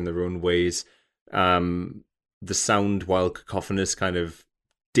attractive in their own ways. The sound, while cacophonous, kind of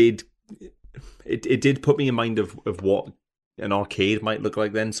did it did put me in mind of what an arcade might look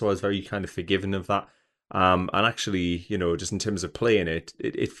like then, so I was very kind of forgiving of that. And actually, just in terms of playing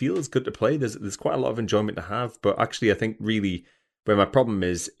it feels good to play. There's quite a lot of enjoyment to have, but actually, I think really where my problem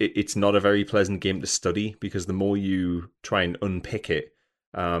is, it's not a very pleasant game to study, because the more you try and unpick it,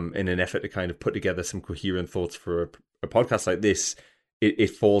 in an effort to kind of put together some coherent thoughts for a podcast like this,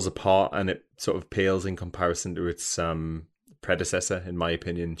 it falls apart, and it sort of pales in comparison to its predecessor, in my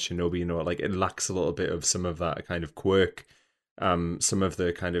opinion, Shinobi. Like, it lacks a little bit of some of that kind of quirk, some of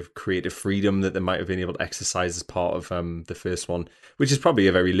the kind of creative freedom that they might have been able to exercise as part of the first one, which is probably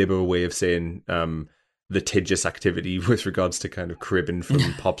a very liberal way of saying litigious activity with regards to kind of cribbing from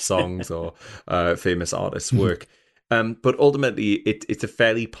pop songs or famous artists' work. But ultimately, it's a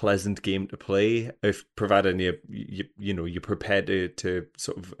fairly pleasant game to play, if provided you're prepared to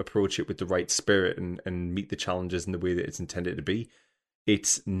sort of approach it with the right spirit and meet the challenges in the way that it's intended to be.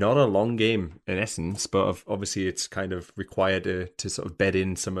 It's not a long game in essence, but obviously it's kind of required to sort of bed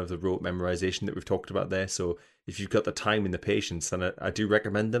in some of the rote memorization that we've talked about there. So if you've got the time and the patience, then I do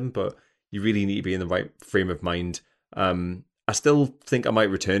recommend them, but you really need to be in the right frame of mind. I still think I might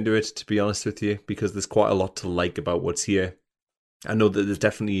return to it, to be honest with you, because there's quite a lot to like about what's here. I know that there's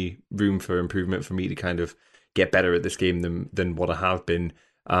definitely room for improvement for me to kind of get better at this game than what I have been.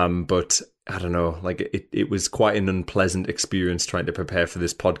 But I don't know, like it was quite an unpleasant experience trying to prepare for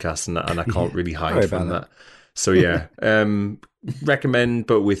this podcast, and I can't really hide from that. So yeah, recommend,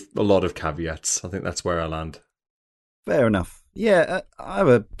 but with a lot of caveats. I think that's where I land. Fair enough. Yeah, I have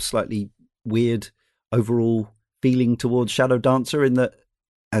a slightly weird overall feeling towards Shadow Dancer, in that,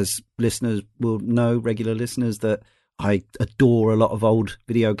 as listeners will know, regular listeners, that I adore a lot of old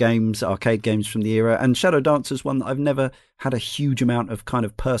video games, arcade games from the era, and Shadow Dancer is one that I've never had a huge amount of kind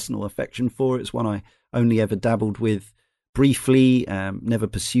of personal affection for. It's one I only ever dabbled with briefly, never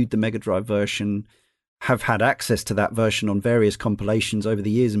pursued the Mega Drive version, have had access to that version on various compilations over the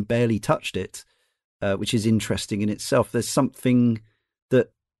years and barely touched it, which is interesting in itself. There's something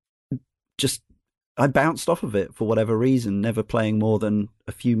that just, I bounced off of it for whatever reason, never playing more than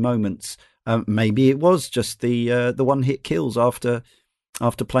a few moments. Maybe it was just the one-hit kills after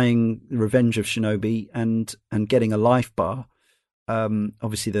playing Revenge of Shinobi and getting a life bar.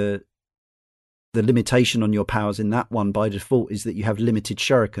 Obviously, the limitation on your powers in that one by default is that you have limited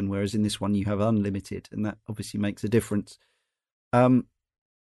shuriken, whereas in this one you have unlimited, and that obviously makes a difference.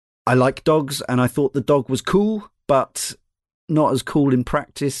 I like dogs, and I thought the dog was cool, but not as cool in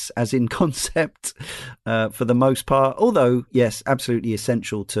practice as in concept, for the most part. Although, yes, absolutely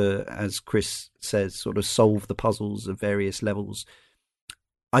essential to, as Chris says, sort of solve the puzzles of various levels.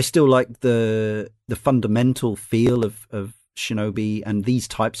 I still like the fundamental feel of Shinobi and these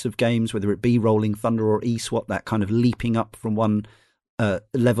types of games, whether it be Rolling Thunder or eSWAT, that kind of leaping up from one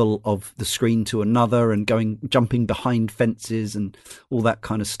level of the screen to another and jumping behind fences and all that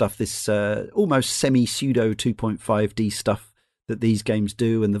kind of stuff. This almost semi-pseudo 2.5D stuff that these games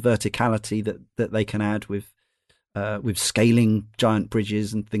do, and the verticality that they can add with scaling giant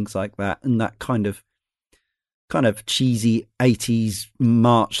bridges and things like that, and that kind of cheesy 80s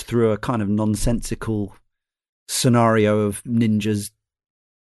march through a kind of nonsensical scenario of ninjas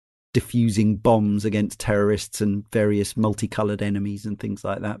diffusing bombs against terrorists and various multicolored enemies and things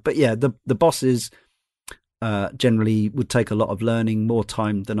like that. But yeah, the bosses generally would take a lot of learning, more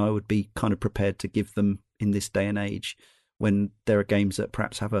time than I would be kind of prepared to give them in this day and age, when there are games that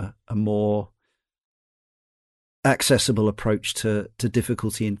perhaps have a more accessible approach to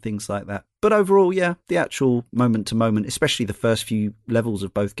difficulty and things like that. But overall, yeah, the actual moment to moment, especially the first few levels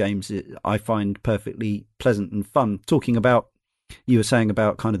of both games, I find perfectly pleasant and fun. Talking about, you were saying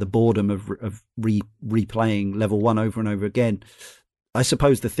about kind of the boredom of replaying level one over and over again. I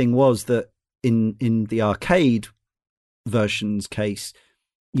suppose the thing was that in the arcade version's case,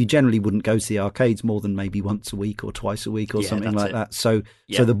 you generally wouldn't go to the arcades more than maybe once a week or twice a week or something like that. So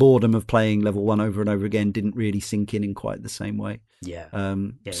the boredom of playing level one over and over again didn't really sink in quite the same way.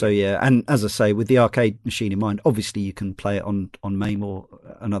 And as I say, with the arcade machine in mind, obviously you can play it on MAME or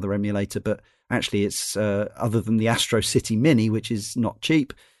another emulator, but actually it's other than the Astro City Mini, which is not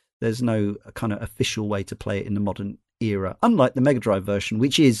cheap, there's no kind of official way to play it in the modern era, unlike the Mega Drive version,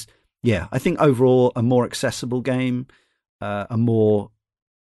 which is, I think overall a more accessible game, a more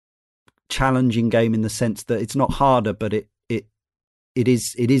challenging game in the sense that it's not harder, but it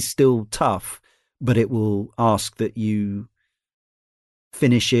is still tough, but it will ask that you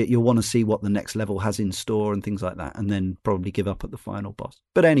finish it, you'll want to see what the next level has in store and things like that, and then probably give up at the final boss.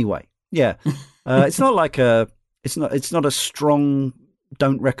 But anyway, yeah, it's not like it's not a strong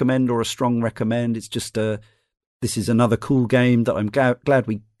don't recommend or a strong recommend. It's just this is another cool game that I'm glad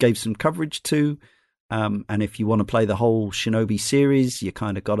we gave some coverage to. And if you want to play the whole Shinobi series, you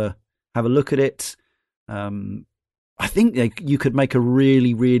kind of got to have a look at it. I think you could make a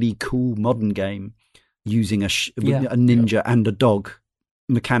really, really cool modern game using a ninja and a dog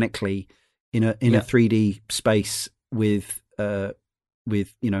mechanically in a 3D space with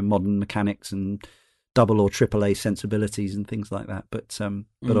modern mechanics and double or triple A sensibilities and things like that. But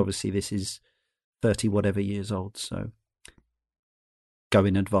obviously this is 30 whatever years old, so go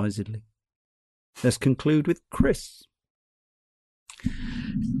in advisedly. Let's conclude with Chris.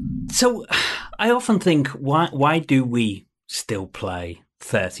 So I often think, why do we still play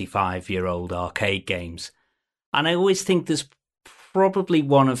 35-year-old arcade games? And I always think there's probably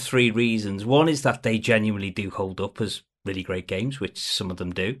one of three reasons. One is that they genuinely do hold up as really great games, which some of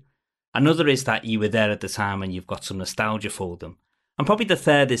them do. Another is that you were there at the time and you've got some nostalgia for them. And probably the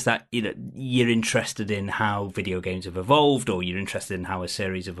third is that you're interested in how video games have evolved, or you're interested in how a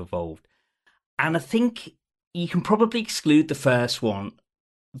series have evolved. And I think you can probably exclude the first one.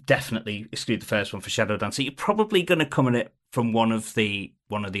 Definitely exclude the first one for Shadow Dancer. You're probably going to come at it from one of the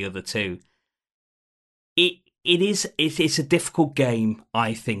other two. It's a difficult game,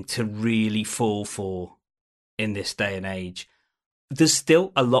 I think, to really fall for in this day and age. There's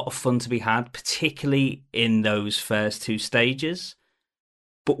still a lot of fun to be had, particularly in those first two stages.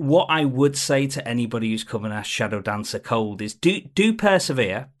 But what I would say to anybody who's coming at Shadow Dancer cold is do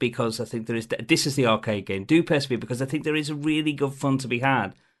persevere, because I think this is the arcade game. Do persevere, because I think there is a really good fun to be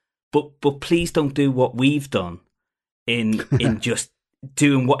had. But please don't do what we've done in just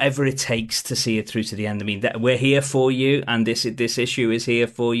doing whatever it takes to see it through to the end. I mean, we're here for you, and this issue is here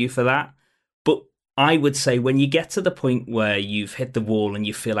for you for that. But I would say when you get to the point where you've hit the wall and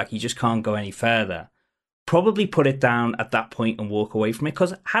you feel like you just can't go any further, probably put it down at that point and walk away from it.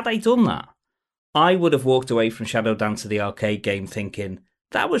 Because had I done that, I would have walked away from Shadow Dancer, the arcade game, thinking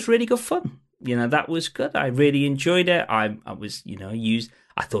that was really good fun. That was good. I really enjoyed it. I was,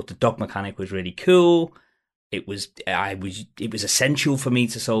 I thought the dog mechanic was really cool. It was essential for me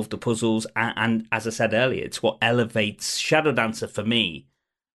to solve the puzzles. And as I said earlier, it's what elevates Shadow Dancer for me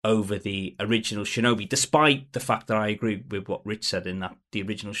over the original Shinobi, despite the fact that I agree with what Rich said in that the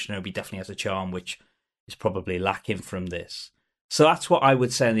original Shinobi definitely has a charm, which is probably lacking from this. So that's what I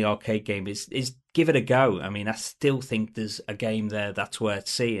would say in the arcade game is give it a go. I mean, I still think there's a game there that's worth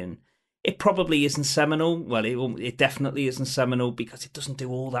seeing. It probably isn't seminal. Well, it definitely isn't seminal because it doesn't do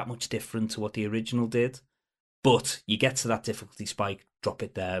all that much different to what the original did. But you get to that difficulty spike, drop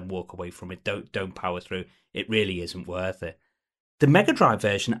it there and walk away from it. Don't power through. It really isn't worth it. The Mega Drive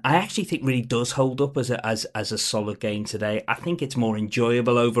version, I actually think really does hold up as a solid game today. I think it's more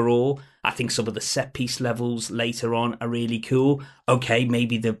enjoyable overall. I think some of the set piece levels later on are really cool. Okay,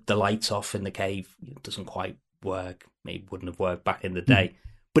 maybe the lights off in the cave doesn't quite work. Maybe wouldn't have worked back in the day.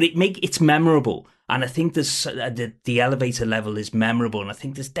 But it's memorable, and I think there's the elevator level is memorable, and I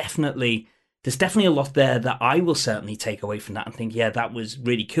think there's definitely a lot there that I will certainly take away from that and think, yeah, that was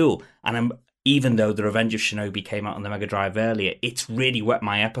really cool. And even though the Revenge of Shinobi came out on the Mega Drive earlier, it's really whet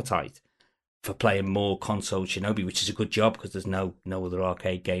my appetite for playing more console Shinobi, which is a good job because there's no other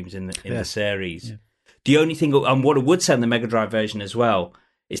arcade games in the series. Yeah. The only thing, and what I would say on the Mega Drive version as well,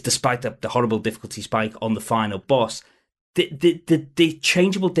 is despite the horrible difficulty spike on the final boss, the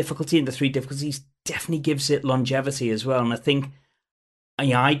changeable difficulty in the three difficulties definitely gives it longevity as well. And I think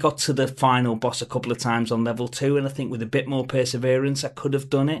I got to the final boss a couple of times on level 2, and I think with a bit more perseverance, I could have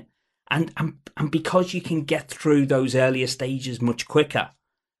done it. And because you can get through those earlier stages much quicker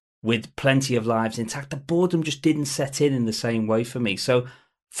with plenty of lives intact, the boredom just didn't set in the same way for me. So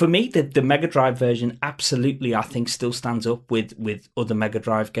for me, the Mega Drive version absolutely, I think, still stands up with other Mega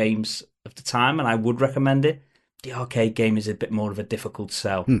Drive games of the time, and I would recommend it. The arcade game is a bit more of a difficult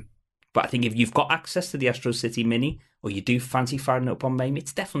sell. But I think if you've got access to the Astro City Mini, or you do fancy firing it up on MAME,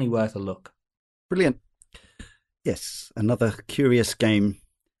 it's definitely worth a look. Brilliant. Yes, another curious game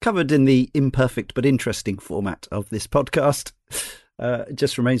covered in the imperfect but interesting format of this podcast. It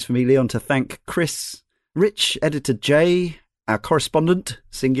just remains for me, Leon, to thank Chris, Rich, Editor J, our correspondent,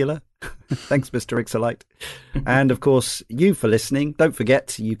 singular. Thanks, Mr. Ixolite. And, of course, you for listening. Don't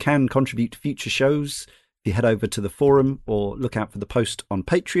forget, you can contribute to future shows if you head over to the forum, or look out for the post on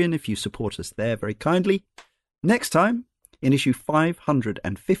Patreon if you support us there very kindly. Next time, in issue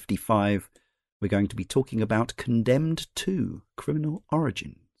 555, we're going to be talking about Condemned 2: Criminal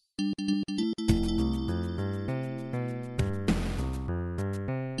Origins.